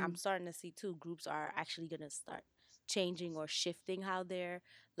another thing I'm starting to see too. Groups are actually gonna start changing or shifting how their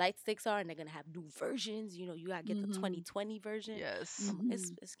light sticks are, and they're gonna have new versions. You know, you gotta get the 2020 version. Yes.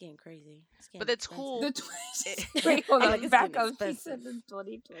 It's getting crazy. But it's cool. The Wait, hold on. It's Back getting up. She expensive. said the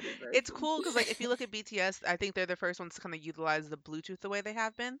 2020 version. It's cool because like if you look at BTS, I think they're the first ones to kind of utilize the Bluetooth the way they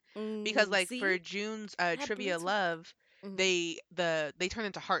have been. Because like for June's Trivia Bluetooth. Love, they turn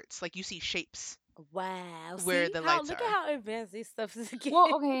into hearts. Like you see shapes. Wow. Where See the how, lights look are. at how advanced these stuff is getting.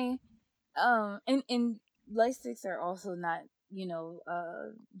 Well, okay. And light sticks are also not,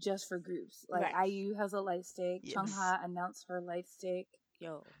 just for groups. Like Right. IU has a light stick. Yes. Chungha announced her light stick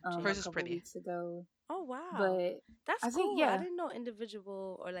Yo, Hers a is couple pretty. weeks ago. oh wow, But that's I cool. think, yeah. I didn't know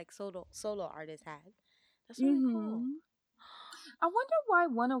individual or like solo artists had. That's really cool. I wonder why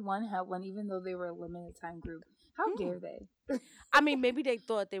 101 had one, even though they were a limited time group. How dare they? I mean, maybe they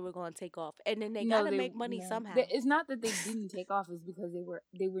thought they were going to take off, and then they No, gotta make money somehow. It's not that they didn't take off; it's because they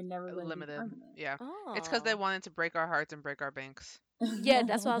were never going to be Limited. permanent. Yeah. Oh. It's because they wanted to break our hearts and break our banks. Yeah,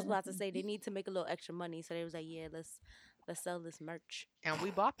 that's what I was about to say. They need to make a little extra money, so they was like, yeah, let's sell this merch. And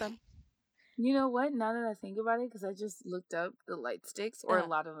we bought them. You know what? Now that I think about it, because I just looked up the light sticks, or a Uh,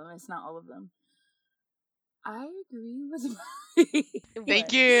 lot of them. It's not all of them. I agree with.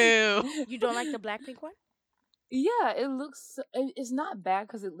 Thank what? you. You don't like the Blackpink one? Yeah, it looks. It's not bad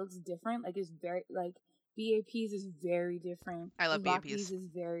because it looks different. Like it's very like BAPs is very different. I love Rockies BAPs. is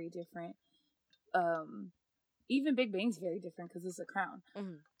very different. Um, Even Big Bang's very different because it's a crown.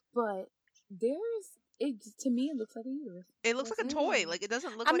 Mm. But there's it to me. It looks like a uterus. It looks like a That's toy. Mm. Like it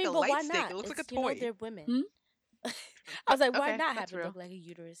doesn't look I like mean, a but light why stick. not? It looks like a It's, you know, toy. they're women. Hmm? I was like, why Okay, not have that's it real. look like a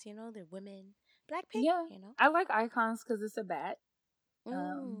uterus? You know, they're women. Blackpink, Yeah, you know. I like icons because it's a bat.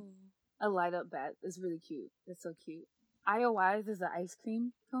 Mm. A light up bat is really cute. It's so cute. IOIs is an ice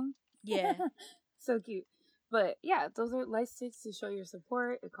cream cone. Yeah. So cute. But yeah, those are light sticks to show your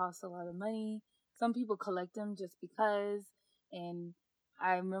support. It costs a lot of money. Some people collect them just because. And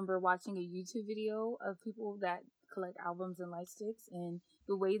I remember watching a YouTube video of people that collect albums and light sticks. And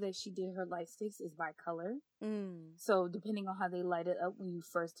the way that she did her light sticks is by color. Mm. So depending on how they light it up when you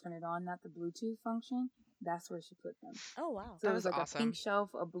first turn it on, not the Bluetooth function, that's where she put them. Oh wow. So That it is was like a awesome. pink shelf,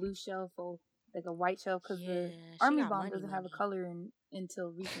 a blue shelf, or like a white shelf because Yeah, the she Army got Bomb money, doesn't have a money. color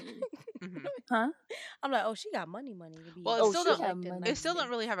until recently. Hmm Huh? I'm like, oh, she got money, money to be Well, Oh, still she don't. had collecting money. It still don't lightsticks.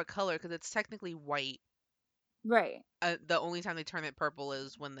 really have a color because it's technically white. Right. The only time they turn it purple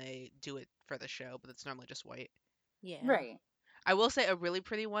is when they do it for the show, but it's normally just white. Yeah. Right. I will say a really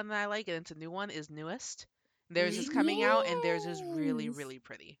pretty one that I like, and it's a new one, is Newest. Theirs is coming out, and theirs is really, Yes. really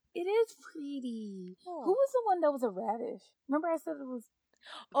pretty. It is pretty. Who Oh. was the one that was a radish? Remember I said it was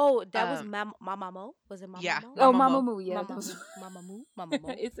Oh, that was Um, Mama Mo. Was it Mama yeah, Mo? Oh, Mama Mama Mo. Moo, yeah. Mama That was Mo. Mama Mo. Mama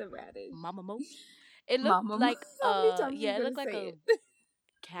Mo. It's a radish. Mama Mo. It looked Mama Moo. like How many times are you yeah, it gonna looked like say a it?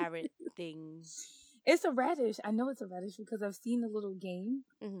 carrot thing. It's a radish. I know it's a radish because I've seen the little game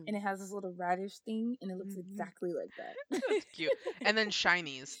Mm-hmm. and it has this little radish thing and it looks Mhm. exactly like that. That's cute. And then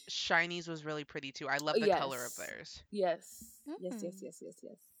Shinies. Shinies was really pretty too. I love the color of Yes. theirs. Yes. Yes, yes, Mm. yes, yes,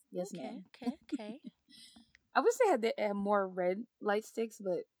 yes. Yes, Okay, ma'am. okay. I wish they had more red light sticks,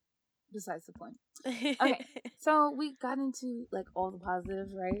 but besides the point. Okay, so we got into like all the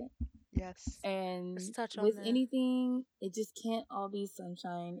positives, right? Yes. And Let's touch on with the anything, it just can't all be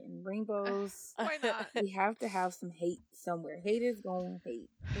sunshine and rainbows. Why not? We have to have some hate somewhere. Haters gonna hate,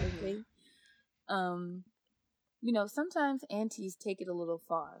 okay? You know, sometimes aunties take it a little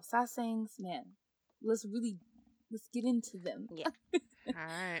far. Sasaengs, man, let's get into them. Yeah. All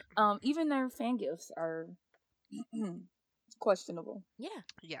right. Even their fan gifts are questionable. Yeah.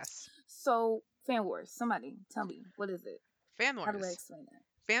 Yes. So, Fan Wars, somebody tell me, what is it? Fan How do I Wars. explain that?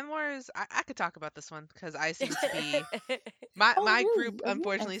 Fan Wars. I could talk about this one because I seem to be my Oh, my really? group. Are you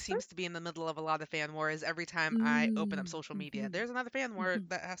an Unfortunately, expert? seems to be in the middle of a lot of fan wars. Every time I open up social media, Mm-hmm. there's another fan war Mm-hmm.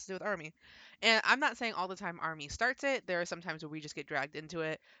 that has to do with Army. And I'm not saying all the time Army starts it. There are some times where we just get dragged into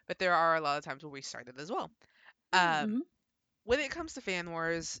it, but there are a lot of times where we start it as well. Mm-hmm. When it comes to fan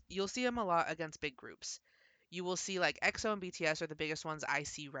wars, you'll see them a lot against big groups. You will see like EXO and BTS are the biggest ones I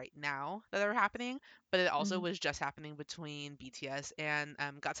see right now that are happening, but it also Mm-hmm. was just happening between BTS and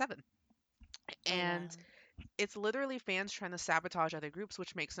GOT7. Oh wow. And it's literally fans trying to sabotage other groups,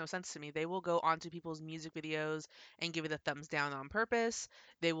 which makes no sense to me. They will go onto people's music videos and give it a thumbs down on purpose.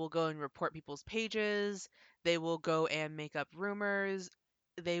 They will go and report people's pages. They will go and make up rumors.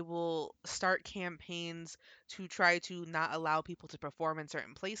 They will start campaigns to try to not allow people to perform in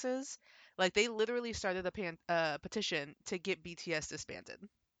certain places. Like they literally started a petition to get BTS disbanded.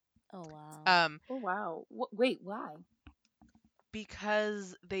 Oh wow. Oh, wow. Wait, why?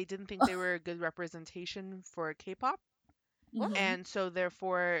 Because they didn't think they were a good representation for K-pop. What? Mhm. And so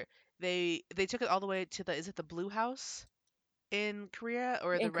therefore they took it all the way to the, is it the Blue House in Korea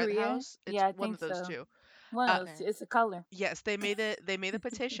or In the Red Korea? House? It's Yeah, I one think of those so. two. One Uh, of those. Okay. It's a color. yes, they made a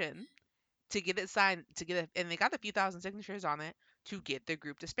petition to get it signed to get it, and they got a few thousand signatures on it to get their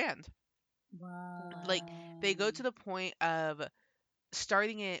group disbanded. Like they go to Wow. the point of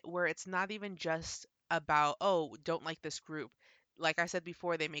starting it where it's not even just about, oh, don't like this group. Like I said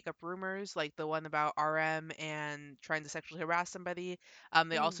before, they make up rumors, like the one about RM and trying to sexually harass somebody.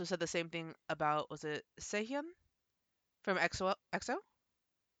 They Mm. also said the same thing about, was it Sehyun from EXO?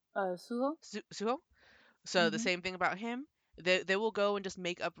 Suho? Suho? So the Mm-hmm. same thing about him. They will go and just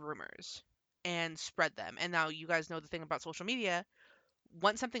make up rumors and spread them. And now you guys know the thing about social media.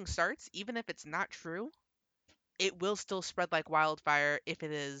 Once something starts, even if it's not true, it will still spread like wildfire if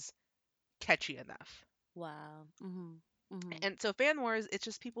it is catchy enough. Wow. Mhm. Mhm. And so fan wars, it's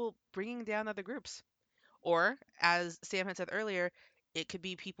just people bringing down other groups. Or, as Sam had said earlier, it could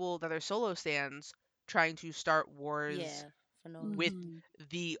be people that are solo stands trying to start wars Yeah. For no with reason.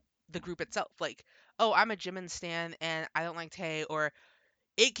 Mm-hmm. the group itself. Like, oh, I'm a Jimin stan and I don't like Tay, or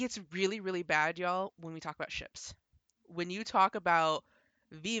It gets really, really bad, y'all, when we talk about ships. When you talk about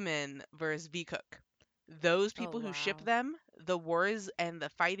V-Men versus V-Cook, those Oh people who ship wow. them, the wars and the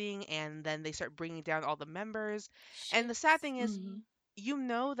fighting, and then they start bringing down all the members. And the sad Ships. thing is, Hmm. you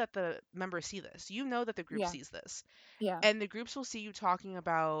know that the members see this. You know that the group Yeah, sees this. yeah. And the groups will see you talking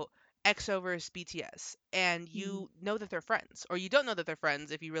about EXO versus BTS, and Hmm. you know that they're friends, or you don't know that they're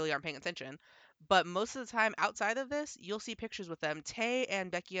friends if you really aren't paying attention. But most of the time, outside of this, you'll see pictures with them. Tay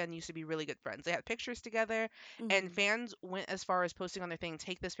and Becky Young used to be really good friends. They had pictures together, and Mm-hmm. fans went as far as posting on their thing,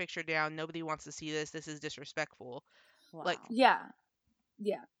 "Take this picture down. Nobody wants to see this. This is disrespectful." Like, Wow. Yeah,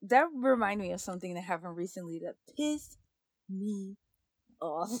 yeah. That reminded me of something that happened recently that pissed me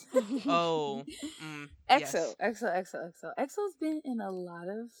off. oh, EXO, yes, EXO, EXO, EXO. EXO's been in a lot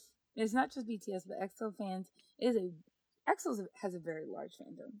of. It's not just BTS, but EXO fans is a. EXO has a very large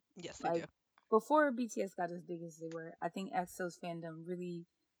fandom. yes, they do. Like before BTS got as big as they were, I think EXO's fandom really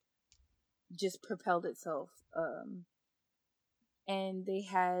just propelled itself. And they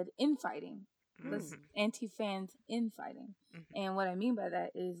had infighting. Mm. Let's Hmm. anti fans infighting. Hmm. And what I mean by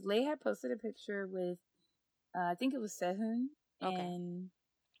that is Lay had posted a picture with I think it was Sehun, Okay. and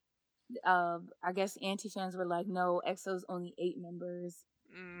I guess anti fans were like, "No, EXO's only 8 members.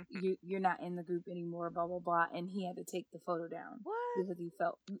 Hmm. You're not in the group anymore." Blah blah blah, and he had to take the photo down What? because he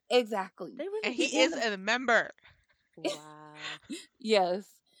felt exactly. They really And he did He is that? ended a member. Wow. Yes.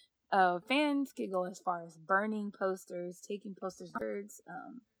 Fans could go as far as burning posters, taking posters, birds,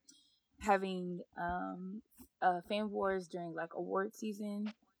 having fan wars during like award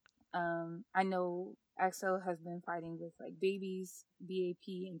season. I know EXO has been fighting with like Babies BAP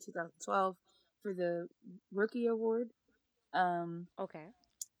in 2012 for the Rookie Award. Okay.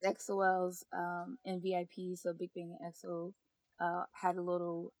 XOL's and VIP, so Big Bang and EXO, had a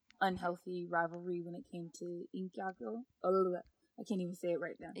little unhealthy rivalry when it came to Inkiyago. Oh, I can't even say it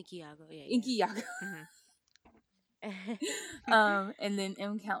right now. Ikiago. Yeah, Inkiyago. Hmm. yeah. And then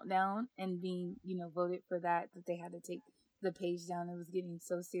M Countdown and being, voted for that they had to take the page down. It was getting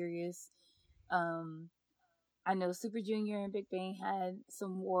so serious. Um, I know Super Junior and Big Bang had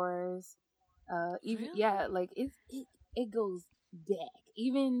some wars. Even Really? yeah, like it goes back.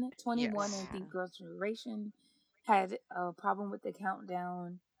 Even 21 and I Yes. think Wow. Girls' Generation had a problem with the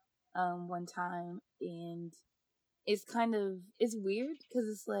countdown one time, and it's weird because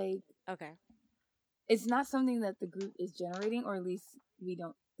it's like Okay. it's not something that the group is generating, or at least we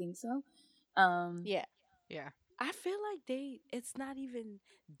don't think so. Um, Yeah. Yeah. I feel like it's not even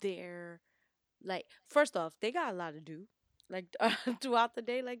their, like, first off, they got a lot to do. Like, throughout the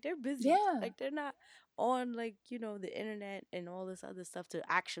day, like, they're busy. yeah. Like, they're not on, like, the internet and all this other stuff to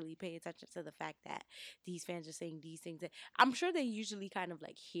actually pay attention to the fact that these fans are saying these things. I'm sure they usually kind of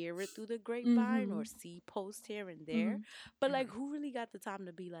like hear it through the grapevine or Mm-hmm. see posts here and there. Mm-hmm. But, like, Hmm. who really got the time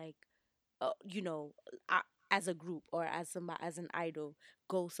to be like, uh, you know, I, as a group or as somebody, as an idol,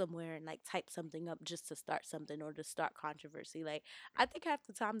 go somewhere and like type something up just to start something or to start controversy. Like, I think half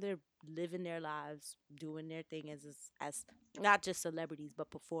the time they're living their lives, doing their thing as not just celebrities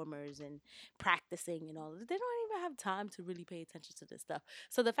but performers and practicing and all. They don't even have time to really pay attention to this stuff.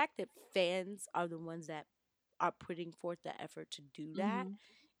 So the fact that fans are the ones that are putting forth the effort to do that, Mm-hmm.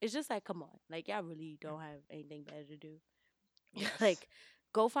 it's just like, come on, like, y'all really don't have anything better to do. Yes. Like,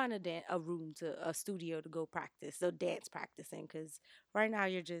 go find a room, to a studio to go practice, so dance practicing, because right now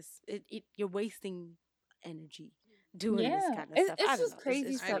you're just you're wasting energy doing this Yeah, kind of it's stuff. I it's don't just know,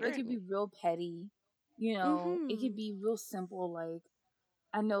 crazy it's I stuff. It agree. could be frustrating. real petty, It could Mm-hmm. be real simple. Like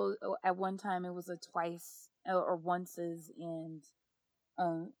I know at one time it was a twice or onces, and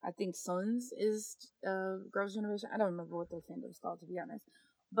I think Sons is Girls' Generation. I don't remember what their fandom's called, to be honest,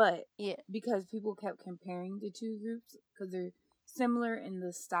 but Yeah. because people kept comparing the two groups because they're similar in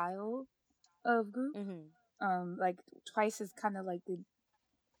the style of group. Mm-hmm. Like Twice is kind of like the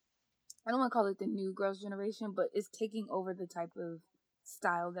I don't want to call it the new Girls' Generation, but it's taking over the type of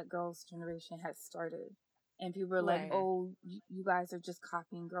style that Girls' Generation has started. And people are like, Right. Hmm. "Oh, you guys are just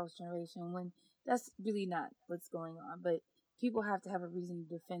copying Girls' Generation," when that's really not what's going on. But people have to have a reason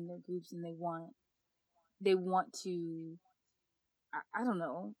to defend their groups, and they want to, I don't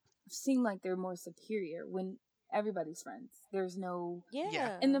know, seem like they're more superior when everybody's friends. There's no, Yeah.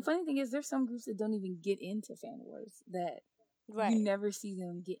 Yeah. and the funny thing is, there's some groups that don't even get into fan wars, that you Right. never see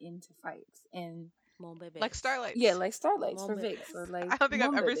them get into fights. And Mon Like bebes. yeah, Starlights. like Starlights Mon for Vix, or bebes. like I don't think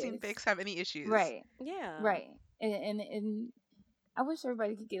I've ever seen Moonbebes. Vix have any issues. Right, Yeah. right. And I wish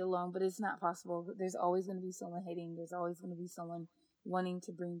everybody could get along, but it's not possible. There's always going to be someone hating. There's always going to be someone wanting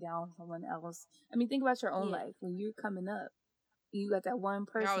to bring down someone else. I mean, think about your own Yeah. life when you're coming up. you got that one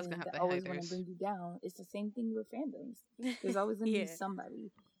You're always person gonna have that the always want to haters. bring you down. It's the same thing with fandoms. There's always going to be Yeah.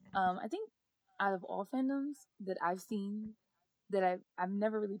 somebody. I think out of all fandoms that I've seen, that I've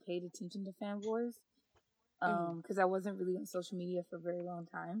never really paid attention to fan wars, because I wasn't really on social media for a very long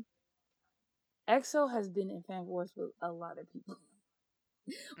time. EXO has been in fan wars with a lot of people,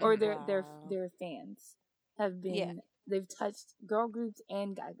 or Mhm. their fans have been. Yeah. They've touched girl groups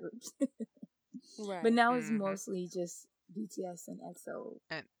and guy groups, Right. but now it's Mhm. mostly just BTS and EXO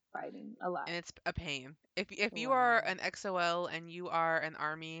And fighting a lot. and it's a pain. If you are an XOL and you are an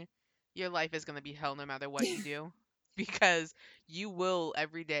army, your life is gonna be hell no matter what you do, because you will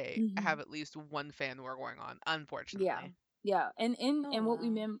every day Mhm. have at least one fan war going on. Yeah, Unfortunately. yeah, and Oh, what we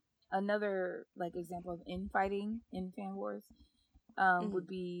wow. meant, another like example of infighting in fan wars, would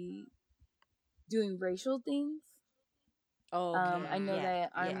be doing racial things. Okay. I know Mm,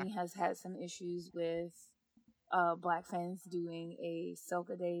 that yeah. Army has had some issues with black fans doing a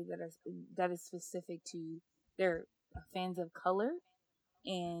Soca Day that is specific to their fans of color,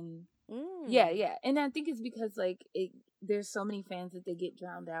 and yeah, and I think it's because like there's so many fans that they get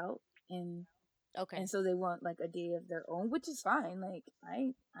drowned out, and Okay. so they want like a day of their own, which is fine. Like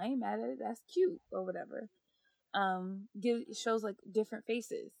I ain't mad at it. That's cute or whatever. Shows like different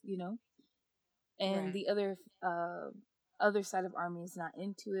faces, you know. And Right. the other side of Army is not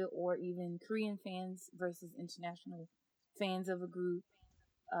into it, or even Korean fans versus international fans of a group.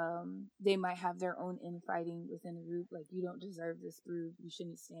 They might have their own infighting within a group. Like, you don't deserve this group. You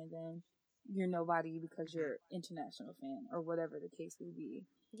shouldn't stand them. You're nobody because Mhm. you're international fan, or whatever the case may be.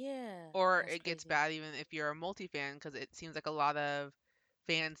 Yeah. Or That's it gets crazy. bad even if you're a multi fan, because it seems like a lot of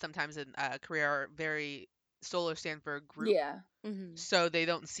fans sometimes in Korea are very solo stand for a group, Yeah, so they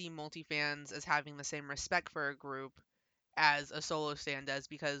don't see multi fans as having the same respect for a group as a solo stand does,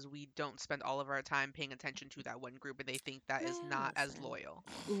 because we don't spend all of our time paying attention to that one group and they think that is Man, not as listen. loyal.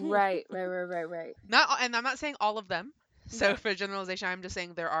 right. And I'm not saying all of them. So Right. for generalization, I'm just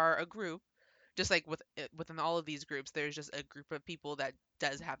saying there are a group, just like within all of these groups, there's just a group of people that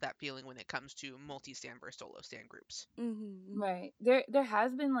does have that feeling when it comes to multi-stand versus solo stand groups. Right. There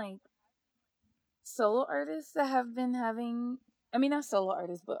has been like solo artists that have been having, I mean, not solo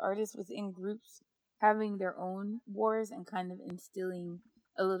artists, but artists within groups having their own wars and kind of instilling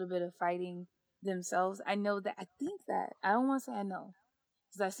a little bit of fighting themselves. I know that, I think that, I don't want to say I know,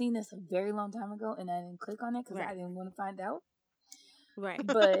 because I seen this a very long time ago and I didn't click on it because I Right. didn't want to find out. Right.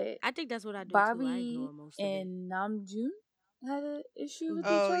 But I think that's what I do too. I Bobby ignore most of it. and Namjoon had an issue with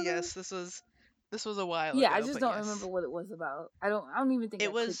Mhm. each Oh other. yes, this was a while Yeah, I ago, just but don't yes. remember what it was about. I don't even think I It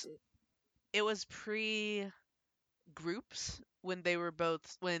clicked was it. it was pre groups when they were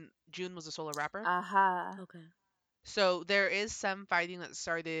both when June was a solo rapper. Aha. Okay. So there is some fighting that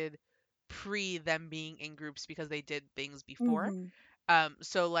started pre them being in groups because they did things before. Mhm.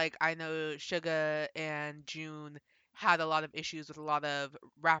 So like I know Suga and June had a lot of issues with a lot of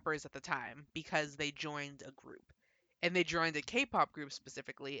rappers at the time because they joined a group. And they joined a K-pop group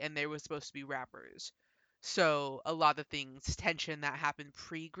specifically, and they were supposed to be rappers. So a lot of things, tension that happened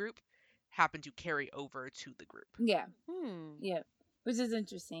pre-group, happened to carry over to the group. Yeah. Hmm. Yeah, which is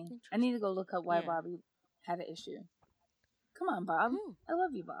interesting. I need to go look up why Yeah. Bobby had an issue. Come on, Bob. I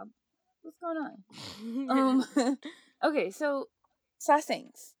love you, Bob. What's going on? Okay, so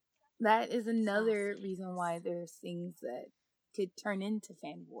sasaengs. That is another reason why there's things that could turn into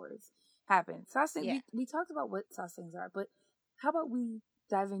fan wars happen. Sasaeng. Yeah. We talked about what sasaengs are, but how about we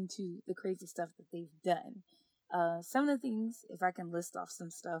dive into the crazy stuff that they've done? Some of the things, if I can list off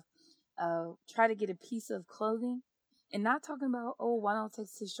some stuff, try to get a piece of clothing, and not talking about, oh, why don't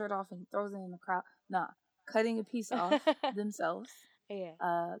takes his shirt off and throws it in the crowd. Nah, cutting a piece off themselves.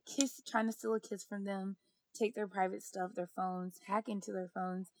 Yeah. Trying to steal a kiss from them, take their private stuff, their phones, hack into their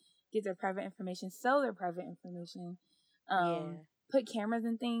phones, get their private information, sell their private information, Yeah. put cameras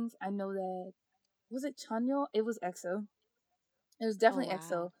in things. I know that, was it Chanyeol? It was EXO. It was definitely wow.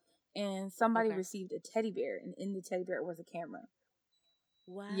 EXO. And somebody Okay. received a teddy bear, and in the teddy bear was a camera.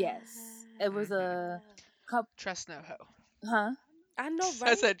 Wow. Yes. It was a cup. Trust no ho. Huh? I know, I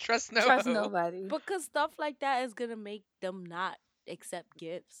right? said trust no Trust ho. nobody. Because stuff like that is gonna make them not accept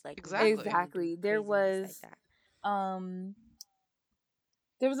gifts. Like when Exactly. you do Exactly. There craziness was like that.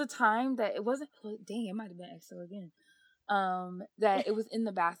 there was a time that it wasn't, dang, it might have been EXO again. That it was in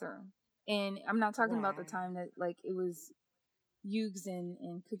the bathroom. And I'm not talking about the Wow. time that like it was Yugs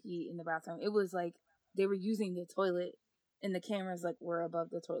and Cookie in the bathroom. It was like they were using the toilet and the cameras like were above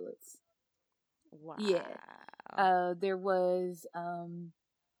the toilets. Wow. Yeah. There was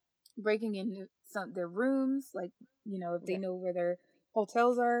breaking into some their rooms, like, you know, if they Yeah. know where their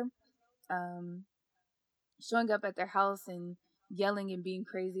hotels are, showing up at their house and yelling and being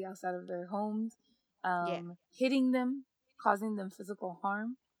crazy outside of their homes, Yeah. hitting them, causing them physical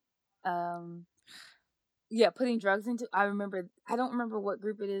harm. Um, yeah, putting drugs into. I don't remember what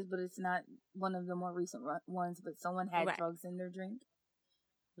group it is, but it's not one of the more recent ones. But someone had Right. drugs in their drink.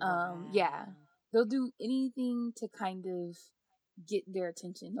 Yeah, Wow. they'll do anything to kind of get their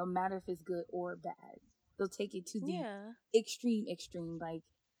attention, no matter if it's good or bad. They'll take it to the Yeah. extreme, like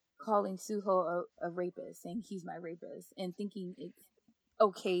calling Suho a rapist, saying he's my rapist, and thinking it's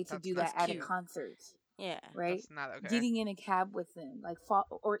okay to That's do not that at a cute. concert, Yeah. right? That's not okay. Getting in a cab with them, like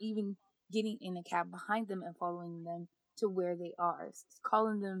or even getting in a cab behind them and following them to where they are,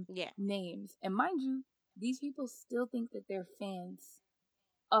 calling them Yeah. names. And mind you, these people still think that they're fans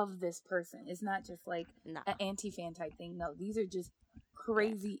of this person. It's not just like Nah. an anti-fan type thing. No, these are just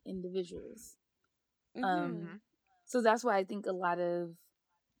crazy individuals. Mhm. So that's why I think a lot of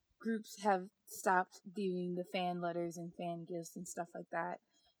groups have stopped doing the fan letters and fan gifts and stuff like that,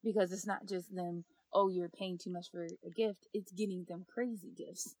 because it's not just them, oh, you're paying too much for a gift. It's getting them crazy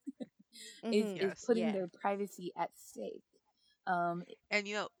gifts. Mhm. It's Yes. putting Yeah. their privacy at stake. And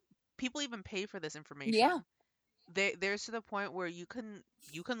people even pay for this information. Yeah. There's to the point where you can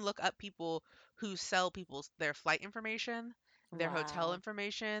look up people who sell their flight information, their hotel Wow.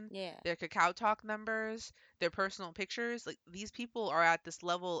 information, Yeah. their Kakao Talk numbers, their personal pictures. Like, these people are at this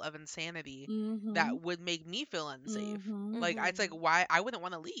level of insanity that would make me feel unsafe. Like, it's like, Mhm. why I wouldn't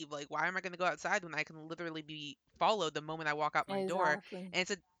want to leave. Like, why am I going to go outside when I can literally be followed the moment I walk out my door? Exactly.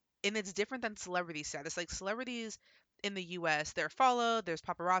 And it's different than celebrity status. Like, celebrities in the US, they're followed, there's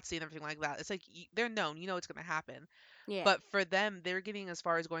paparazzi and everything like that. It's like, they're known, it's going to happen. Yeah. But for them, they're getting as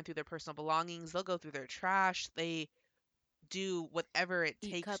far as going through their personal belongings. They'll go through their trash. They do whatever it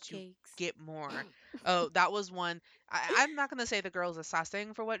Eat takes to cupcakes. get more. Oh, that was one. I'm not gonna say the girl's a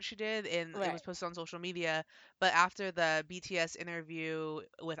sassing for what she did, and it was Right. posted on social media. But after the BTS interview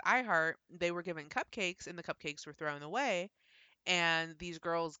with iHeart, they were given cupcakes, and the cupcakes were thrown away. And these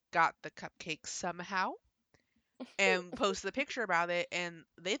girls got the cupcakes somehow and posted a picture about it, and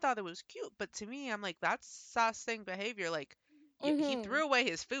they thought it was cute. But to me, I'm like, that's sassing behavior. Like, he Mhm. threw away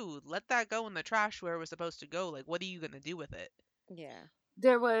his food. Let that go in the trash where it was supposed to go. Like, what are you gonna do with it? Yeah.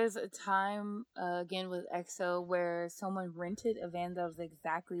 There was a time, again with EXO, where someone rented a van that was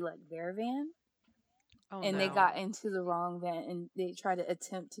exactly like their van, Oh and they no. got into the wrong van, and they tried to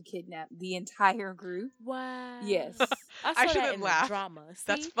attempt to kidnap the entire group. Wow. Yes. I I saw that shouldn't in a laugh. drama.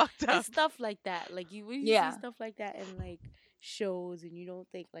 That's See, fucked up. it's stuff like that. Like when you see Yeah. stuff like that in like shows, and you don't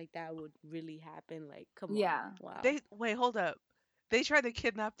think like that would really happen. Like, come Yeah. on. Wow. They wait, hold up. They tried to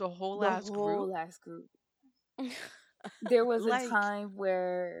kidnap the whole The last group. whole last group. There was a Like, time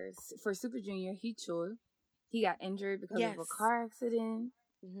where, for Super Junior, he got injured because of a yes. car accident.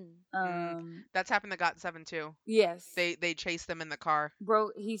 Mhm. That's happened to GOT7 too. Yes. They chased them in the car.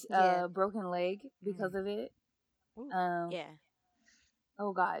 He's Yeah. broken leg because of it. Ooh. Yeah.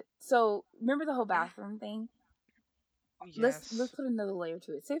 Oh God. So remember the whole bathroom thing? Yes. Let's put another layer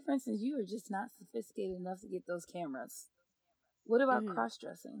to it. Say for instance, you are just not sophisticated enough to get those cameras. What about Mhm. cross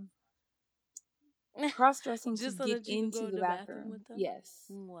dressing? Cross dressing to Just so get that you can go into in the the bathroom bathroom. with them? Yes.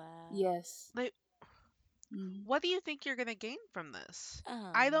 Wow. Yes. Like, Mhm. what do you think you're gonna gain from this?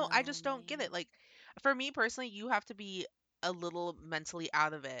 Oh, I just don't get it. man. Like, for me personally, you have to be a little mentally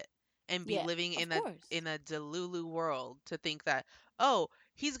out of it and be Yeah, living of course. in a Delulu world to think that, oh,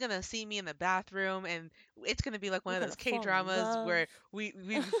 he's gonna see me in the bathroom and it's gonna be like one We're of gonna those K fall in dramas love. where we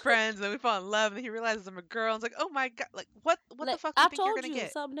be friends and then we fall in love and he realizes I'm a girl and it's like, oh my god, like what the Like, fuck do you I think you're told gonna you,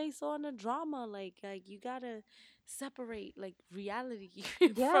 get? something they saw in the drama. Like you gotta separate like reality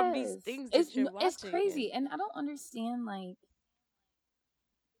from these Yes. things that you're It's watching. crazy, and I don't understand. Like,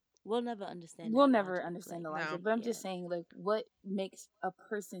 We'll never understand we'll that never logic. understand the Like, No. logic, but I'm yeah. just saying, like, what makes a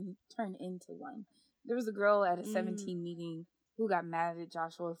person turn into one? There was a girl at a 17 meeting who got mad at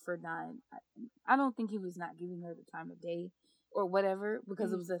Joshua for not. I don't think he was not giving her the time of day or whatever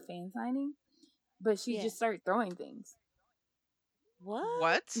because it was a fan signing, but she Yeah. just started throwing things. What?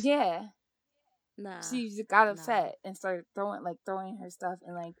 What? Yeah, Nah. she just got Nah. upset and started throwing her stuff,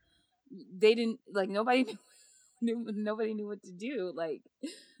 and like they didn't like nobody nobody knew what to do. Like,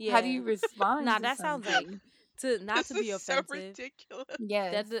 Yeah. how do you respond? Nah, to that sounds like something? not to This be is so offensive. ridiculous.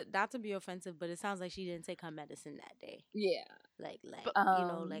 Yes. Not to be offensive, but it sounds like she didn't take her medicine that day. Yeah. Like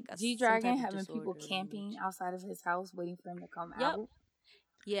like G some type Dragon of having people disorder. camping outside of his house waiting for him to come Yep. out.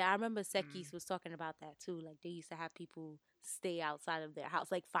 Yeah, I remember Sekis was talking about that too. Like they used to have people stay outside of their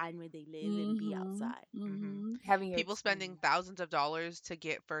house, like find where they live and be outside. Having your People spending thousands of dollars to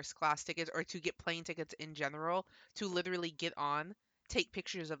get first class tickets or to get plane tickets in general to literally get on, take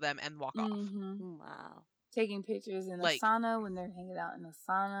pictures of them, and walk off. Wow. taking pictures in a Like, sauna when they're hanging out in a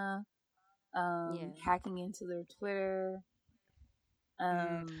sauna, Yeah. hacking into their Twitter,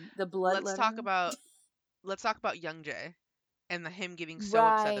 the let's talk bloodletter. about Young Jay and him getting so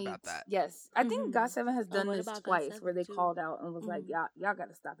upset Right. about that. Yes. I think Mhm. GOT7 has Oh, done what this about twice where GOT7 they too? called out and was like, Mhm. y'all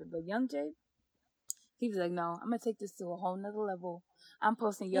gotta stop it. But Young Jay, he was like, no, I'm gonna take this to a whole nother level. I'm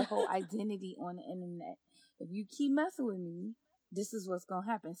posting your whole identity on the internet. If you keep messing with me, this is what's gonna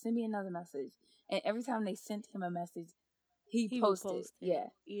happen. Send me another message. And every time they sent him a message, he He would posted. post it. Yeah.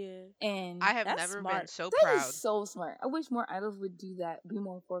 Yeah. And I have That's never been smart. so that proud. is so smart. I wish more idols would do that, be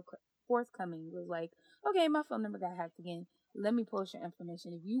more forthcoming. Was like, okay, my phone number got hacked again. Let me post your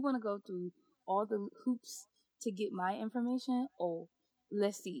information. If you want to go through all the hoops to get my information,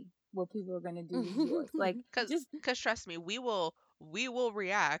 let's see what people are gonna do with yours. Like, Cause trust me, we will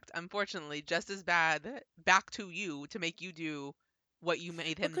react, unfortunately, just as bad back to you to make you do what you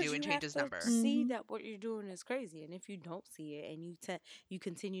made him Because do and you change have his to number. see Mhm. that what you're doing is crazy, and if you don't see it and you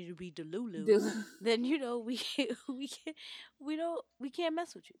continue to be delulu, do then we we can't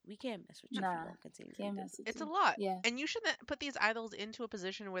mess with you. We can't mess with you if nah, you don't continue to can't be mess with It's a you. lot. Yeah. And you shouldn't put these idols into a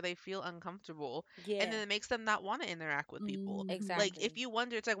position where they feel uncomfortable delulu. and Yeah, then it makes them not want to interact with people. Mhm. Like, if exactly. you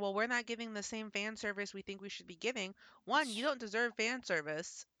wonder, it's like, well, we're not giving the same fan service we think we should be giving. One, you don't deserve fan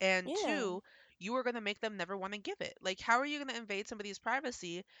service. And Yeah, two, you are going to make them never want to give it. Like, how are you going to invade somebody's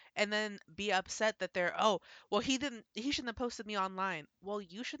privacy and then be upset that they're, oh, well, he shouldn't have posted me online. Well,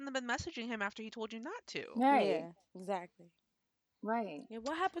 you shouldn't have been messaging him after he told you not to. Right. yeah, exactly. Right. Yeah,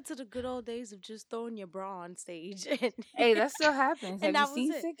 what happened to the good old days of just throwing your bra on stage Hey, that still happens. and Have you that was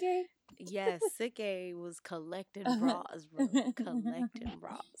seen it? Sick A? Yes, Sick A was collecting bras, bro. Collecting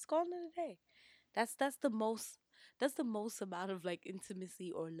bras. Calling it a day. That's the most amount of like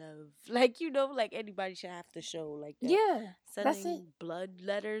intimacy or love. Like like anybody should have to show like that. Yeah, that's it. Sending blood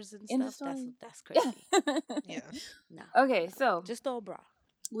letters and In the stuff. story. That's crazy. Yes. No. Okay, so Just throw a bra.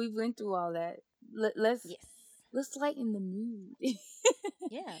 we went through all that. Yes. Let's lighten the mood.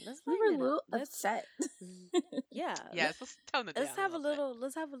 Yeah, let's We lighten were a it little up. Let's upset. yeah. Yes, let's tone it Let's down have a little bit.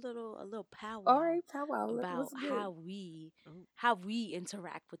 let's have a little powwow All right, powwow. about Let's do it. Ooh. how we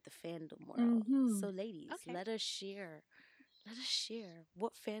interact with the fandom world. Mhm. So ladies, Okay. let us share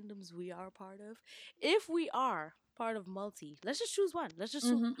what fandoms we are part of. If we are part of multi, let's just choose one. Let's just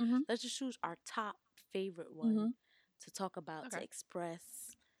let's just choose our top favorite one Mhm. to talk about, to Okay.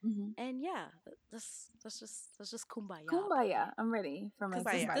 express. Mhm. And yeah, let's just kumbaya. Kumbaya. I'm ready for my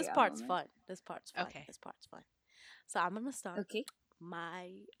Because Kumbaya. this kumbaya part's moment. fun. This part's fun. Okay. This part's fun. So I'm gonna start. Okay.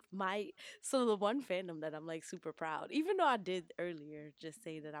 My so the one fandom that I'm like super proud, even though I did earlier just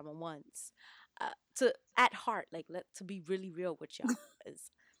say that I'm a once, to at heart, like to be really real with y'all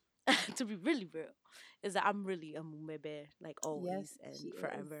is to be really real is that I'm really a Mumebe, like always Yes, she and is.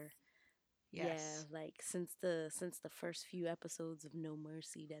 forever. Yeah, Yes. like since the first few episodes of No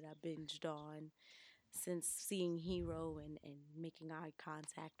Mercy that I binged on, since seeing Hero and making eye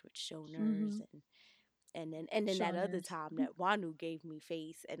contact with Shoners Mhm. and then that other Shoners. time that Wanu gave me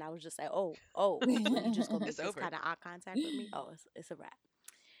face and I was just like, oh, so you just gonna make It's this over. kind of eye contact with me? Oh, it's a wrap.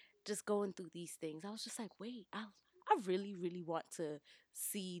 Just going through these things, I was just like, wait, I really really want to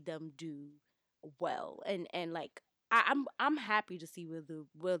see them do well and like I'm happy to see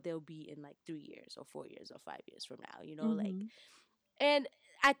where they'll be in like 3 years or 4 years or 5 years from now. Like, Mhm. and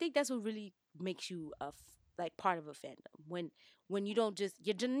I think that's what really makes you like part of a fandom when you don't just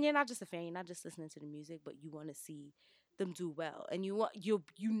you're not just a fan, you're not just listening to the music, but you want to see them do well, and you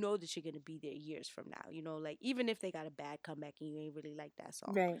know that you're gonna be there years from now. Like even if they got a bad comeback and you ain't really like that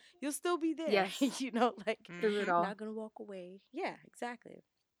song, Right. you'll still be there. Yes. Like Through it Mhm. all. not gonna walk away. Yeah, exactly.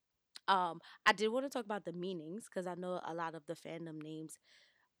 I did want to talk about the meanings because I know a lot of the fandom names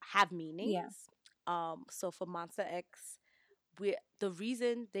have meanings. So for Monster X, the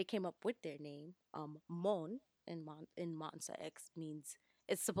reason they came up with their name, Mon in Monster X means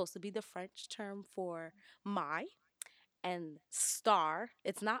it's supposed to be the French term for my, and star.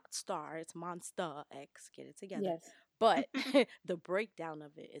 It's not star. It's Monster X. Get it together. Yes. But the breakdown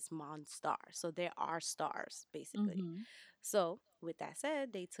of it is Monstar. So there are stars basically. Mhm. So with that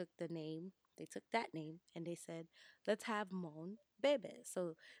said, they took that name and they said, let's have Mon Bebe.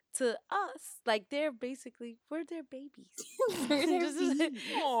 So to us, like we're their babies. We're their This is, babies.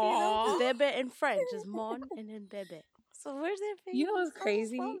 Aww. Bebe in French is Mon and then Bebe. So where's their babies? You know what's I just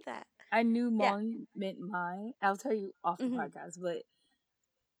crazy? love that. I knew Yeah. Mon meant my. I'll tell you off the Mhm. podcast, but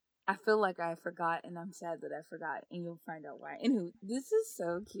I feel like I forgot, and I'm sad that I forgot, and you'll find out why. Anywho, this is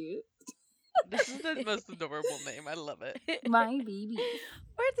so cute. This is the most adorable name. I love it. My babies.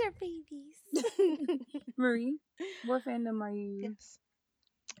 Where's their babies? Marie, what fandom are you Yes.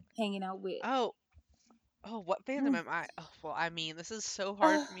 hanging out with? Oh, Oh, what fandom Mm. am I? Oh, well, I mean, this is so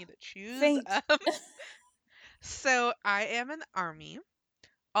hard for me to choose. Faint. So I am an army.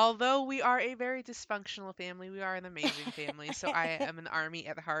 Although we are a very dysfunctional family, we are an amazing family. So I am an army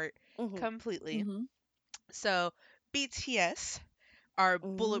at heart Mhm. completely. Mm-hmm. So BTS are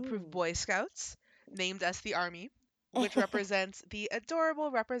Bulletproof Mm. Boy Scouts, named as the army, which represents the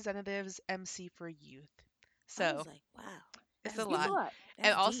adorable representatives MC for youth. I was So like, wow, it's that's a It's a lot. deep. lot. And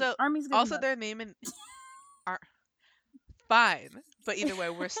That's deep. Army's good also enough. their name and are fine. But either way,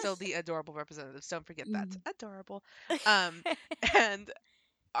 we're still the adorable representatives. Don't forget that. Mm. Adorable. Um, and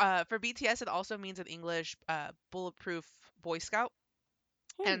for BTS, it also means in English, bulletproof Boy Scout.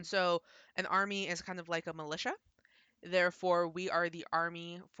 Hmm. And so an army is kind of like a militia. Therefore, we are the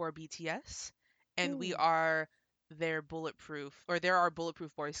army for BTS, and we Mm. are their bulletproof, or they're our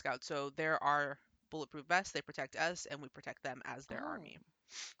bulletproof Boy Scouts. So they're our bulletproof vests. They protect us, and we protect them as their Oh. army.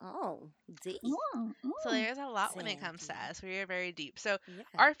 Oh, deep. Mm, So mm. there's a lot when it comes to Sandy. us. We are very deep. So Yeah.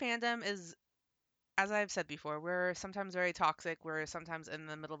 our fandom is, as I've said before, we're sometimes very toxic. We're sometimes in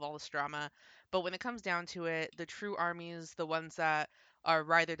the middle of all this drama. But when it comes down to it, the true armies, the ones that are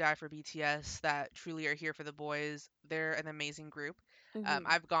ride or die for BTS, that truly are here for the boys, they're an amazing group. Mhm.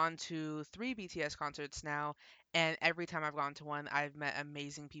 I've gone to 3 BTS concerts now, and every time I've gone to one, I've met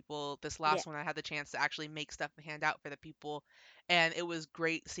amazing people. This Yeah. last one, I had the chance to actually make stuff and hand out for the people, and it was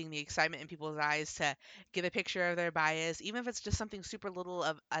great seeing the excitement in people's eyes to get a picture of their bias, even if it's just something super little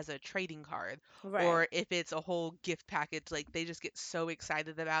of as a trading card Right. or if it's a whole gift package, like they just get so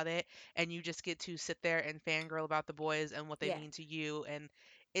excited about it, and you just get to sit there and fangirl about the boys and what they Yeah. mean to you. And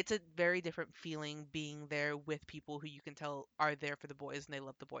it's a very different feeling being there with people who you can tell are there for the boys and they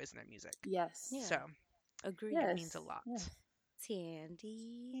love the boys and their music. Yes. Yeah. So Agreed. it Yes. means a lot. Yes.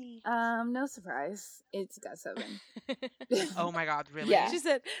 Tandy. No surprise. It's got 7. Oh my God, really? Yeah. She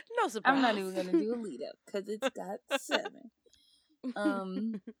said, "No surprise." I'm not even gonna do a lead up because it's got 7.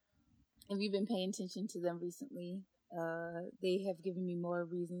 If you've been paying attention to them recently, they have given me more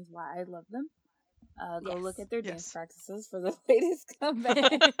reasons why I love them. Go look Yes. at their dance Yes. practices for the latest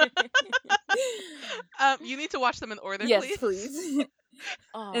comeback. You need to watch them in order, Yes, please. please.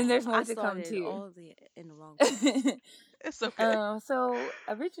 And there's more I to come started too. all the in the wrong place. It's okay. So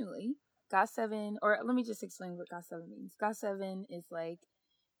originally, GOT7, or let me just explain what GOT7 means. GOT7 is like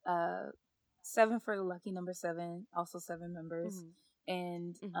 7 for the lucky number 7, also 7 members, Mhm.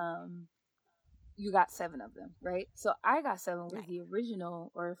 and Mhm. you got 7 of them, right? So I got 7 was Right. the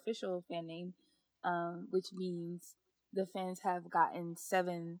original or official fan name, which means the fans have gotten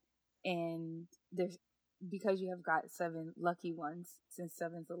 7, and there's because you have got 7 lucky ones. Since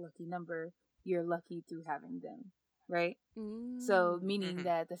 7's a lucky number, you're lucky through having them, right? So Mm. meaning Mhm.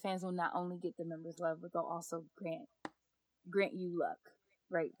 that the fans will not only get the members' love, but they'll also grant you luck,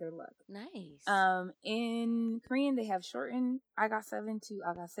 right? Their luck. Nice. In Korean, they have shortened I got 7 to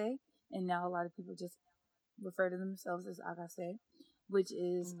Agase, and now a lot of people just refer to themselves as Agase, which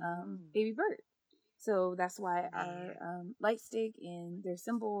is Mm. baby bird. So that's why our Yeah. light stick and their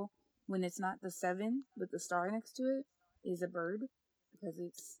symbol, when it's not the 7 with the star next to it, is a bird because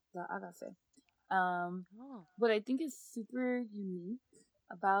it's the Agase. Oh. What I think is super unique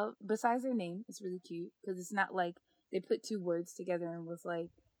about, besides their name, it's really cute because it's not like they put 2 words together and was like,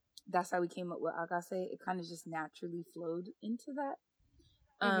 that's how we came up with Agase. It kind of just naturally flowed into that.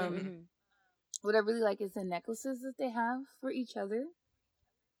 Mhm. Mhm. Mhm. What I really like is the necklaces that they have for each other.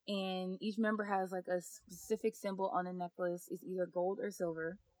 And each member has like a specific symbol on the necklace. It's either gold or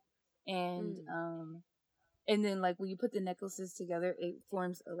silver. And Mm. and then like when you put the necklaces together, it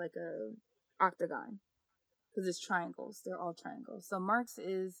forms like a octagon because it's triangles. They're all triangles. So Mark's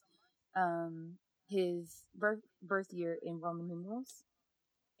is his birth year in Roman numerals,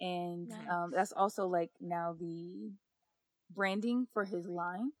 and Nice. that's also like now the branding for his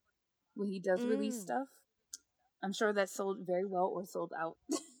line when he does release Mm. stuff. I'm sure that sold very well or sold out.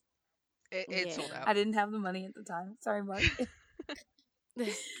 It sold Yeah. out. I didn't have the money at the time. Sorry, Mark.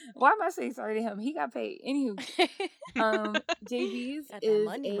 Why am I saying sorry to him? He got paid. Anywho, JB's Got that is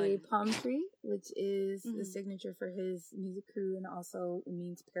money, a money. palm tree, which is the Mhm. signature for his music crew, and also it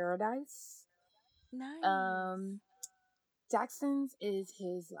means paradise. Nice. Jackson's is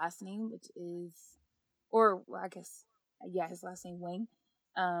his last name, which is, or well, I guess, yeah, his last name Wang,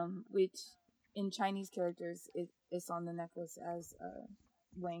 which in Chinese characters it's on the necklace as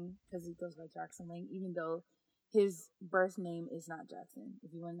Wang because he goes by Jackson Wang, even though his birth name is not Jackson.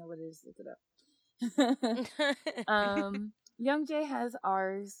 If you want to know what it is, look it up. Young Jay has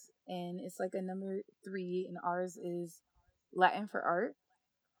R's, and it's like a number 3, and R's is Latin for art.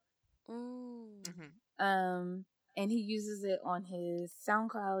 Mm. Mhm. And he uses it on his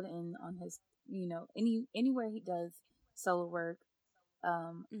SoundCloud and on his anywhere he does solo work.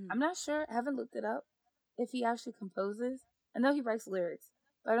 I'm not sure. I haven't looked it up if he actually composes. I know he writes lyrics,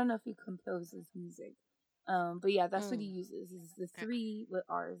 but I don't know if he composes music. But yeah, that's what he uses. Is the 3 with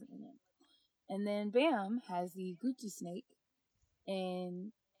R's in it. And then Bam has the Gucci snake,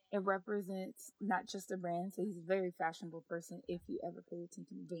 and it represents not just a brand. So he's a very fashionable person if you ever pay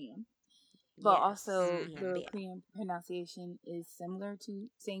attention to Bam. But also the Korean pronunciation is similar to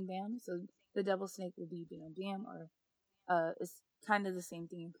saying Bam. So the double snake would be Bam Bam, or it's kind of the same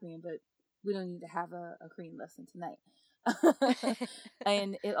thing in Korean, but we don't need to have a Korean lesson tonight.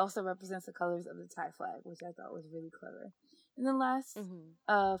 And it also represents the colors of the Thai flag, which I thought was really clever. And then last,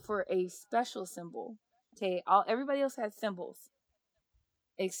 for a special symbol, okay, everybody else has symbols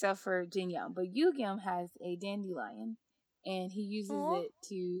except for Jin Young, but Yoongi has a dandelion, and he uses it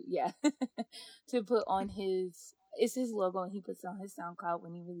to to put on his logo, and he puts it on his SoundCloud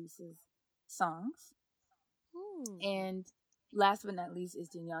when he releases songs. And last but not least is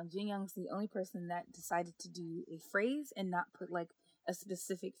Jin Young. Jin Young's the only person that decided to do a phrase and not put like a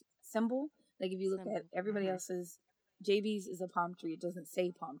specific symbol. Like if you look at everybody else's, JB's is a palm tree. It doesn't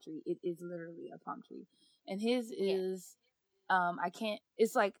say palm tree. It is literally a palm tree. And his is, I can't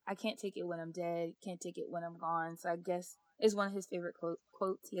take it when I'm dead. Can't take it when I'm gone. So I guess it's one of his favorite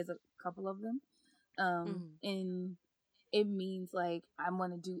quotes. He has a couple of them. And it means like, I'm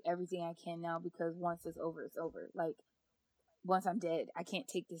going to do everything I can now, because once it's over, it's over. Like, once I'm dead, I can't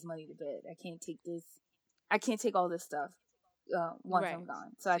take this money to bed. I can't take all this stuff once I'm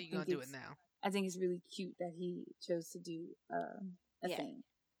gone. So I think you're gonna do it now. I think it's really cute that he chose to do a thing.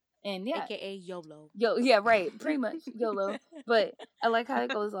 And AKA YOLO. Right. Pretty much YOLO. But I like how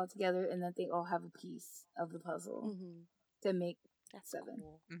it goes all together, and that they all have a piece of the puzzle to make 7.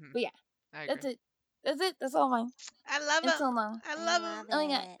 Cool. But yeah, that's it. That's all mine. I love it. So long. I love it. Oh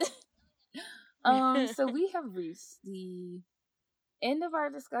my god. So we have reached the end of our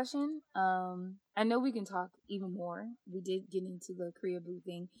discussion. I know we can talk even more. We did get into the Koreaboo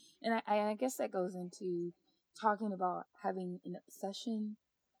thing, and I guess that goes into talking about having an obsession,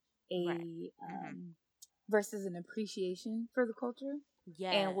 versus an appreciation for the culture.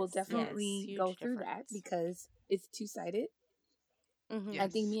 Yes, and we'll definitely go through that because it's two-sided. I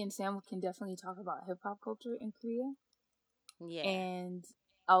think me and Sam can definitely talk about hip hop culture in Korea. Yeah, and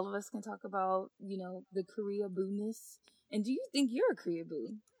all of us can talk about the Koreaboo-ness. And do you think you're a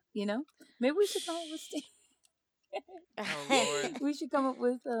Koreaboo? Maybe we should come up with oh Lord. we should come up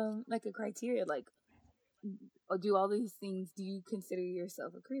with like a criteria, like, or do all these things. Do you consider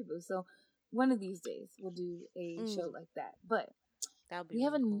yourself a Koreaboo? So one of these days we'll do a show like that. But we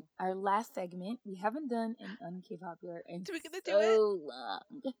have cool. Our last segment. We haven't done an Unpopular in Do we get to do so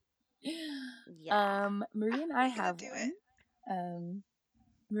long. Yeah. Marie and I have one.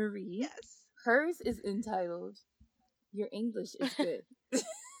 Marie, Yes. hers is entitled "Your English is Good."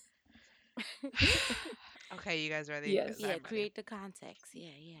 Okay, you guys ready? Yes. I'm ready. Create the context.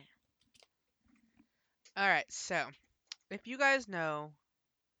 Yeah. All right, so if you guys know,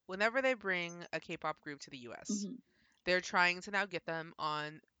 whenever they bring a K-pop group to the U.S., they're trying to now get them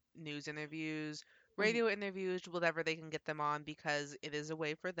on news interviews, radio interviews, whatever they can get them on, because it is a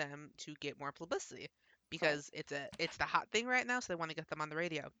way for them to get more publicity. Because it's the hot thing right now, so they want to get them on the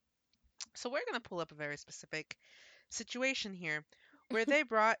radio. So we're gonna pull up a very specific situation here, where they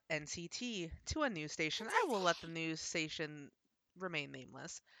brought NCT to a news station. I will let the news station remain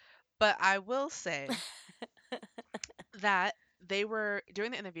nameless, but I will say that they were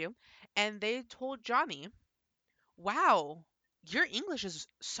doing the interview, and they told Johnny, "Wow, your English is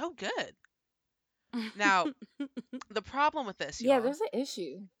so good." Now, the problem with this, y'all, there's an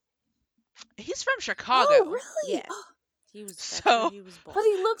issue. he's from Chicago. Oh, really? Yeah. He was So- he was born. But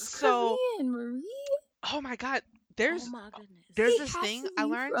he looks So- Korean, Marie. Oh my God, Oh my goodness. there's He this has thing to I be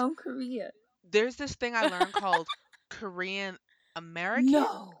learned. from Korea. There's this thing I learned called Korean American.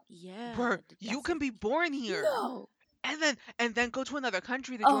 No, Yeah. Bro, you can be born here no. and then go to another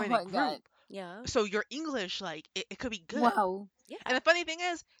country to Oh join my a group. God. Yeah. So your English, like, it could be good. Wow. Yeah. And the funny thing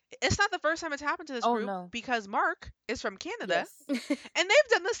is, it's not the first time it's happened to this Oh, group, no. because Mark is from Canada, Yes. and they've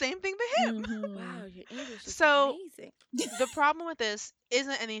done the same thing to him. Mhm. Wow, your English is So- amazing. The problem with this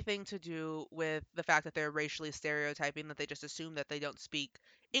isn't anything to do with the fact that they're racially stereotyping, that they just assume that they don't speak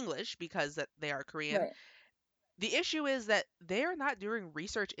English because that they are Korean. Right. The issue is that they are not doing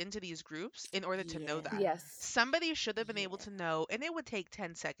research into these groups in order to know that. Yes. Somebody should have been able Yeah. to know, and it would take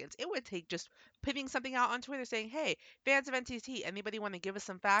 10 seconds. It would take just putting something out on Twitter saying, "Hey, fans of NCT, anybody want to give us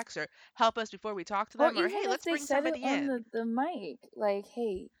some facts or help us before we talk to them?" Or, even "Hey, if let's they bring said somebody it on in." the mic, like,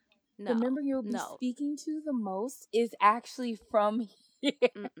 hey, No. the member you'll be no. speaking to the most is actually from here.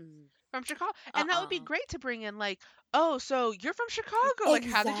 Mm-mm. from Chicago. And that would be Uh-uh. great to bring in, like, oh, so you're from Chicago. Like,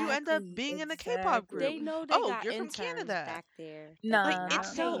 how did you end up Exactly. being in the K-pop group? They know they Oh, got you're from interns Canada. back there that Like, they're Nah, not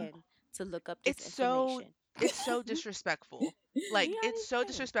it's so paying to look up this it's so information. it's so disrespectful. Like, We it's already so paying.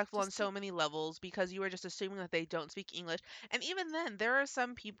 disrespectful on Just so many levels because you are just assuming that they don't speak English. And even then, there are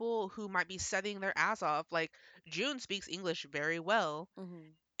some people who might be studying their ass off. Like, June speaks English very well, hmm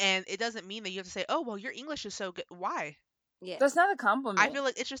and it doesn't mean that you have to say, "Oh, well, your English is so good." Why? Yeah. that's not a I compliment. feel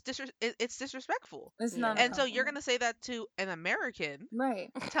like it's just it's disrespectful. It's not a Yeah. And so you're compliment. gonna say that to an American,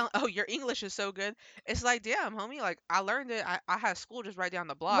 Right. oh, your English is so good. It's like, damn, homie, like I learned it. I had school just right down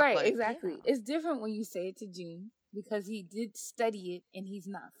the block. Right, Like, Yeah. exactly. It's different when you say it to June because he did study it and he's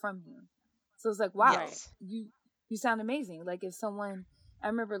not from here. So it's like, wow, Right. yes, you sound amazing. Like if someone, I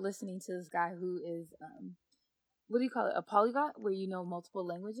remember listening to this guy who is what do you call it, a polyglot, where you know multiple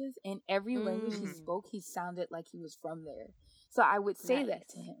languages, and every language he Mhm. Mm. spoke, he sounded like he was from there. So I would say that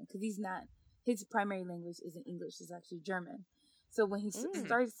to Nice. him because he's not, his primary language isn't English, it's actually German. So when he Mm.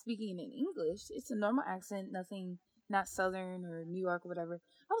 started speaking in English, it's a normal accent, nothing, not Southern or New York or whatever.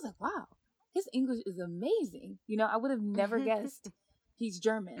 I was like, wow, his English is amazing. You know, I would have never guessed he's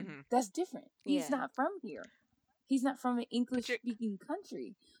German. Mhm. That's different. He's Yeah. not from here. He's not from an but English speaking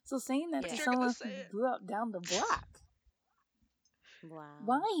country. So saying that Yeah. to you're gonna someone say who it. grew up down the block, Wow.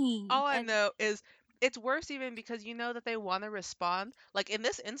 why? All I And know is it's worse even because you know that they want to respond. Like in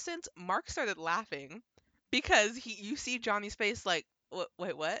this instance, Mark started laughing because you see Johnny's face like,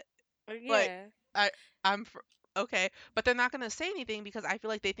 wait, what? But yeah. I I'm okay, but they're not gonna say anything because I feel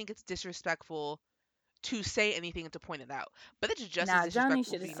like they think it's disrespectful to say anything and to point it out. But it's just as Nah, Johnny disrespectful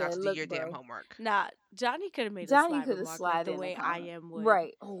should for have you not said, to do look, your damn bro. homework. Nah, Johnny could have made a Johnny slide could have remark like slid the in a way I comment. am would.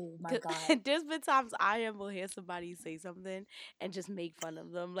 Right. Oh my 'Cause God. there's been times I am will hear somebody say something and just make fun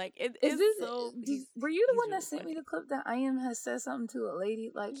of them. Like Is it's this, so were you the he's one that really sent me funny. the clip that I am has said something to a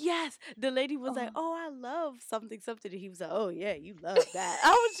lady? Like, Yes, the lady was like, oh. "Oh, I love something, something." And he was like, "Oh yeah, you love that." I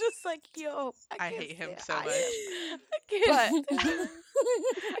was just like, "Yo, I I can't hate him stand so I much. am. I But can't stand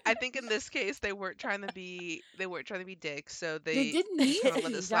I think in this case they weren't trying to be dicks, so They they didn't just need kind to of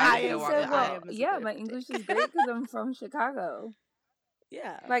let be. it slide I and Johnny go am. on said, with I it. well, am is a yeah, bit my of a English is dick. great because I'm from Chicago.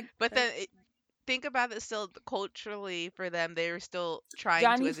 Yeah, Like, But then think about it still culturally for them, they were still trying to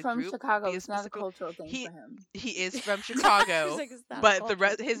Johnny's as a from group Chicago. be a It's not a specific. cultural thing He for him. he is from he's Chicago, like it's not a but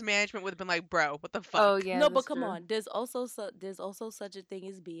cultural his thing. management would have been like, bro, what the Oh, fuck? yeah, No, but that's come true. on. There's also such a thing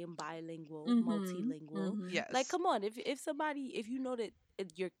as being bilingual, Mm-hmm. multilingual. Mm-hmm. Like, Yes. come on. If somebody, if you know that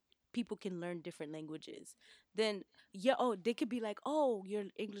your people can learn different languages, then yeah. Oh, they could be like, oh, your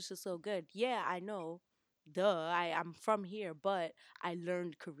English is so good. Yeah, I know. Duh, I'm from here, but I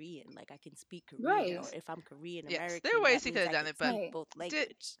learned Korean. Like I can speak Korean, Right. or if I'm Korean Yes. There are American, ways that he could means have I done can it, but speak Right. both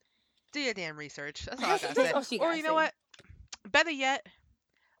language. do your damn research. That's all I That's, gotta that's say. all she Or gotta you know say. what? Better yet,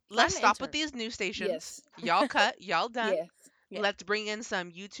 let's Find an stop with intern. these news stations. Yes. Y'all cut. Y'all done. Yes. Yeah. Let's bring in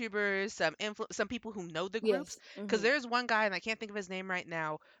some YouTubers, some people who know the groups. Yes. Because Mhm. there's one guy, and I can't think of his name right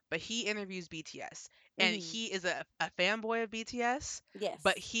now, but he interviews BTS. And Mhm. he is a fanboy of BTS, Yes.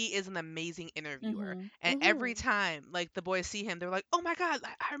 but he is an amazing interviewer. Mm-hmm. And every Mhm. time, like, the boys see him, they're like, oh my God,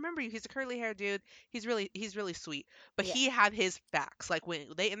 I remember you. He's a curly haired dude. He's really sweet. But Yeah. he had his facts. Like,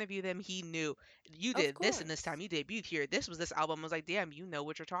 when they interviewed him, he knew, you Of did this and this course. time. You debuted here. This was this album. I was like, damn, you know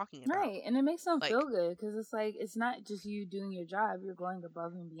what you're talking about. Right. And it makes them Like, feel good because it's like, it's not just you doing your job. You're going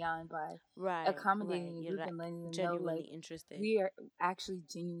above and beyond by Right. accommodating the You're group like and letting them know, genuinely like, interested. we are actually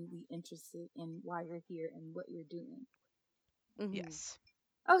genuinely interested in why you're here and what you're doing. Mhm. yes.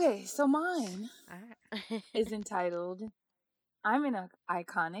 Okay, so mine All right. is entitled I'm an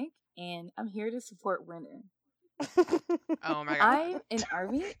Iconic and I'm here to support Winner. Oh my God. I'm an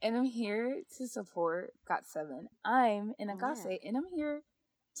Army and I'm here to support GOT7. I'm an Yeah. Agase and I'm here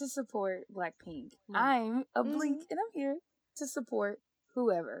to support Blackpink. Mm. I'm a Blink Mhm. and I'm here to support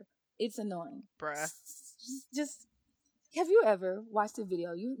whoever. It's annoying. Bruh. Just have you ever watched a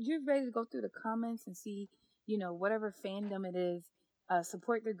video? You're ready to go through the comments and see, you know, whatever fandom it is,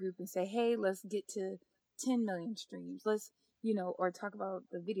 support their group and say, hey, let's get to 10 million streams. Let's, you know, or talk about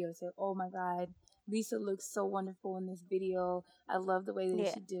the video. Say, oh my God, Lisa looks so wonderful in this video. I love the way that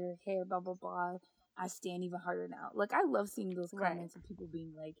Yeah. she did her hair, blah, blah, blah. I stand even harder now. Like, I love seeing those Right. comments of people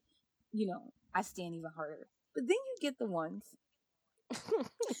being like, you know, I stand even harder. But then you get the ones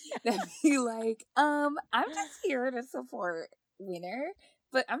that be like, I'm just here to support Winner,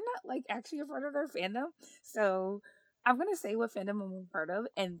 but I'm not like actually a part of their fandom. So I'm gonna say what fandom I'm a part of,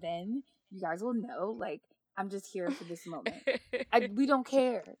 and then you guys will know. Like, I'm just here for this moment. We don't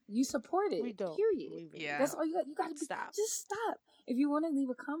care. You support it. We don't. Period. We really Yeah. That's don't. all you got. You got to be. Stop. Just stop. if you want to leave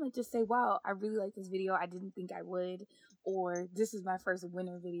a comment, just say, wow, I really like this video. I didn't think I would. Or this is my first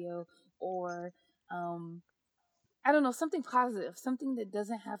winner video. Or, I don't know, something positive, something that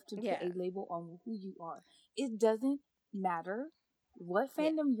doesn't have to put a label on who you are. It doesn't matter what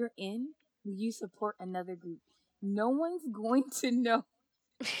fandom you're in when you support another group. No one's going to know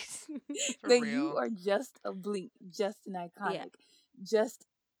that you are just a Blink, just an Iconic, just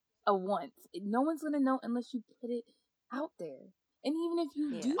a Once. No one's going to know unless you put it out there. And even if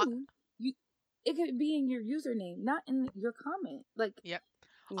you do, it could be in your username, not in your comment. Like,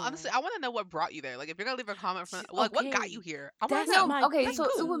 honestly, I want to know what brought you there. Like, if you're gonna leave a comment from, like, what got you here? I want to know. Okay, so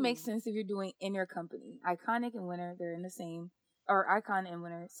it would make sense if you're doing inner company. Iconic and Winner, they're in the same, or Icon and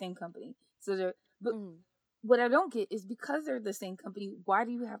Winner, same company. So they're, but what I don't get is because they're the same company, why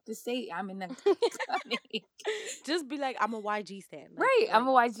do you have to say I'm in the company? Just be like, I'm a YG stan. Like, right, I'm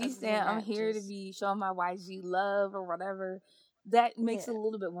a YG stan. I'm here to be showing my YG love or whatever. That makes a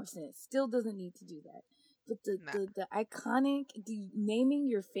little bit more sense. Still doesn't need to do that. But the Iconic, naming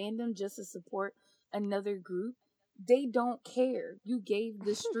your fandom just to support another group, they don't care. You gave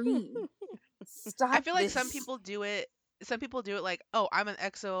the stream. Stop. I feel like some people do it. Some people do it like, oh, I'm an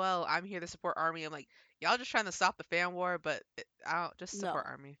XOL. I'm here to support Army. I'm like, y'all just trying to stop the fan war, but I don't just support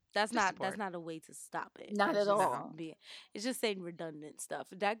Army. That's not a way to stop it. Not at all. It's just saying redundant stuff.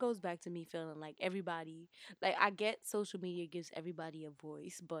 That goes back to me feeling like everybody, like I get social media gives everybody a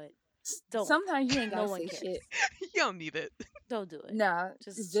voice, but sometimes you ain't gotta say shit. You don't need it. Don't do it. Nah,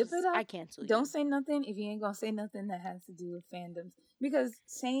 just zip it up. I cancel you. Don't say nothing if you ain't gonna say nothing that has to do with fandoms. Because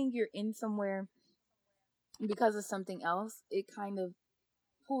saying you're in somewhere because of something else, it kind of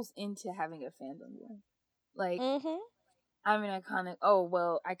pulls into having a fandom there. Like, I'm an Iconic. Oh,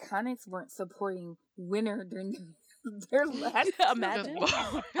 well, Iconics weren't supporting Winner during their last.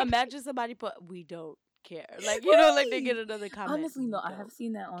 Imagine somebody put, we don't care. Like, you know, like they get another comment. Honestly, no, I have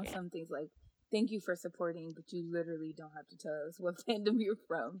seen that on some things. Like, thank you for supporting, but you literally don't have to tell us what fandom you're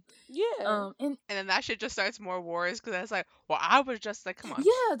from. Yeah. And then that shit just starts more wars because it's like, well, I was just like, come on.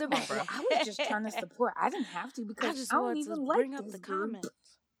 Yeah, they're like, well, I was just trying to support. I didn't have to because I don't even like bring up this the group.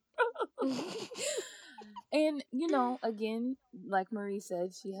 comments. And, you know, again, like Marie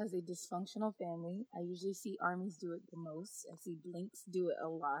said, she has a dysfunctional family. I usually see armies do it the most. I see Blinks do it a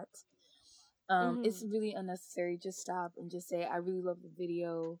lot. It's really unnecessary. Just stop and just say, I really love the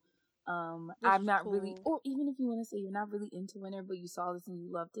video. I'm not really, or even if you want to say you're not really into Winner, but you saw this and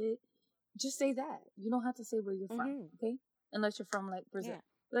you loved it, just say that. You don't have to say where you're from, okay? Unless you're from, like, Brazil.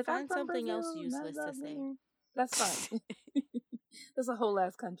 Like, find I'm from something Brazil, else useless to say. Winner. That's fine. That's a whole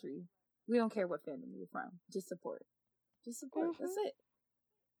ass country. We don't care what fandom you're from. Just support. Just support. That's it.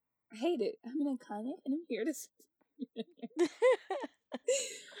 I hate it. I'm an Iconic and I'm here to support.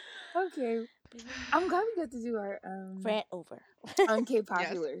 Okay. I'm glad we got to do our rant over on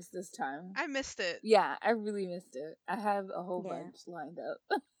K-populars this time. I missed it. Yeah, I really missed it. I have a whole bunch lined up.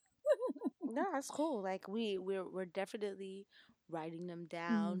 No, that's cool. Like we're definitely writing them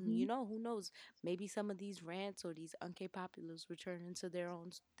down. You know, who knows? Maybe some of these rants or these K-populars return into their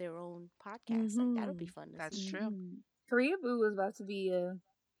own podcast. Like that'll be fun. That's true. Korea Boo was about to be a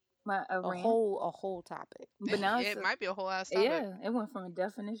whole topic, but now it might be a whole ass topic. Yeah, it went from a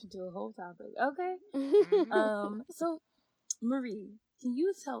definition to a whole topic. Okay. So Marie, can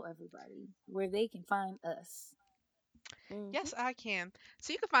you tell everybody where they can find us? Yes, I can.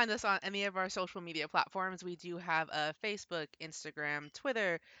 So you can find us on any of our social media platforms. We do have a Facebook, Instagram,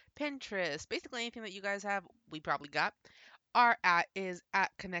 Twitter, Pinterest, basically anything that you guys have, we probably got. Our @ is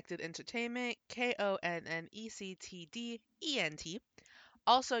 @Connected Entertainment, KONNECTDENT.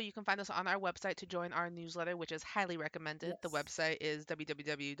 Also, you can find us on our website to join our newsletter, which is highly recommended. Yes. The website is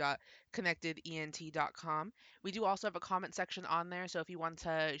www.connectedent.com. We do also have a comment section on there, so if you want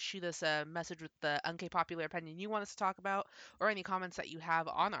to shoot us a message with the unpopular opinion you want us to talk about, or any comments that you have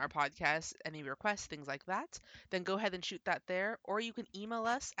on our podcast, any requests, things like that, then go ahead and shoot that there. Or you can email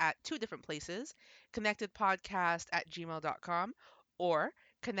us at two different places, connectedpodcast@gmail.com, or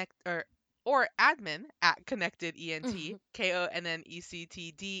admin @connectedent,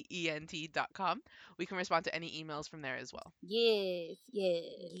 KONNECTDENT.com. We can respond to any emails from there as well. Yes.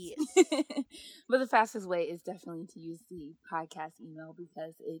 But the fastest way is definitely to use the podcast email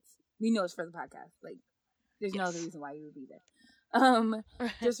because we know it's for the podcast. Like, there's no other reason why you would be there.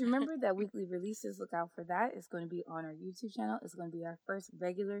 Just remember that weekly releases, look out for that. It's going to be on our YouTube channel. It's going to be our first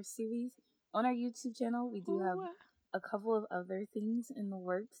regular series on our YouTube channel. We do have a couple of other things in the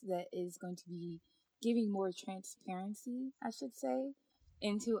works that is going to be giving more transparency, I should say,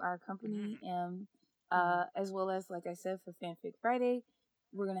 into our company, and as well as, like I said, for Fanfic Friday,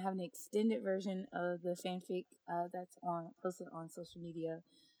 we're gonna have an extended version of the fanfic that's posted on social media.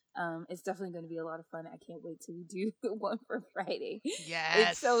 It's definitely going to be a lot of fun. I can't wait till we do the one for Friday.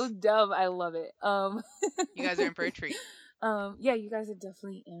 Yes. It's so dumb. I love it. You guys are in for a treat. Yeah, you guys are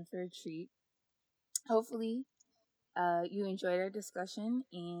definitely in for a treat. Hopefully, you enjoyed our discussion,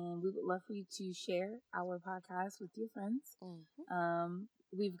 and we would love for you to share our podcast with your friends. Mm-hmm.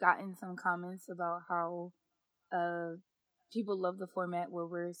 We've gotten some comments about how people love the format where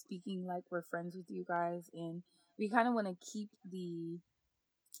we're speaking like we're friends with you guys, and we kind of want to keep the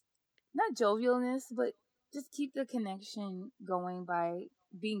not jovialness, but just keep the connection going by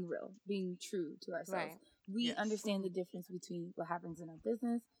being real, being true to ourselves. Right. We understand the difference between what happens in our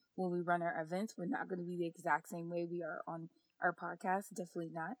business when we run our events. We're not going to be the exact same way we are on our podcast.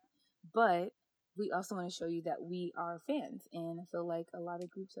 Definitely not. But we also want to show you that we are fans. And I feel like a lot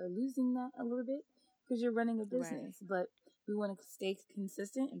of groups are losing that a little bit because you're running a business. Right. But we want to stay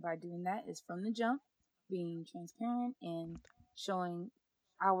consistent. And by doing that is from the jump, being transparent and showing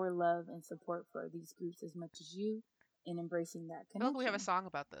our love and support for these groups as much as you, and embracing that connection. I feel like we have a song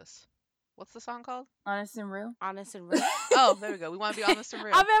about this. What's the song called? Honest and Real. Honest and Real. Oh, there we go. We want to be honest and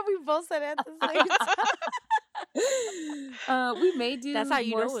real. I bet we both said it at the same time. We may do That's how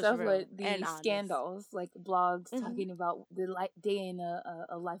you more know stuff it's real with the and honest. scandals, like blogs talking about the day in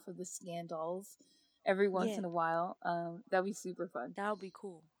a life of the scandals every once in a while. That'd be super fun. That would be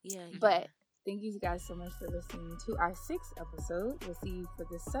cool. Yeah. But thank you guys so much for listening to our 6th episode. We'll see you for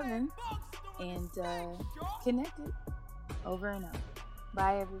the 7th. And connected. Over and out.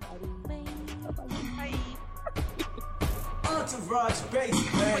 Bye, everybody. Bye. Bye. Entourage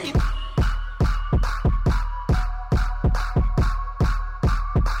bass, baby.